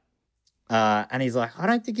 Right. And he's like, "I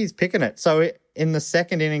don't think he's picking it." So in the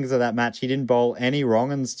second innings of that match, he didn't bowl any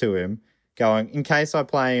wrong-uns to him, going, "In case I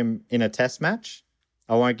play him in a test match,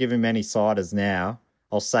 I won't give him any siders now.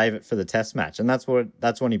 I'll save it for the test match." And that's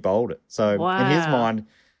when he bowled it. So in his mind,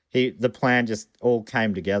 the plan just all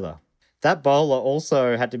came together. That bowler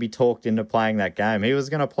also had to be talked into playing that game. He was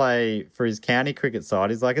going to play for his county cricket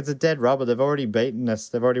side. He's like, "It's a dead rubber. They've already beaten us.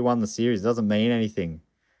 They've already won the series. It doesn't mean anything.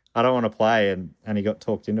 I don't want to play." And he got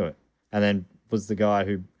talked into it. And then was the guy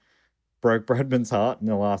who broke Bradman's heart in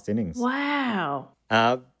the last innings. Wow.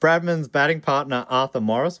 Bradman's batting partner, Arthur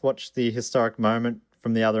Morris, watched the historic moment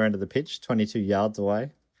from the other end of the pitch, 22 yards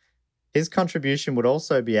away. His contribution would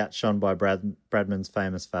also be outshone by Bradman's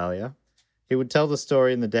famous failure. He would tell the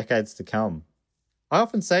story in the decades to come. "I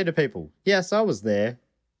often say to people, 'Yes, I was there.'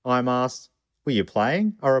 I'm asked, 'Were you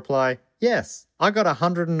playing?' I reply, 'Yes, I got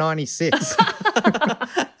 196.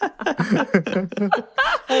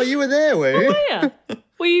 Oh, you were there, were you? Oh, yeah.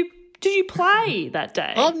 Did you play that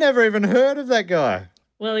day? I've never even heard of that guy.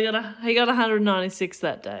 Well, he got 196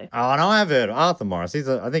 that day. Oh, and I have heard of Arthur Morris.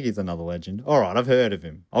 I think he's another legend. All right, I've heard of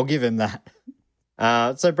him. I'll give him that.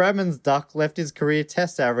 So Bradman's duck left his career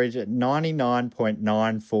test average at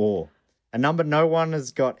 99.94, a number no one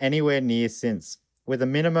has got anywhere near since. With a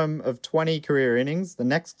minimum of 20 career innings, the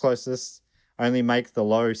next closest only make the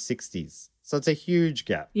low 60s. So it's a huge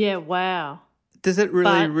gap. Yeah, wow. Does it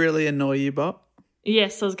really annoy you, Bob?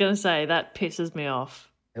 Yes, I was going to say, that pisses me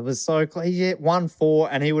off. It was so close. He hit 1-4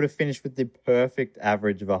 and he would have finished with the perfect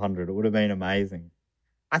average of 100. It would have been amazing.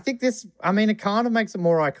 I think it kind of makes it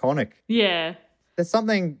more iconic. Yeah. There's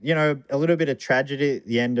something, a little bit of tragedy at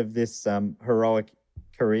the end of this heroic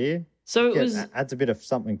career. So adds a bit of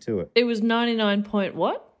something to it. It was 99 point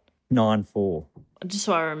what? 94. Just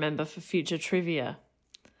so I remember for future trivia.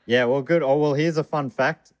 Yeah, well, good. Oh, well, here's a fun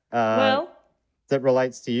fact. That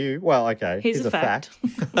relates to you. Well, okay. Here's a fact.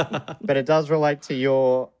 But it does relate to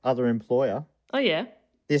your other employer. Oh, yeah.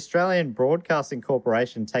 The Australian Broadcasting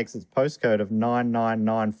Corporation takes its postcode of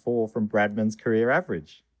 9994 from Bradman's career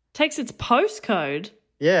average. Takes its postcode?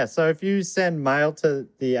 Yeah, so if you send mail to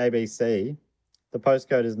the ABC, the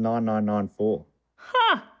postcode is 9994.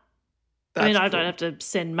 Huh. That's I cool. don't have to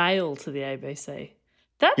send mail to the ABC.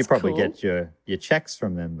 That's You probably cool. get your checks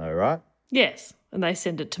from them though, right? Yes, and they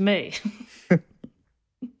send it to me.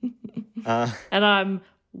 Uh, and I'm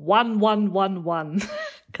 1111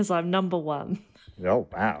 because I'm number one. Oh,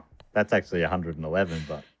 wow. That's actually 111,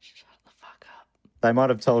 but Shut the fuck up. they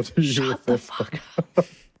might have told you you were Shut the first. fuck up.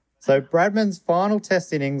 So Bradman's final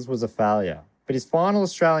test innings was a failure, but his final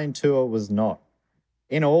Australian tour was not.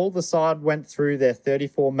 In all, the side went through their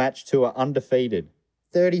 34-match tour undefeated.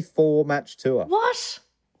 34-match tour. What?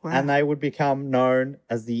 Wow. And they would become known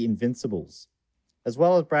as the Invincibles. As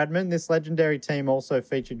well as Bradman, this legendary team also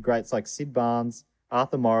featured greats like Sid Barnes,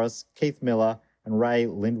 Arthur Morris, Keith Miller, and Ray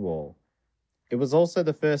Lindwall. It was also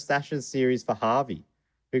the first Ashes series for Harvey,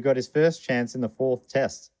 who got his first chance in the fourth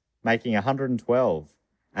test, making 112,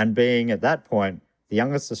 and being, at that point, the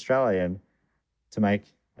youngest Australian to make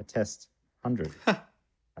a test 100. I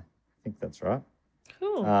think that's right.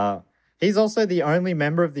 Cool. He's also the only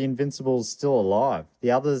member of the Invincibles still alive,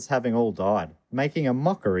 the others having all died, making a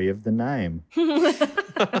mockery of the name. Did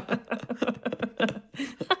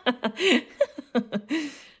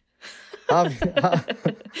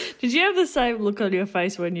you have the same look on your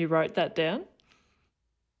face when you wrote that down?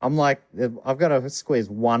 I'm like, I've got to squeeze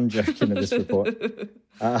one joke into this report.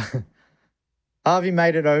 Harvey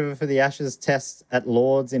made it over for the Ashes test at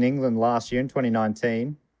Lord's in England last year in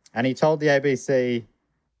 2019, and he told the ABC,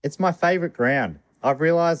 "It's my favourite ground. I've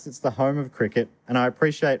realised it's the home of cricket and I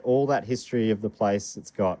appreciate all that history of the place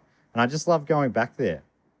it's got. And I just love going back there.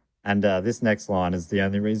 And this next line is the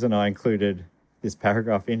only reason I included this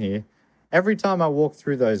paragraph in here. Every time I walk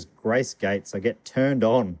through those Grace gates, I get turned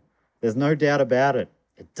on. There's no doubt about it.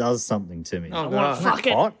 It does something to me. Oh, I want to fuck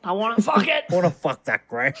it. I want to fuck it. I want to fuck that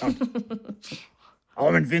ground.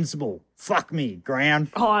 I'm invincible. Fuck me,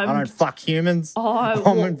 ground. I don't fuck humans.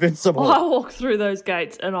 I'm invincible. I walk through those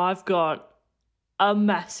gates and I've got a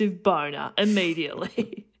massive boner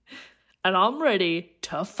immediately. And I'm ready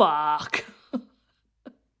to fuck.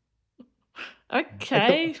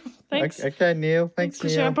 Okay. Thanks. Okay, Neil. Thanks,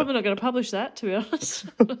 Neil. I'm probably not going to publish that, to be honest.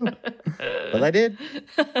 But they did.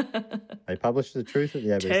 They published the truth at the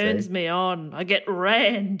ABC. Turns me on. I get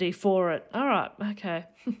randy for it. All right. Okay.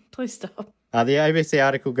 Please stop. The ABC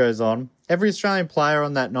article goes on. Every Australian player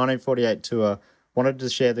on that 1948 tour wanted to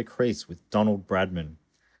share the crease with Donald Bradman.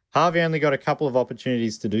 Harvey only got a couple of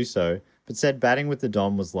opportunities to do so, but said batting with the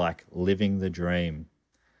Don was like living the dream.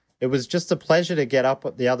 It was just a pleasure to get up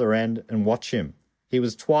at the other end and watch him. He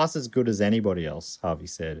was twice as good as anybody else, Harvey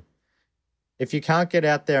said. If you can't get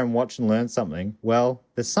out there and watch and learn something, well,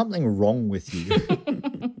 there's something wrong with you.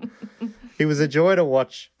 He was a joy to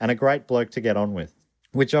watch and a great bloke to get on with,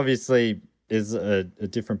 which obviously is a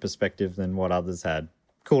different perspective than what others had.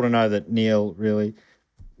 Cool to know that Neil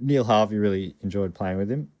Harvey really enjoyed playing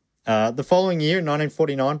with him. The following year, in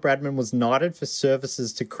 1949, Bradman was knighted for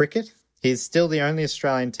services to cricket. He's still the only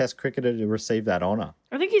Australian Test cricketer to receive that honour.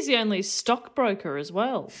 I think he's the only stockbroker as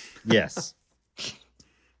well. Yes.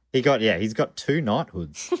 He's got 2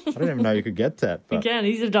 knighthoods. I don't even know you could get that. But again,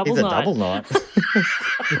 he's a double he's knight. a double knight.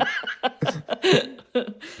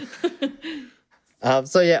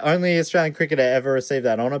 Only Australian cricketer ever received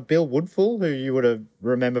that honour. Bill Woodfull, who you would have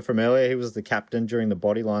remember from earlier, he was the captain during the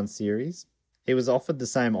Bodyline series. He was offered the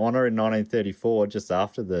same honour in 1934, just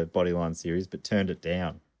after the Bodyline series, but turned it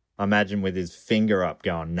down. I imagine with his finger up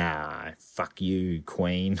going, nah, fuck you,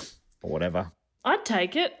 Queen, or whatever. I'd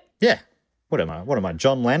take it. Yeah. What am I,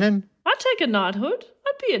 John Lennon? I'd take a knighthood.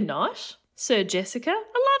 I'd be a knight. Sir Jessica,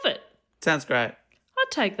 I love it. Sounds great.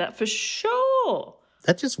 I'd take that for sure.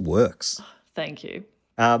 That just works. Thank you.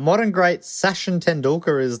 Modern great Sachin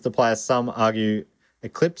Tendulkar is the player some argue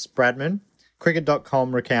eclipsed Bradman.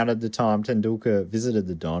 Cricket.com recounted the time Tendulkar visited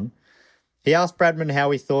the Don. He asked Bradman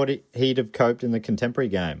how he thought he'd have coped in the contemporary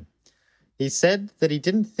game. He said that he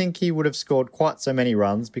didn't think he would have scored quite so many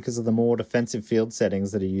runs because of the more defensive field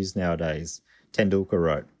settings that are used nowadays, Tendulkar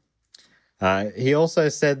wrote. He also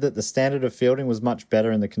said that the standard of fielding was much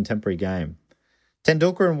better in the contemporary game.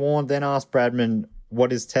 Tendulkar and Warne then asked Bradman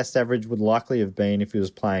what his test average would likely have been if he was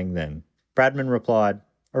playing then. Bradman replied,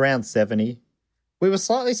 around 70. We were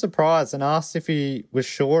slightly surprised and asked if he was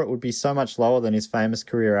sure it would be so much lower than his famous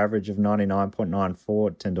career average of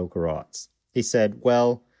 99.94, Tendulkar writes. He said,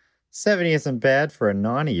 well, 70 isn't bad for a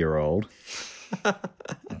 90-year-old.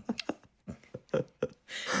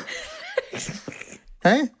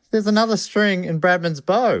 Hey, there's another string in Bradman's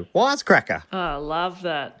bow. Wisecracker. Oh, I love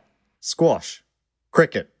that. Squash,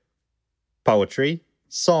 cricket, poetry,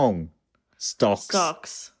 song,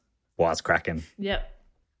 stocks. Wisecracking. Yep.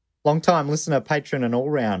 Long-time listener, patron and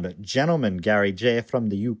all-round gentleman Gary J from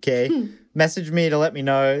the UK messaged me to let me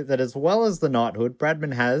know that as well as the knighthood,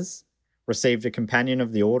 Bradman has received a Companion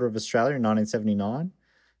of the Order of Australia in 1979,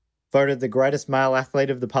 voted the greatest male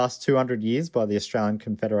athlete of the past 200 years by the Australian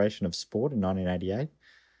Confederation of Sport in 1988,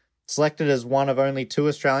 selected as one of only 2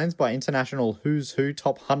 Australians by International Who's Who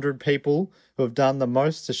top 100 people who have done the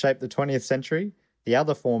most to shape the 20th century. The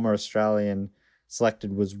other former Australian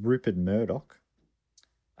selected was Rupert Murdoch.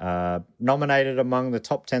 Nominated among the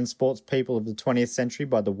top 10 sports people of the 20th century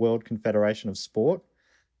by the World Confederation of Sport.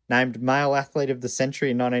 Named Male Athlete of the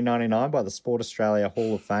Century in 1999 by the Sport Australia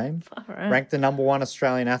Hall of Fame. Right. Ranked the number 1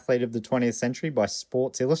 Australian athlete of the 20th century by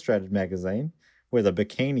Sports Illustrated magazine with a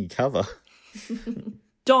bikini cover.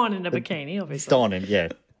 Don in a bikini, obviously.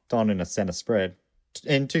 Don in a centre spread.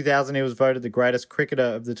 In 2000, he was voted the greatest cricketer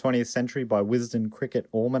of the 20th century by Wisden Cricket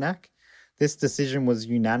Almanac. This decision was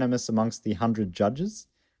unanimous amongst the 100 judges,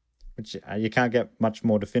 which you can't get much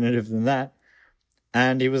more definitive than that.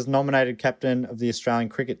 And he was nominated captain of the Australian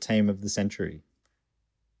cricket team of the century.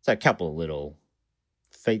 So a couple of little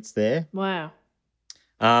feats there. Wow.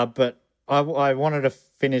 But I wanted to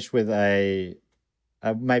finish with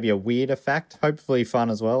maybe a weirder fact, hopefully fun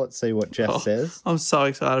as well. Let's see what Jeff says. I'm so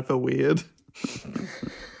excited for weird.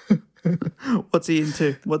 What's he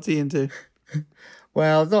into?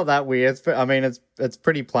 Well, it's not that weird. It's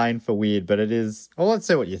pretty plain for weird, but it is. Well, let's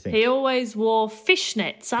see what you think. He always wore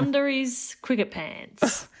fishnets under his cricket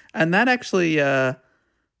pants. And that actually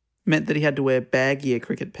meant that he had to wear baggier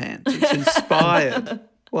cricket pants, which inspired a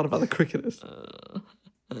lot of other cricketers.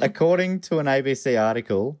 According to an ABC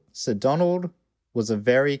article, Sir Donald was a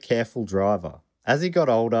very careful driver. As he got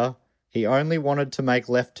older, he only wanted to make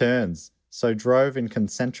left turns, so drove in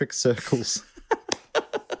concentric circles.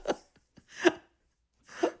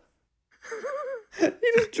 He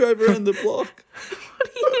just drove around the block.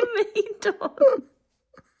 What do you mean, Don?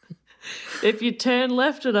 If you turn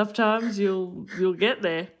left enough times, you'll get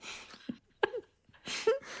there.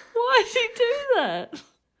 Why did he do that?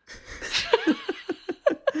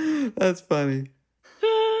 That's funny.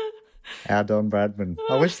 Our Don Bradman.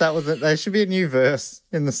 I wish that was it. There should be a new verse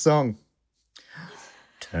in the song.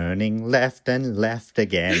 Turning left and left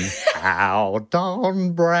again. Our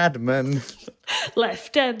Don Bradman.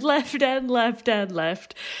 Left and left and left and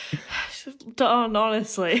left. Don,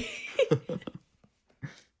 honestly.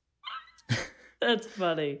 That's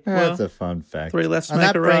funny. That's a fun fact. 3 lefts and make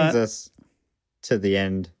that a brings right. us to the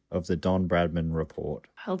end of the Don Bradman report.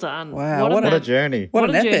 Well done. Wow, What a journey. What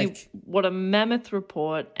an journey. epic. What a mammoth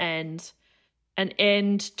report, and an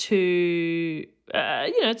end to,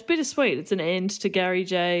 it's bittersweet. It's an end to Gary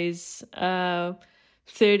J's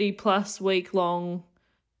 30-plus week-long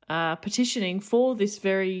petitioning for this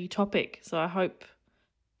very topic. So I hope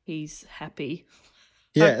he's happy.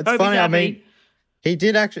 Yeah, it's Hope funny. he's I happy. mean, he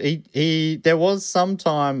did actually. He there was some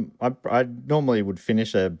time. I normally would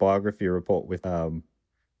finish a biography report with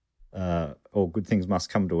all good things must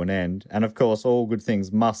come to an end, and of course, all good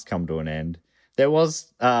things must come to an end. There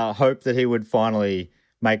was hope that he would finally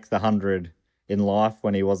make the 100 in life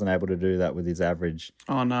when he wasn't able to do that with his average.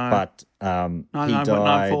 Oh, no. But he died.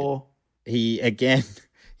 99.94.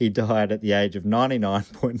 He died at the age of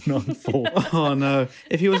 99.94. Oh, no.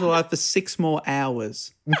 If he was alive for 6 more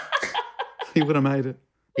hours, he would have made it.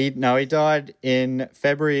 He died in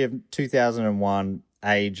February of 2001,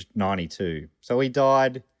 aged 92. So he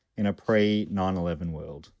died in a pre-9/11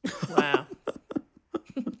 world. Wow.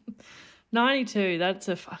 92, that's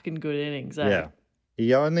a fucking good innings, eh? Yeah.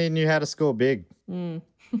 He only knew how to score big.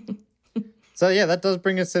 So, yeah, that does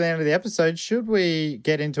bring us to the end of the episode. Should we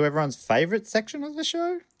get into everyone's favourite section of the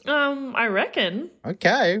show? I reckon.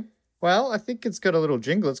 Okay. Well, I think it's got a little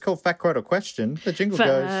jingle. It's called Fact, Quote, or Question. The jingle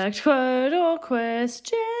goes... Fact, quote, or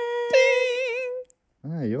question.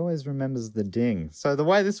 He always remembers the ding. So the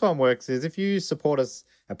way this one works is if you support us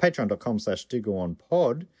at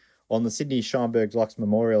patreon.com/dogoonpod on the Sydney Scheinberg Deluxe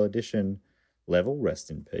Memorial Edition level, rest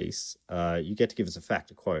in peace, you get to give us a fact,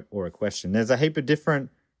 a quote, or a question. There's a heap of different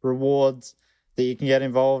rewards that you can get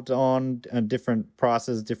involved on, and different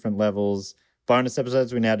prices, different levels. Bonus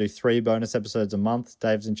episodes, we now do 3 bonus episodes a month.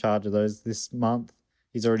 Dave's in charge of those this month.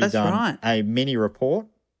 He's already done a mini report.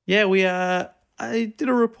 Yeah, I did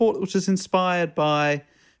a report which was inspired by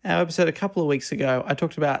our episode a couple of weeks ago. I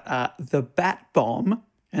talked about the Bat Bomb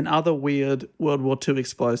and other weird World War II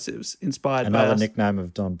explosives inspired by Another us. nickname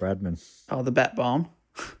of Don Bradman. Oh, the Bat Bomb.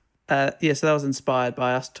 So that was inspired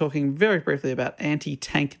by us talking very briefly about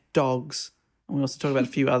anti-tank dogs. And we also talked about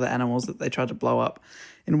a few other animals that they tried to blow up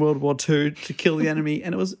in World War II to kill the enemy.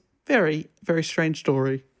 And it was very, very strange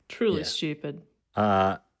story. Truly stupid.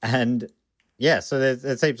 And yeah, so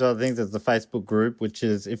there's heaps of other things. There's the Facebook group, which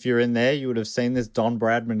is, if you're in there, you would have seen this Don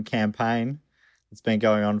Bradman campaign. It's been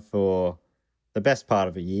going on for the best part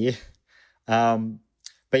of a year. But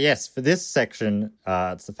yes, for this section,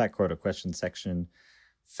 it's the Fact, Quote, or Question section.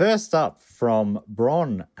 First up from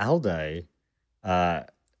Bron Alday, and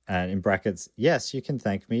in brackets, yes, you can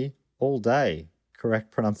thank me all day.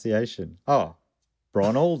 Correct pronunciation. Oh,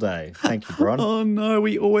 Bron all day. Thank you, Bron. Oh, no,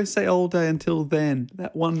 we always say all day until then,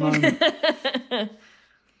 that one moment.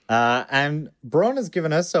 And Bron has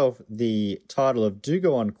given herself the title of Do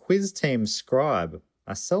Go On Quiz Team Scribe.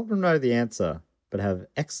 I seldom know the answer, but have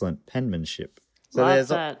excellent penmanship. So Love there's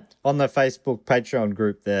that. on the Facebook Patreon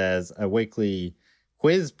group, there's a weekly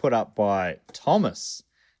quiz put up by Thomas,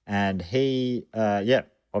 and he,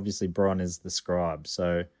 obviously Bron is the scribe.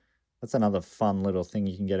 So that's another fun little thing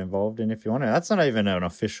you can get involved in if you want to. That's not even an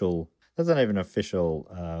official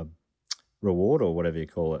reward or whatever you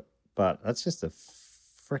call it, but that's just a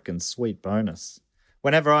freaking sweet bonus.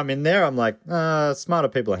 Whenever I'm in there, I'm like, smarter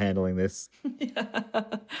people are handling this.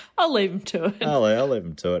 I'll leave him to it. I'll leave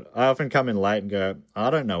them to it. I often come in late and go, I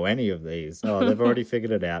don't know any of these. Oh, they've already figured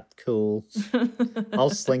it out. Cool. I'll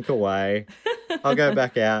slink away. I'll go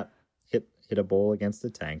back out, hit a ball against the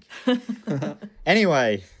tank.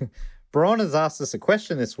 Anyway, Bron has asked us a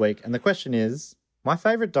question this week, and the question is, my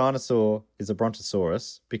favourite dinosaur is a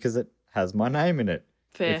Brontosaurus because it has my name in it.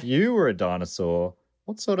 Fair. If you were a dinosaur,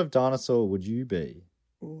 what sort of dinosaur would you be?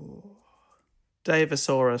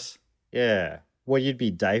 Davesaurus. Yeah. Well, you'd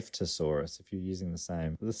be Dave-tosaurus if you're using the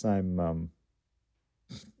same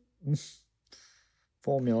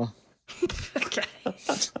formula. Okay.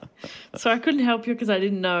 So I couldn't help you because I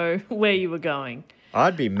didn't know where you were going.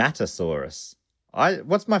 I'd be Matasaurus. I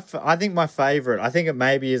think my favorite. I think it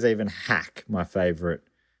maybe is even Hack. My favorite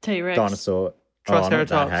T-Rex. dinosaur.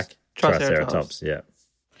 Triceratops. Oh, not that Hack. Triceratops. Yeah.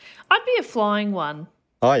 I'd be a flying one.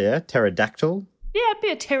 Oh yeah, pterodactyl. Yeah, I'd be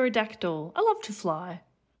a pterodactyl. I love to fly.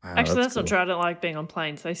 Wow, Actually, that's not cool. true. I don't like being on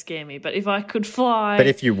planes. They scare me. But if I could fly... But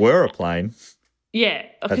if you were a plane, yeah,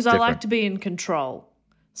 because I different. like to be in control.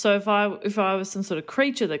 So if I was some sort of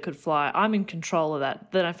creature that could fly, I'm in control of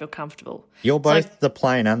that. Then I feel comfortable. you're It's both like- the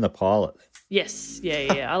plane and the pilot. Yes,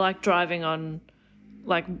 yeah. I like driving on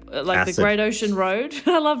like the Acid. Great Ocean Road.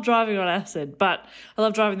 I love driving on acid, but I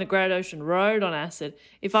love driving the Great Ocean Road on acid.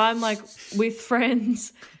 If I'm like with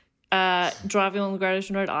friends driving on the Great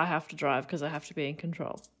Ocean Road, I have to drive because I have to be in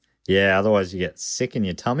control. Yeah, otherwise you get sick in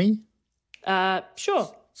your tummy.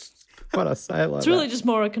 Sure. What I say like It's really just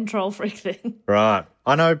more a control freak thing. Right.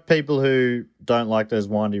 I know people who don't like those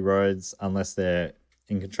windy roads unless they're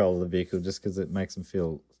in control of the vehicle just because it makes them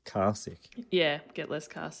feel car sick. Yeah, get less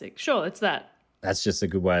car sick. Sure, it's that. That's just a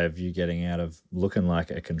good way of you getting out of looking like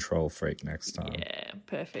a control freak next time. Yeah,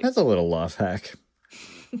 perfect. That's a little life hack.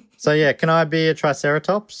 So, yeah, can I be a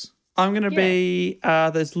Triceratops? I'm going to be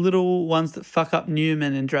those little ones that fuck up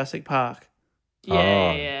Newman in Jurassic Park.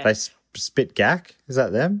 Yeah. They spit gack? Is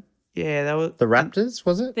that them? Yeah, that was The raptors,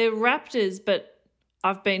 was it? They're raptors, but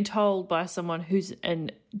I've been told by someone who's a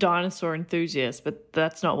dinosaur enthusiast, but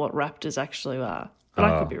that's not what raptors actually are. But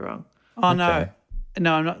I could be wrong. Oh no, Okay.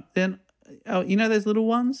 no, I'm not. Then, you know those little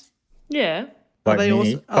ones? Yeah. Like Are they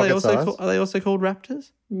mini, also are they pocket also size? are they also called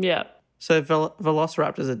raptors? Yeah. So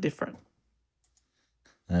velociraptors are different.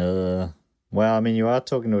 Well, I mean, you are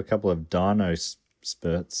talking to a couple of dino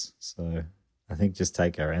spurts, so I think just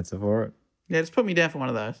take our answer for it. Yeah, just put me down for one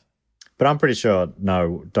of those. But I'm pretty sure,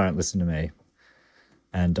 no, don't listen to me.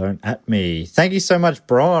 And don't at me. Thank you so much,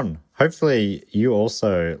 Bron. Hopefully you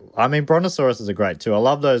also... I mean, Brontosaurus are great too. I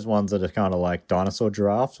love those ones that are kind of like dinosaur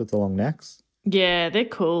giraffes with the long necks. Yeah, they're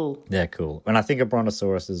cool. They're cool. And I think a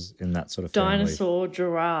Brontosaurus is in that sort of family. Dinosaur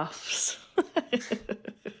giraffes.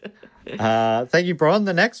 Thank you, Bron.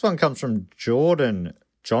 The next one comes from Jordan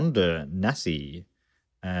Jonder Nassi.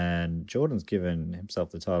 And Jordan's given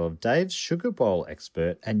himself the title of Dave's Sugar Bowl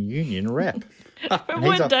expert and union rep. Remember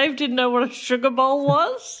when Dave didn't know what a sugar bowl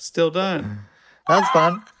was? Still don't. That's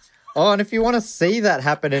fun. Oh, and if you want to see that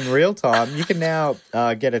happen in real time, you can now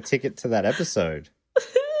get a ticket to that episode.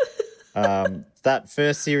 That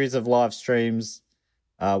first series of live streams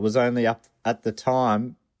was only up at the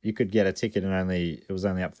time. You could get a ticket and it was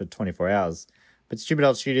only up for 24 hours. But Stupid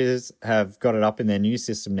Old Studios have got it up in their new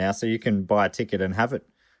system now, so you can buy a ticket and have it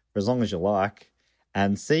for as long as you like,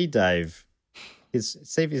 and see Dave,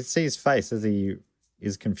 see his face as he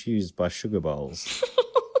is confused by sugar bowls.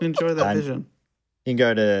 Enjoy that vision. You can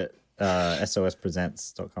go to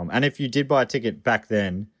sospresents.com. And if you did buy a ticket back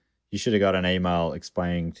then, you should have got an email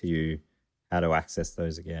explaining to you how to access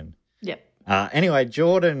those again. Yep. Anyway,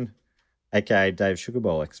 Jordan, aka Dave Sugar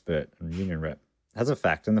Bowl expert and union rep, has a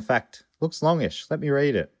fact, and the fact looks longish. Let me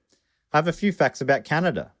read it. I have a few facts about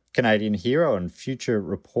Canada. Canadian hero and future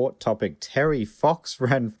report topic Terry Fox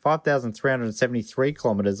ran 5,373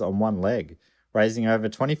 kilometres on one leg, raising over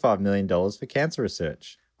 $25 million for cancer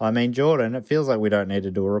research. I mean, Jordan, it feels like we don't need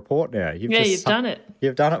to do a report now. You've done it.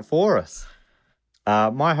 You've done it for us.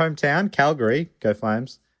 My hometown, Calgary, go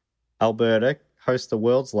Flames, Alberta, hosts the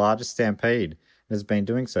world's largest stampede and has been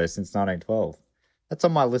doing so since 1912. That's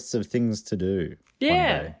on my list of things to do.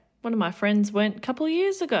 Yeah. One day. One of my friends went a couple of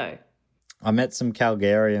years ago. I met some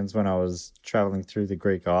Calgarians when I was traveling through the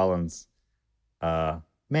Greek islands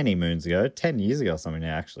many moons ago, 10 years ago or something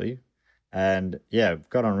now, actually. And yeah,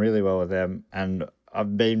 got on really well with them. And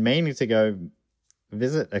I've been meaning to go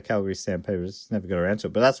visit a Calgary Stampede, but just never got around to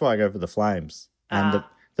it. But that's why I go for the Flames. And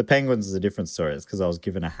the Penguins is a different story. It's because I was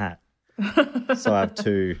given a hat. So I have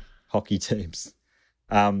two hockey teams.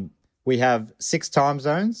 We have 6 time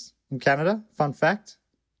zones in Canada. Fun fact.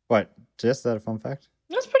 Wait, Jess, is that a fun fact?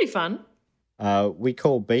 That's pretty fun. We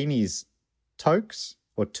call beanies toques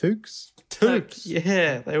or toques. Toque.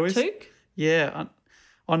 Yeah. They always. Toque? Yeah.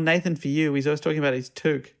 On Nathan For You, he's always talking about his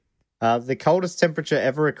toque. The coldest temperature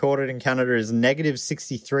ever recorded in Canada is negative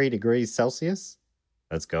 63 degrees Celsius.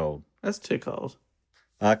 That's cold. That's too cold.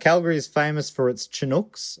 Calgary is famous for its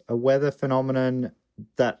Chinooks, a weather phenomenon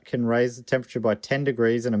that can raise the temperature by 10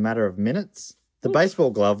 degrees in a matter of minutes. The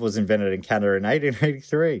baseball glove was invented in Canada in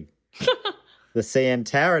 1883. The CN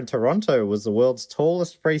Tower in Toronto was the world's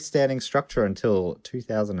tallest freestanding structure until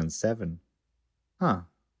 2007. Huh.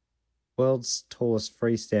 World's tallest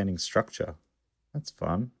freestanding structure. That's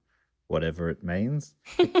fun. Whatever it means.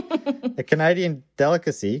 A Canadian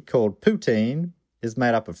delicacy called poutine is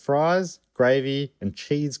made up of fries, gravy, and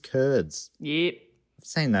cheese curds. Yep. I've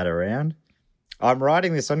seen that around. I'm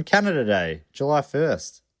writing this on Canada Day, July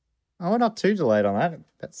 1st. Oh, we're not too delayed on that.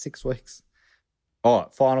 About 6 weeks. Oh,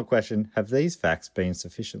 final question. Have these facts been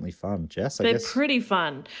sufficiently fun, Jess? They're pretty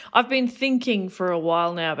fun. I've been thinking for a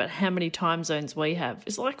while now about how many time zones we have.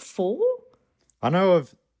 Is it like 4? I know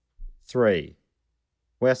of 3.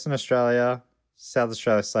 Western Australia, South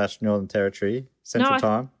Australia / Northern Territory, Central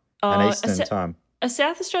Time, and Eastern Time. Are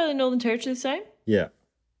South Australia and Northern Territory the same? Yeah.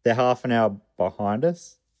 They're half an hour behind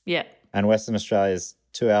us. Yeah. And Western Australia is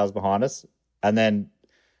 2 hours behind us. And then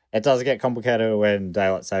it does get complicated when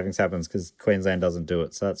daylight savings happens because Queensland doesn't do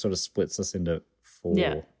it. So that sort of splits us into 4.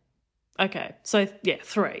 Yeah. Okay. So,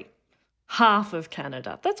 3. Half of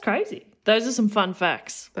Canada. That's crazy. Those are some fun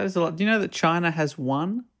facts. That is a lot. Do you know that China has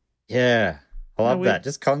 1? Yeah. I love that.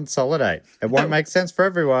 Just consolidate. It won't make sense for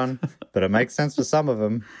everyone, but it makes sense for some of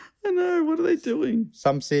them. I know. What are they doing?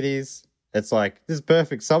 Some cities, it's like, this is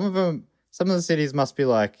perfect. Some of the cities must be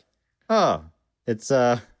like, oh, it's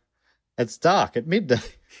dark at midday.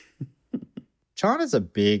 China's a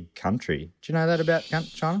big country. Do you know that about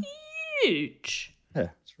China? Huge. Yeah,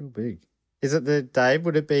 it's real big. Is it Dave,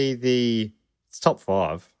 would it be it's top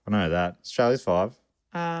 5. I know that. Australia's 5.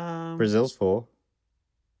 Brazil's 4.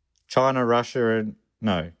 China, Russia,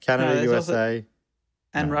 Canada, USA.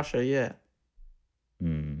 And Russia, yeah.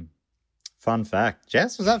 Fun fact.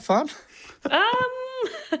 Jess, was that fun?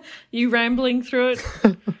 You rambling through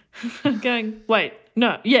it? Going, wait,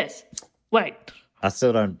 no, yes, wait. I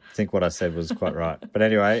still don't think what I said was quite right. But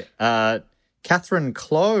anyway, Catherine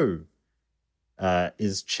Clow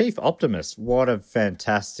is Chief Optimist. What a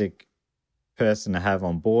fantastic person to have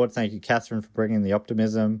on board. Thank you, Catherine, for bringing the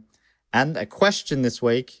optimism. And a question this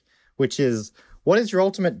week, which is, what is your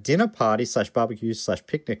ultimate dinner party / barbecue /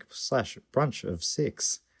 picnic / brunch of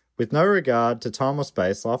 6? With no regard to time or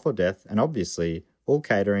space, life or death, and obviously all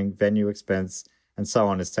catering, venue expense, and so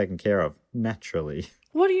on is taken care of, naturally.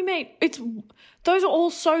 What do you mean? Those are all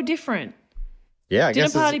so different. Yeah, I Dinner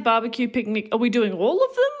guess party, barbecue, picnic. Are we doing all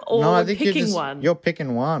of them or no, are I we think picking one? You're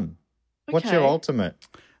picking one. What's your Okay. ultimate?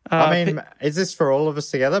 I mean, is this for all of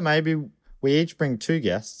us together? Maybe we each bring 2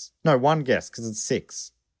 guests. No, 1 guest because it's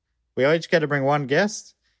 6. We each get to bring 1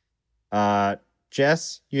 guest.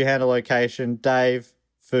 Jess, you handle location. Dave,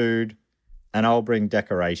 food. And I'll bring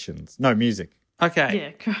decorations. No, music.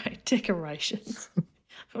 Okay. Yeah, great. Decorations.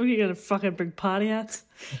 Are you going to fucking bring party hats?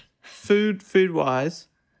 Food-wise,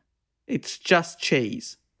 it's just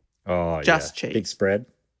cheese. Oh, Just yeah. cheese. Big spread.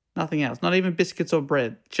 Nothing else. Not even biscuits or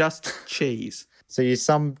bread. Just cheese. So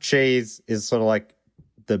some cheese is sort of like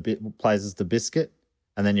plays as the biscuit,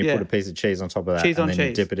 and then you Yeah. put a piece of cheese on top of that, Cheese and on then you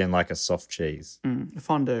cheese. dip it in like a soft cheese.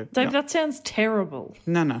 Fondue. Dave, that sounds terrible.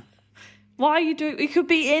 No. Why are you doing? It could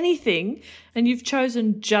be anything, and you've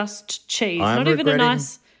chosen just cheese. I'm Not even a regretting-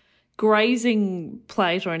 nice grazing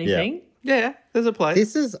plate or anything. Yeah, there's a plate.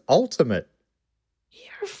 This is ultimate.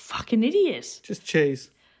 You're a fucking idiot. Just cheese.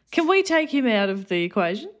 Can we take him out of the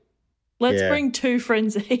equation? Let's Yeah. bring 2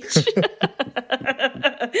 friends each.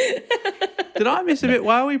 Did I miss a bit?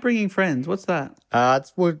 Why are we bringing friends? What's that?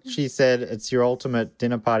 It's what she said. It's your ultimate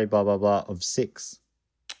dinner party, blah, blah, blah, of 6.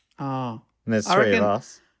 Oh. And there's I 3 reckon- of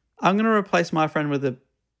us. I'm going to replace my friend with a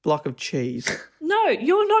block of cheese. No,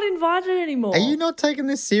 you're not invited anymore. Are you not taking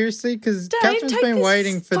this seriously? Because Dave, Catherine's take been this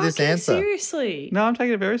waiting for this fucking answer. Seriously. No, I'm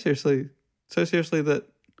taking it very seriously. So seriously that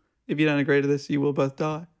if you don't agree to this, you will both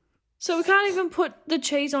die. So we can't even put the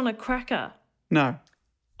cheese on a cracker No.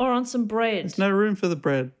 or on some bread. There's no room for the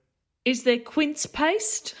bread. Is there quince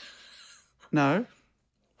paste? No.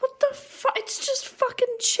 What the fuck? It's just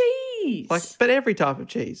fucking cheese. But every type of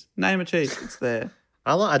cheese. Name a cheese. It's there.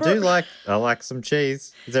 I like some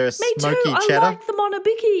cheese. Is there a Me smoky too. cheddar? I like them on a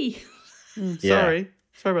bicky. Yeah. Sorry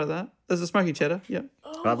about that. There's a smoky cheddar. Yep.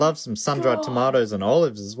 I'd love some sun-dried tomatoes and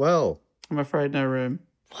olives as well. I'm afraid no room.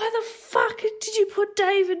 Why the fuck did you put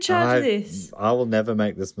Dave in charge of this? I will never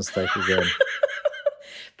make this mistake again.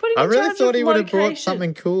 Put him I in really charge thought of he would have brought location.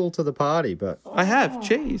 something cool to the party, but I have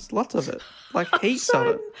cheese. Lots of it. Like heaps of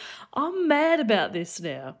it. I'm mad about this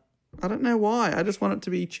now. I don't know why. I just want it to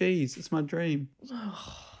be cheese. It's my dream.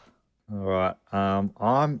 all right.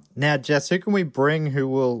 I'm now, Jess. Who can we bring who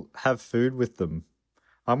will have food with them?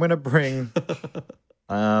 I'm going to bring.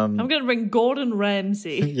 I'm going to bring Gordon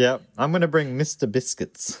Ramsay. Yep, I'm going to bring Mr.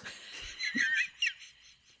 Biscuits.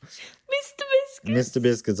 Mr. Biscuit. Mr.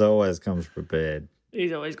 Biscuits always comes prepared.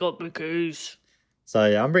 He's always got the goose. So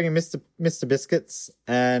yeah, I'm bringing Mr. Biscuits,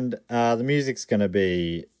 and the music's going to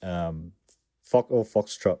be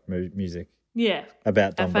Foxtrot music Yeah.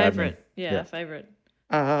 about Don Our Bradman. favourite. Yeah, our favourite.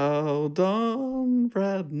 Oh, Don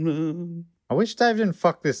Bradman. I wish Dave didn't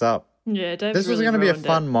fuck this up. Yeah, Dave. This was really going to be a ruined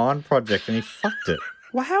fun it. mind project, and he fucked it.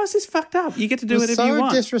 Well, how is this fucked up? You get to do It was whatever you so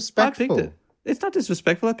want. disrespectful. I picked it. It's not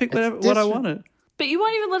disrespectful. I picked It's what I wanted. But you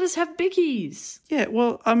won't even let us have bickies. Yeah,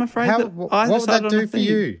 well, I'm afraid that What I would decided that on do a for theme.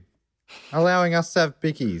 you? Allowing us to have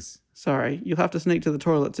bickies. Sorry, you'll have to sneak to the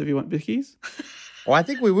toilets if you want bickies. Well, I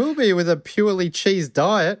think we will be with a purely cheese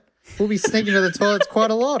diet. We'll be sneaking to the toilets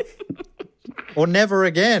quite a lot. Or never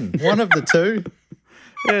again. One of the two.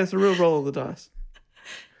 Yeah, it's a real roll of the dice.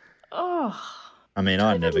 Oh, I mean,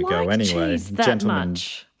 I never go like anyway. cheese that Gentleman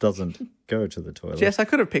much. doesn't go to the toilet. Jess, I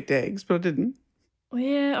could have picked eggs, but I didn't. well,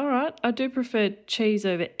 yeah, all right. I do prefer cheese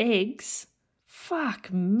over eggs.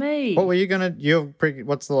 Fuck me. What were you going to...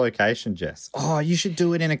 What's the location, Jess? Oh, you should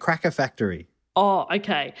do it in a cracker factory. Oh,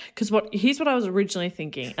 okay. Because here's what I was originally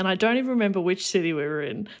thinking, and I don't even remember which city we were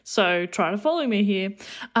in. So try to follow me here.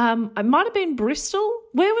 It might have been Bristol.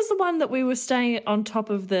 Where was the one that we were staying on top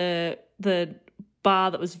of the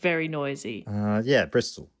bar that was very noisy? Yeah,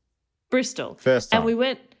 Bristol. Bristol. First time. And we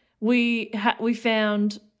went. We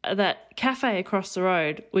found that cafe across the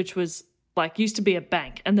road, which was like used to be a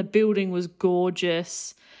bank, and the building was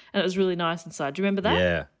gorgeous, and it was really nice inside. Do you remember that?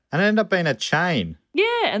 Yeah. And it ended up being a chain. Yeah,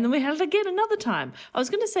 and then we had it again another time. I was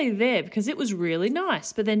going to say there because it was really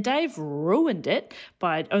nice, but then Dave ruined it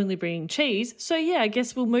by only bringing cheese. So, yeah, I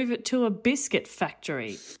guess we'll move it to a biscuit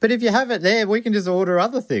factory. But if you have it there, we can just order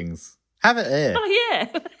other things. Have it there. Oh,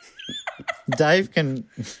 yeah. Dave can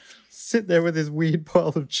sit there with his weird pile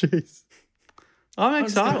of cheese. I'm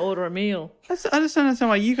just going excited. to order a meal. I just don't understand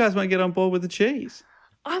why you guys won't get on board with the cheese.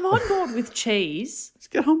 I'm on board with cheese Let's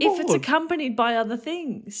get on board. if it's accompanied by other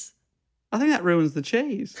things. I think that ruins the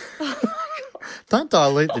cheese. Don't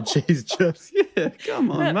dilute the cheese, Jess. Yeah,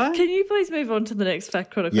 come on, Now, mate. can you please move on to the next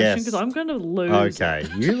fact quarter question? Yes. Because I'm going to lose. Okay,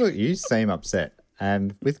 you seem upset,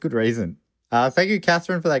 and with good reason. Thank you,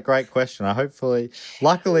 Catherine, for that great question.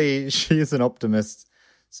 Luckily, she is an optimist,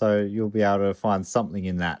 so you'll be able to find something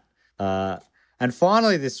in that. And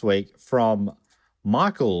finally, this week from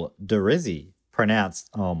Michael Derezi, pronounced.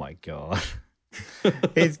 Oh my god,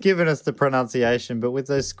 he's given us the pronunciation, but with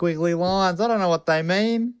those squiggly lines, I don't know what they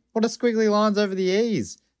mean. What are squiggly lines over the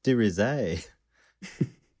e's? Derezi.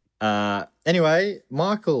 Anyway,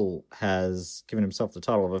 Michael has given himself the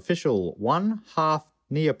title of official 1/2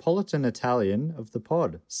 Neapolitan Italian of the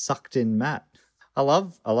pod, Sucked in Matt. I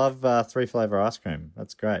love 3-flavor ice cream.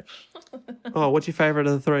 That's great. Oh, what's your favourite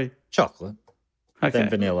of the three? Chocolate, Okay. then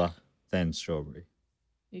vanilla, then strawberry.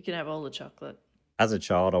 You can have all the chocolate. As a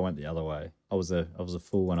child, I went the other way. I was a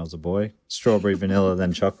fool when I was a boy. Strawberry, vanilla,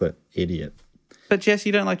 then chocolate. Idiot. But Jess,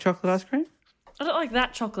 you don't like chocolate ice cream? I don't like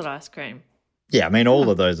that chocolate ice cream. Yeah, I mean, all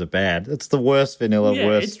of those are bad. It's the worst vanilla, Yeah,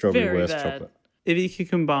 worst it's strawberry, very worst bad. chocolate. If you could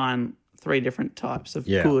combine three different types of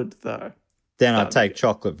Yeah. good, though. Then That'd I'd be take good.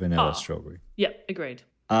 chocolate, vanilla, Oh. strawberry. Yep, agreed.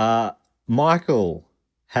 Michael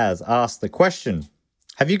has asked the question: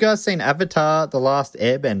 have you guys seen Avatar: The Last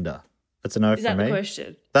Airbender? That's a no Is for that me. the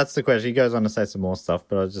question? That's the question. He goes on to say some more stuff,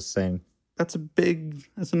 but I was just saying That's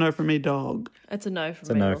a no from me, dog. That's a no from it's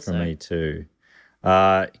a me. no also. for me too.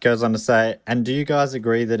 He goes on to say, and do you guys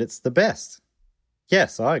agree that it's the best?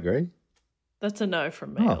 Yes, I agree. That's a no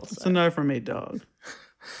from me. Oh, also. It's a no from me, dog.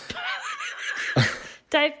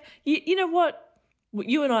 Dave, you know what?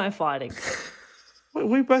 You and I are fighting.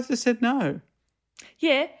 We both just said no.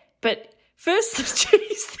 Yeah, but first the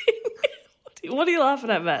cheese thing. What are you laughing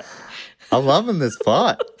at, Matt? I'm loving this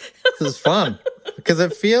fight. This is fun because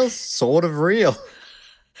it feels sort of real.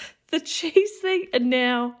 The cheese thing, and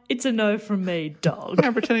now it's a no from me, dog.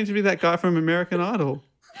 I'm pretending to be that guy from American Idol.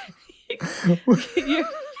 You-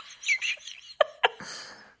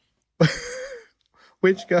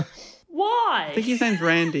 Which guy? Why? I think his name's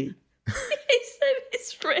Randy. His name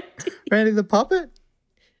is Randy. Randy the Puppet?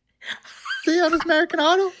 See on his American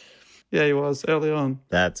Idol? Yeah, he was early on.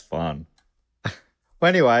 That's fun. Well,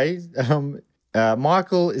 anyway,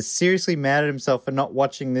 Michael is seriously mad at himself for not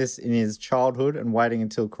watching this in his childhood and waiting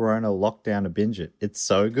until Corona lockdown to binge it. It's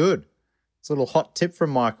so good. It's a little hot tip from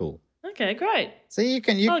Michael. Okay, great. See,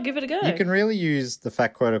 I'll give it a go. You can really use the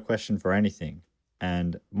fact quota question for anything.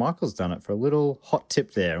 And Michael's done it for a little hot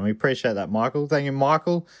tip there. And we appreciate that, Michael. Thank you,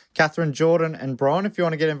 Michael, Catherine, Jordan, and Brian. If you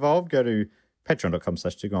want to get involved, go to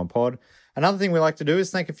patreon.com/2gonepod. Another thing we like to do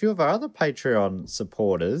is thank a few of our other Patreon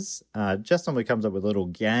supporters. Jess normally comes up with a little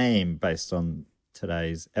game based on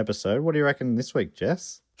today's episode. What do you reckon this week,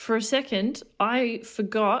 Jess? For a second, I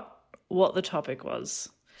forgot what the topic was.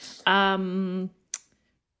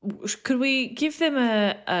 Could we give them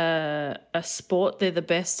a sport they're the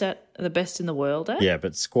best in the world at? Yeah,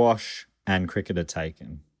 but squash and cricket are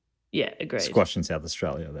taken. Yeah, agreed. Squash in South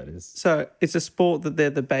Australia, that is. So it's a sport that they're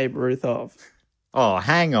the Babe Ruth of. Oh,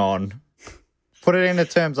 hang on. Put it into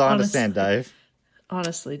terms I understand, Dave.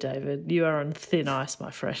 Honestly, David, you are on thin ice, my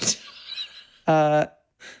friend.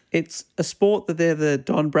 It's a sport that they're the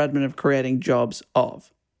Don Bradman of creating jobs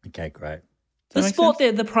of. Okay, great. The sport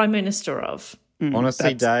they're the Prime Minister of.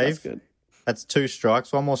 Honestly, that's Dave, good. that's 2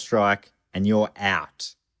 strikes, 1 more strike, and you're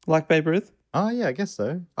out. Like Babe Ruth? Oh, yeah, I guess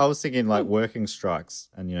so. I was thinking like working strikes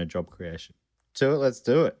and, job creation. To it, let's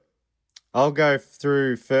do it. I'll go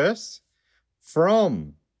through first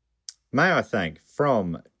from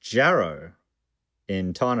Jarrow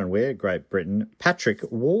in Tyne and Wear, Great Britain, Patrick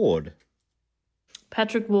Ward.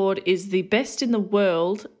 Patrick Ward is the best in the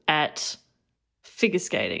world at figure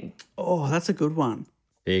skating. Oh, that's a good one.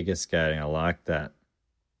 Figure skating, I like that.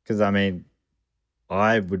 Because,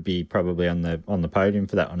 I would be probably on the podium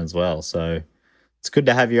for that one as well. So it's good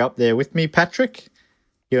to have you up there with me, Patrick.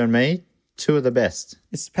 You and me, 2 of the best.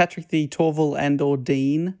 Is Patrick the Torval and or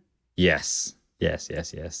Dean? Yes.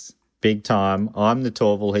 Big time. I'm the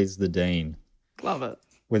Torval, he's the Dean. Love it.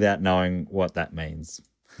 Without knowing what that means.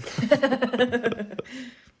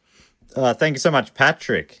 Thank you so much,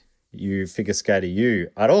 Patrick. You figure skater, you.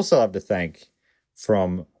 I'd also love to thank,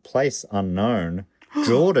 from place unknown,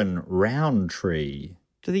 Jordan Roundtree.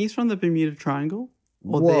 Do you think he's from the Bermuda Triangle?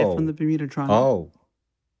 Or Whoa. they're from the Bermuda Triangle? Oh,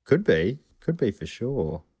 could be for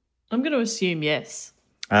sure. I'm going to assume yes.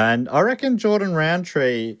 And I reckon Jordan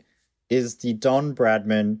Roundtree is the Don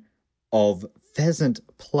Bradman of pheasant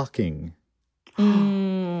plucking.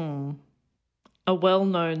 A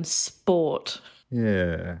well-known sport.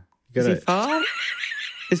 Yeah. Is he fast?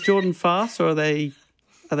 Is Jordan fast, or are they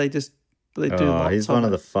just do lots he's one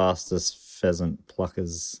of the fastest pheasant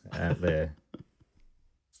pluckers out there.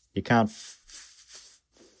 You can't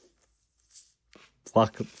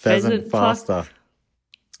pluck pheasant faster.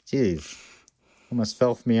 Jeez. Almost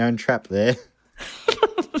fell for my own trap there.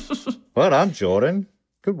 Well done, Jordan.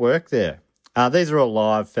 Good work there. These are all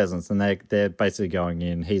live pheasants, and they're basically going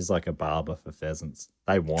in. He's like a barber for pheasants.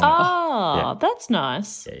 They want it. Oh, that's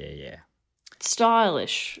nice. Yeah.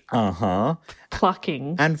 Stylish. Uh-huh.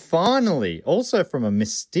 Plucking. And finally, also from a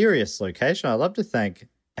mysterious location, I'd love to thank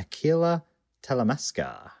Aquila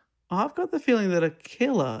Talamasca. I've got the feeling that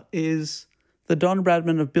Aquila is the Don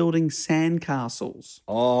Bradman of building sandcastles.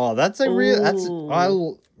 Oh, that's a real...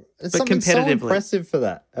 It's But something so competitively. impressive for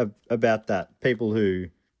that, about that. People who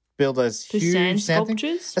build those The huge sand sand things.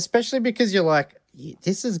 sculptures? Especially because you're like,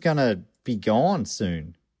 this is going to be gone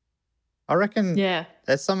soon. I reckon Yeah.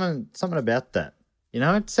 there's something about that.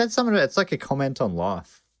 It said something about, it's like a comment on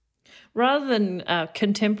life. Rather than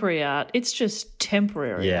contemporary art, it's just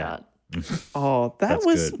temporary art. Oh, That's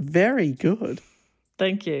was good. very good.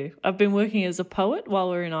 Thank you. I've been working as a poet while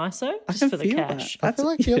we're in ISO, I just can for the feel cash. that. I feel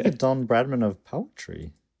like you're the Don Bradman of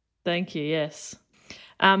poetry. Thank you, yes.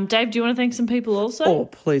 Dave, do you want to thank some people also? Oh,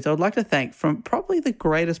 please. I would like to thank, from probably the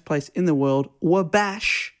greatest place in the world,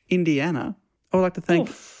 Wabash, Indiana. I would like to thank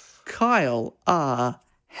Kyle R.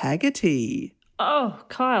 Haggerty. Oh,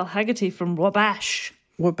 Kyle Haggerty from Wabash.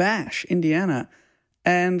 Wabash, Indiana.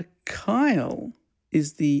 And Kyle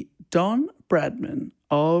is the Don Bradman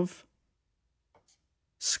of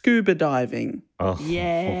scuba diving. Oh.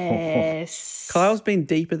 Yes. Kyle's been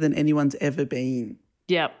deeper than anyone's ever been.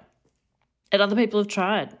 Yep. And other people have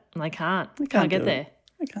tried and they can't. Can't get do there. it.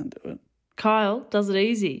 I can't do it. Kyle does it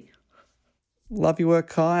easy. Love your work,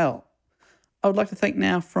 Kyle. I would like to thank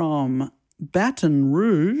now from Baton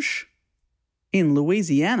Rouge in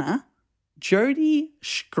Louisiana, Jody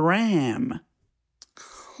Schramm.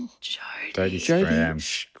 Jody Jody Schramm.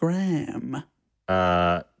 Schramm.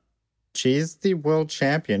 She's the world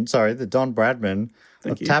champion, the Don Bradman,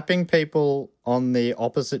 Thank of you. tapping people on the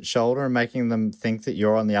opposite shoulder and making them think that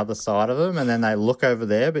you're on the other side of them, and then they look over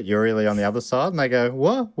there, but you're really on the other side, and they go,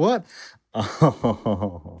 what?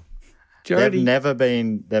 Oh. Jody. They've never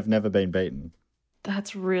been beaten.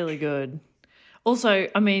 That's really good. Also,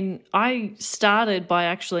 I started by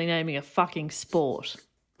actually naming a fucking sport.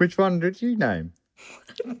 Which one did you name?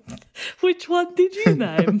 Which one did you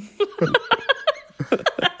name?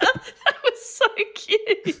 That was so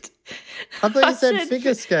cute. I thought you said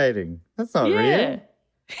figure skating. That's not real.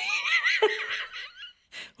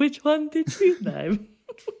 Which one did you name?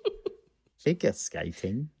 Figure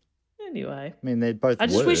skating. Anyway. They're both I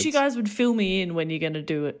just words. wish you guys would fill me in when you're going to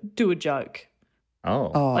do a joke.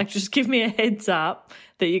 Oh. Like, just give me a heads up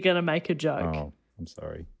that you're going to make a joke. Oh, I'm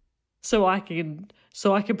sorry. So I can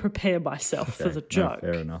prepare myself for the No, joke.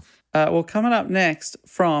 fair enough. Well, coming up next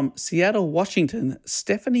from Seattle, Washington,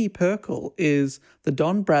 Stephanie Perkle is the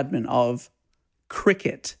Don Bradman of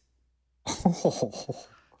cricket.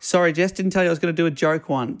 Sorry, Jess, didn't tell you I was going to do a joke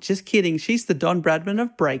one. Just kidding. She's the Don Bradman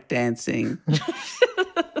of breakdancing.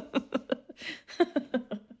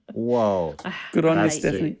 Whoa. Good on you, That's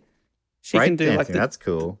Stephanie. sick. She can do like Breakdancing, that's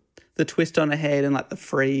cool. the twist on her head and like the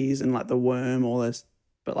freeze and like the worm, all this,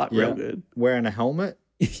 but like real good. Wearing a helmet?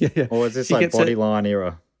 Yeah. Or is this She like gets Bodyline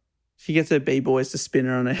era? She gets her B-boys to spin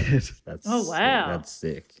her on her head. That's Oh, wow. That's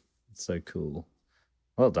sick. It's so cool.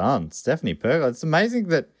 Well done, Stephanie Perkle. It's amazing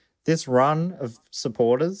that this run of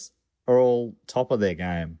supporters are all top of their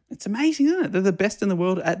game. It's amazing, isn't it? They're the best in the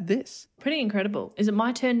world at this. Pretty incredible. Is it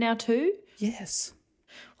my turn now too? Yes.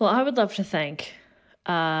 Well, I would love to thank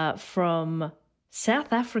from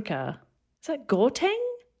South Africa. Is that Gauteng?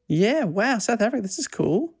 Yeah, wow, South Africa, this is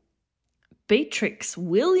cool. Beatrix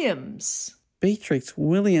Williams. Beatrix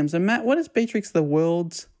Williams. And Matt, what is Beatrix the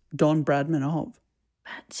world's Don Bradman of?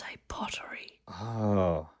 Matt say pottery.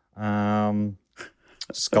 Oh,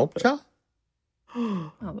 sculpture?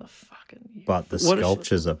 Oh, the fucking... But the What is-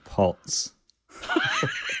 sculptures are pots.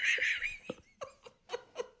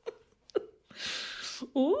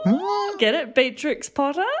 Ooh, get it? Beatrix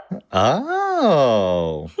Potter?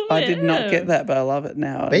 Oh. I did not Yeah. get that, but I love it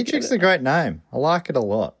now. I Beatrix is get a great name. I like it a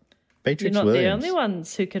lot. You're Beatrix not Williams. the only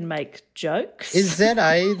ones who can make jokes. Is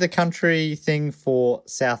ZA the country thing for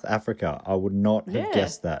South Africa? I would not have Yeah.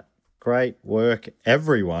 guessed that. Great work,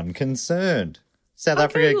 everyone concerned. South I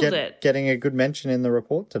Africa Googled it. getting a good mention in the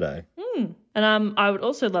report today. And I would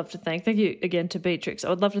also love to thank you again to Beatrix. I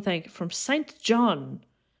would love to thank from St. John.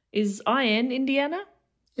 Is IN Indiana?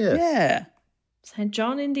 Yes. Yeah. St.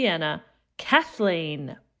 John, Indiana.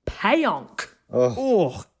 Kathleen Payonk. Oh,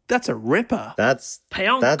 Oh, that's a ripper. that's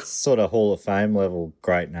Payonk. sort of Hall of Fame level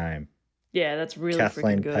great name. Yeah, that's really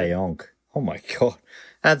Kathleen freaking good. Payonk. Oh my God.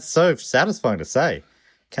 That's so satisfying to say.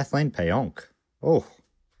 Kathleen Payonk. Oh,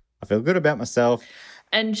 I feel good about myself.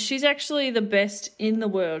 And she's actually the best in the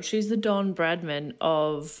world. She's the Don Bradman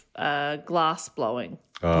of glass blowing.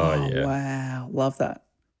 Oh, yeah. Wow. Love that.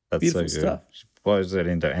 That's Beautiful so good. stuff. She blows it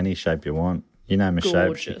into any shape you want. You name a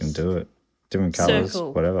shape, she Gorgeous. can do it. Different colours,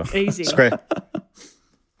 Circle. whatever. Easy. Square.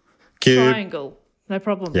 Cube. Triangle. No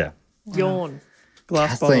problem. Yeah. Yawn.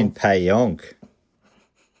 Glass Kathleen bottle. Payonk.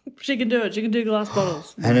 She can do it. She can do glass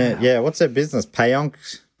bottles. And yeah, what's her business? Payonk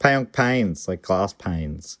panes, like glass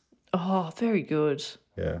panes. Oh, very good.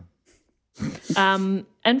 Yeah. And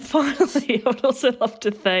finally, I would also love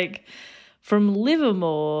to thank from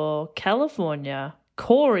Livermore, California,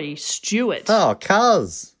 Corey Stewart. Oh,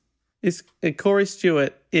 cuz. Corey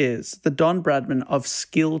Stewart is the Don Bradman of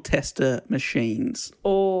skill tester machines.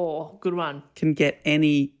 Oh, good one. Can get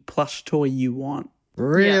any plush toy you want.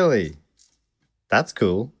 Really? That's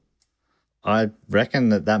cool. I reckon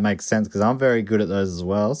that makes sense because I'm very good at those as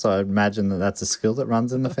well. So I imagine that that's a skill that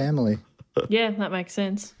runs in the family. Yeah, that makes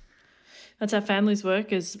sense. That's how families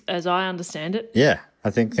work, as I understand it. Yeah, I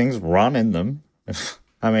think things run in them.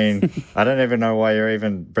 I mean, I don't even know why you're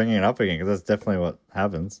even bringing it up again because that's definitely what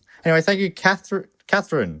happens. Anyway, thank you,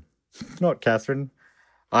 Catherine. Not Catherine.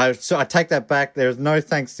 I take that back. There's no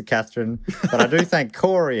thanks to Catherine, but I do thank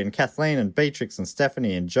Corey and Kathleen and Beatrix and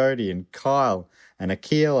Stephanie and Jody and Kyle and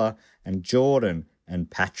Akila and Jordan and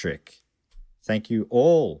Patrick. Thank you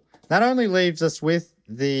all. That only leaves us with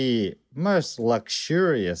the most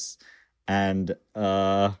luxurious and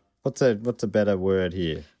what's a better word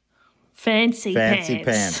here? Fancy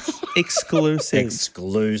pants.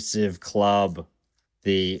 Exclusive club,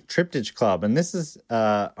 the Triptych Club. And this is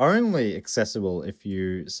only accessible if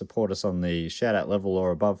you support us on the shout-out level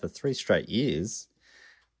or above for 3 straight years.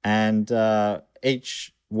 And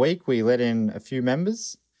each week we let in a few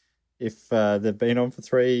members if they've been on for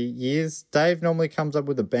 3 years. Dave normally comes up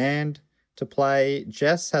with a band to play.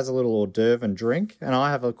 Jess has a little hors d'oeuvre and drink. And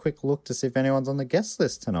I have a quick look to see if anyone's on the guest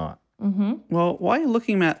list tonight. Mm-hmm. Well, while you're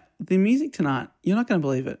looking at the music tonight, you're not going to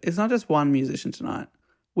believe it. It's not just one musician tonight.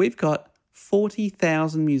 We've got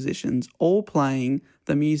 40,000 musicians all playing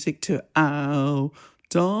the music to our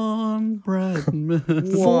Don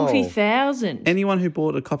Bradman. 40,000. Anyone who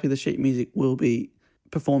bought a copy of the sheet music will be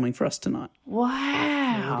performing for us tonight.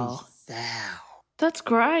 Wow. That's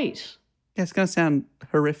great. Yeah, it's going to sound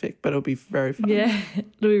horrific, but it'll be very fun. Yeah,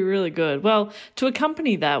 it'll be really good. Well, to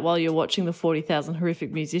accompany that while you're watching the 40,000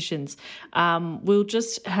 horrific musicians, we'll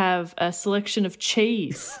just have a selection of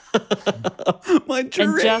cheese. My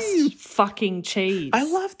dream. And just fucking cheese.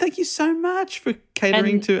 Thank you so much for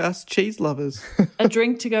catering And- to us cheese lovers. A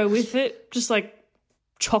drink to go with it, just like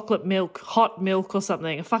chocolate milk, hot milk or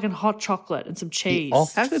something, a fucking hot chocolate and some cheese. How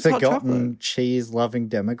good's hot Oft-forgotten chocolate? cheese-loving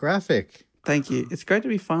demographic. Thank you. It's great to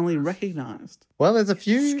be finally recognised. Well, there's a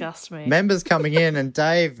few Disgust me. members coming in, and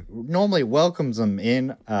Dave normally welcomes them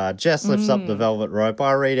in. Jess lifts up the velvet rope.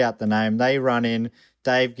 I read out the name. They run in.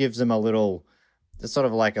 Dave gives them a little, sort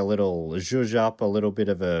of like a little zhuzh up, a little bit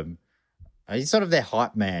of a. He's sort of their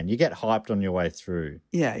hype man. You get hyped on your way through.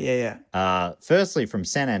 Yeah. Firstly, from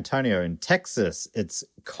San Antonio in Texas, it's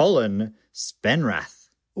Colin Spenrath.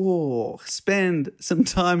 Oh, spend some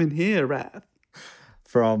time in here, Rath.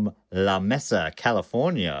 From La Mesa,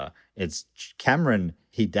 California, it's Cameron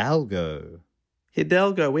Hidalgo.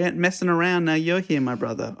 Hidalgo, we ain't messing around now. You're here, my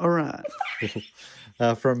brother. All right.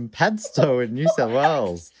 From Padstow in New South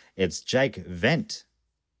Wales, it's Jake Vent.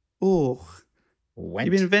 Oh, Went.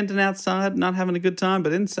 you've been venting outside, not having a good time,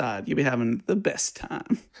 but inside you'll be having the best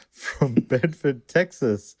time. From Bedford,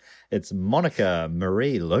 Texas, it's Monica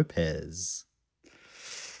Marie Lopez.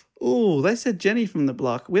 Oh, they said Jenny from the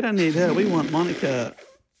block. We don't need her. We want Monica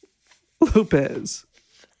Lopez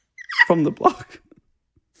from the block.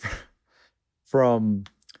 From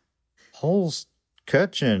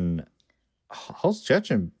Holzkirchen,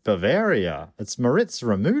 Bavaria, it's Maritz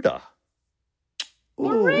Remuda.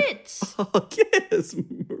 Moritz. Oh, yes,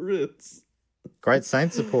 Moritz. Great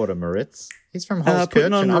Saint supporter, Maritz. He's from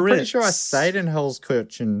Putting on Holzkirchen. I'm pretty sure I Maritz. stayed in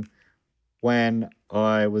Holzkirchen when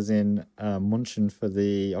I was in München for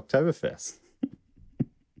the Oktoberfest.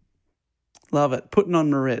 Love it. Putting on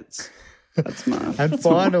Moritz. That's mine. And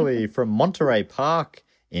finally, from Monterey Park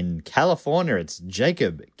in California, it's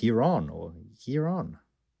Jacob Giron or Giron.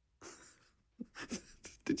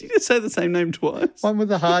 Did you just say the same name twice? One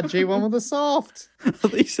with a hard G, one with a soft. I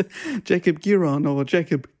thought you said Jacob Giron or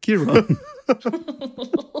Jacob Giron.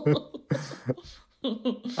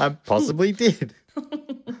 I possibly did.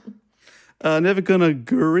 Never gonna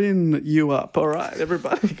grin you up. All right,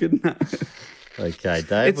 everybody. Good night. Okay,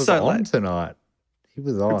 Dave It's was so on late. tonight. He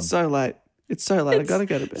was on. It's so late. It's so late. I gotta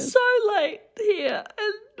go to bed. So late here,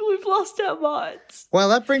 and we've lost our minds. Well,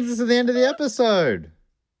 that brings us to the end of the episode.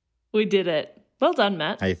 We did it. Well done,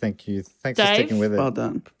 Matt. Hey, thank you. Thanks for Dave? sticking with it. Well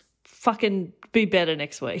done. Fucking be better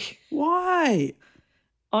next week. Why?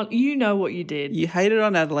 You know what you did. You hated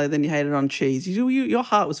on Adelaide, then you hated on cheese. Your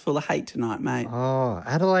heart was full of hate tonight, mate. Oh,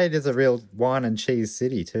 Adelaide is a real wine and cheese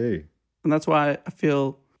city too. And that's why I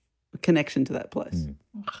feel a connection to that place.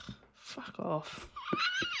 Fuck off.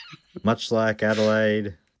 Much like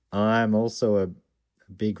Adelaide, I'm also a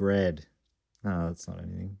big red. No, that's not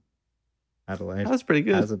anything. Adelaide That was pretty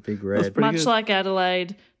good. has a big That was red. pretty Much good. like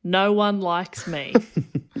Adelaide, no one likes me.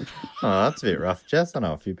 Oh, that's a bit rough, Jess. I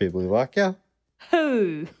know a few people who like you.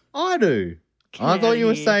 Who? I do. Get I thought outta you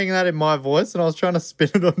were here. saying that in my voice, and I was trying to spin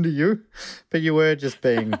it onto you, but you were just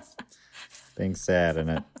being sad,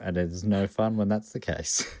 and it is no fun when that's the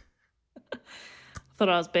case. Thought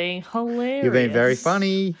I was being hilarious. You're being very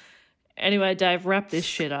funny. Anyway, Dave, wrap this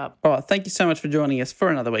shit up. All right, thank you so much for joining us for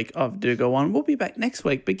another week of Do Go On. We'll be back next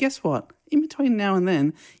week, but guess what? In between now and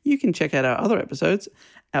then, you can check out our other episodes,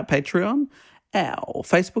 our Patreon, our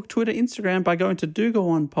Facebook, Twitter, Instagram by going to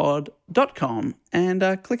dogoonpod.com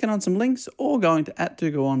and clicking on some links or going to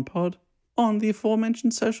 @dogoonpod on the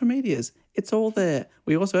aforementioned social medias. It's all there.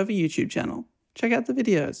 We also have a YouTube channel. Check out the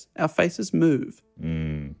videos. Our faces move.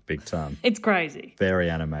 Big time. It's crazy. Very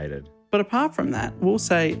animated. But apart from that, we'll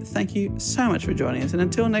say thank you so much for joining us. And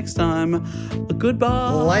until next time,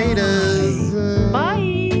 goodbye. Laters.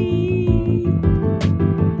 Bye.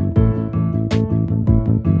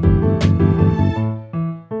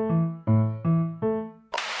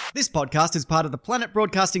 This podcast is part of the Planet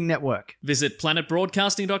Broadcasting Network. Visit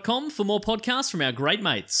planetbroadcasting.com for more podcasts from our great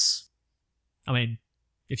mates. I mean,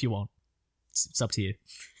 if you want. It's up to you.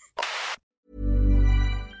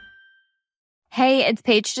 Hey, it's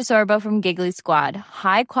Paige DeSorbo from Giggly Squad.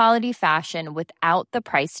 High quality fashion without the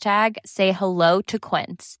price tag. Say hello to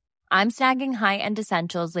Quince. I'm snagging high-end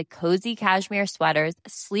essentials like cozy cashmere sweaters,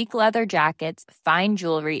 sleek leather jackets, fine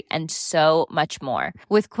jewelry, and so much more.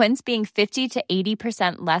 With Quince being 50 to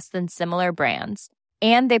 80% less than similar brands.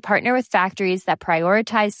 And they partner with factories that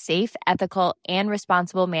prioritize safe, ethical, and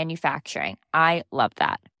responsible manufacturing. I love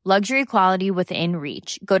that. Luxury quality within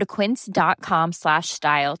reach. Go to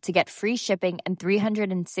quince.com/style to get free shipping and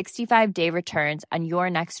 365-day returns on your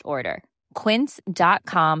next order.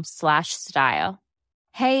 Quince.com/style.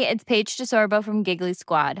 Hey, it's Paige DeSorbo from Giggly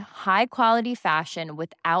Squad. High quality fashion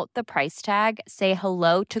without the price tag. Say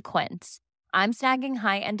hello to Quince. I'm snagging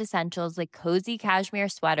high-end essentials like cozy cashmere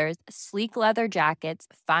sweaters, sleek leather jackets,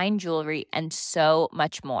 fine jewelry, and so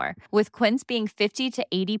much more. With Quince being 50 to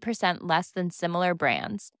 80% less than similar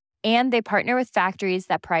brands. And they partner with factories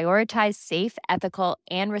that prioritize safe, ethical,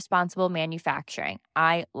 and responsible manufacturing.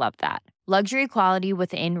 I love that. Luxury quality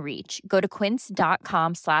within reach. Go to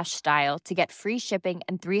quince.com/style to get free shipping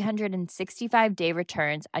and 365-day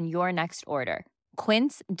returns on your next order.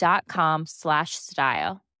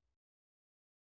 Quince.com/style.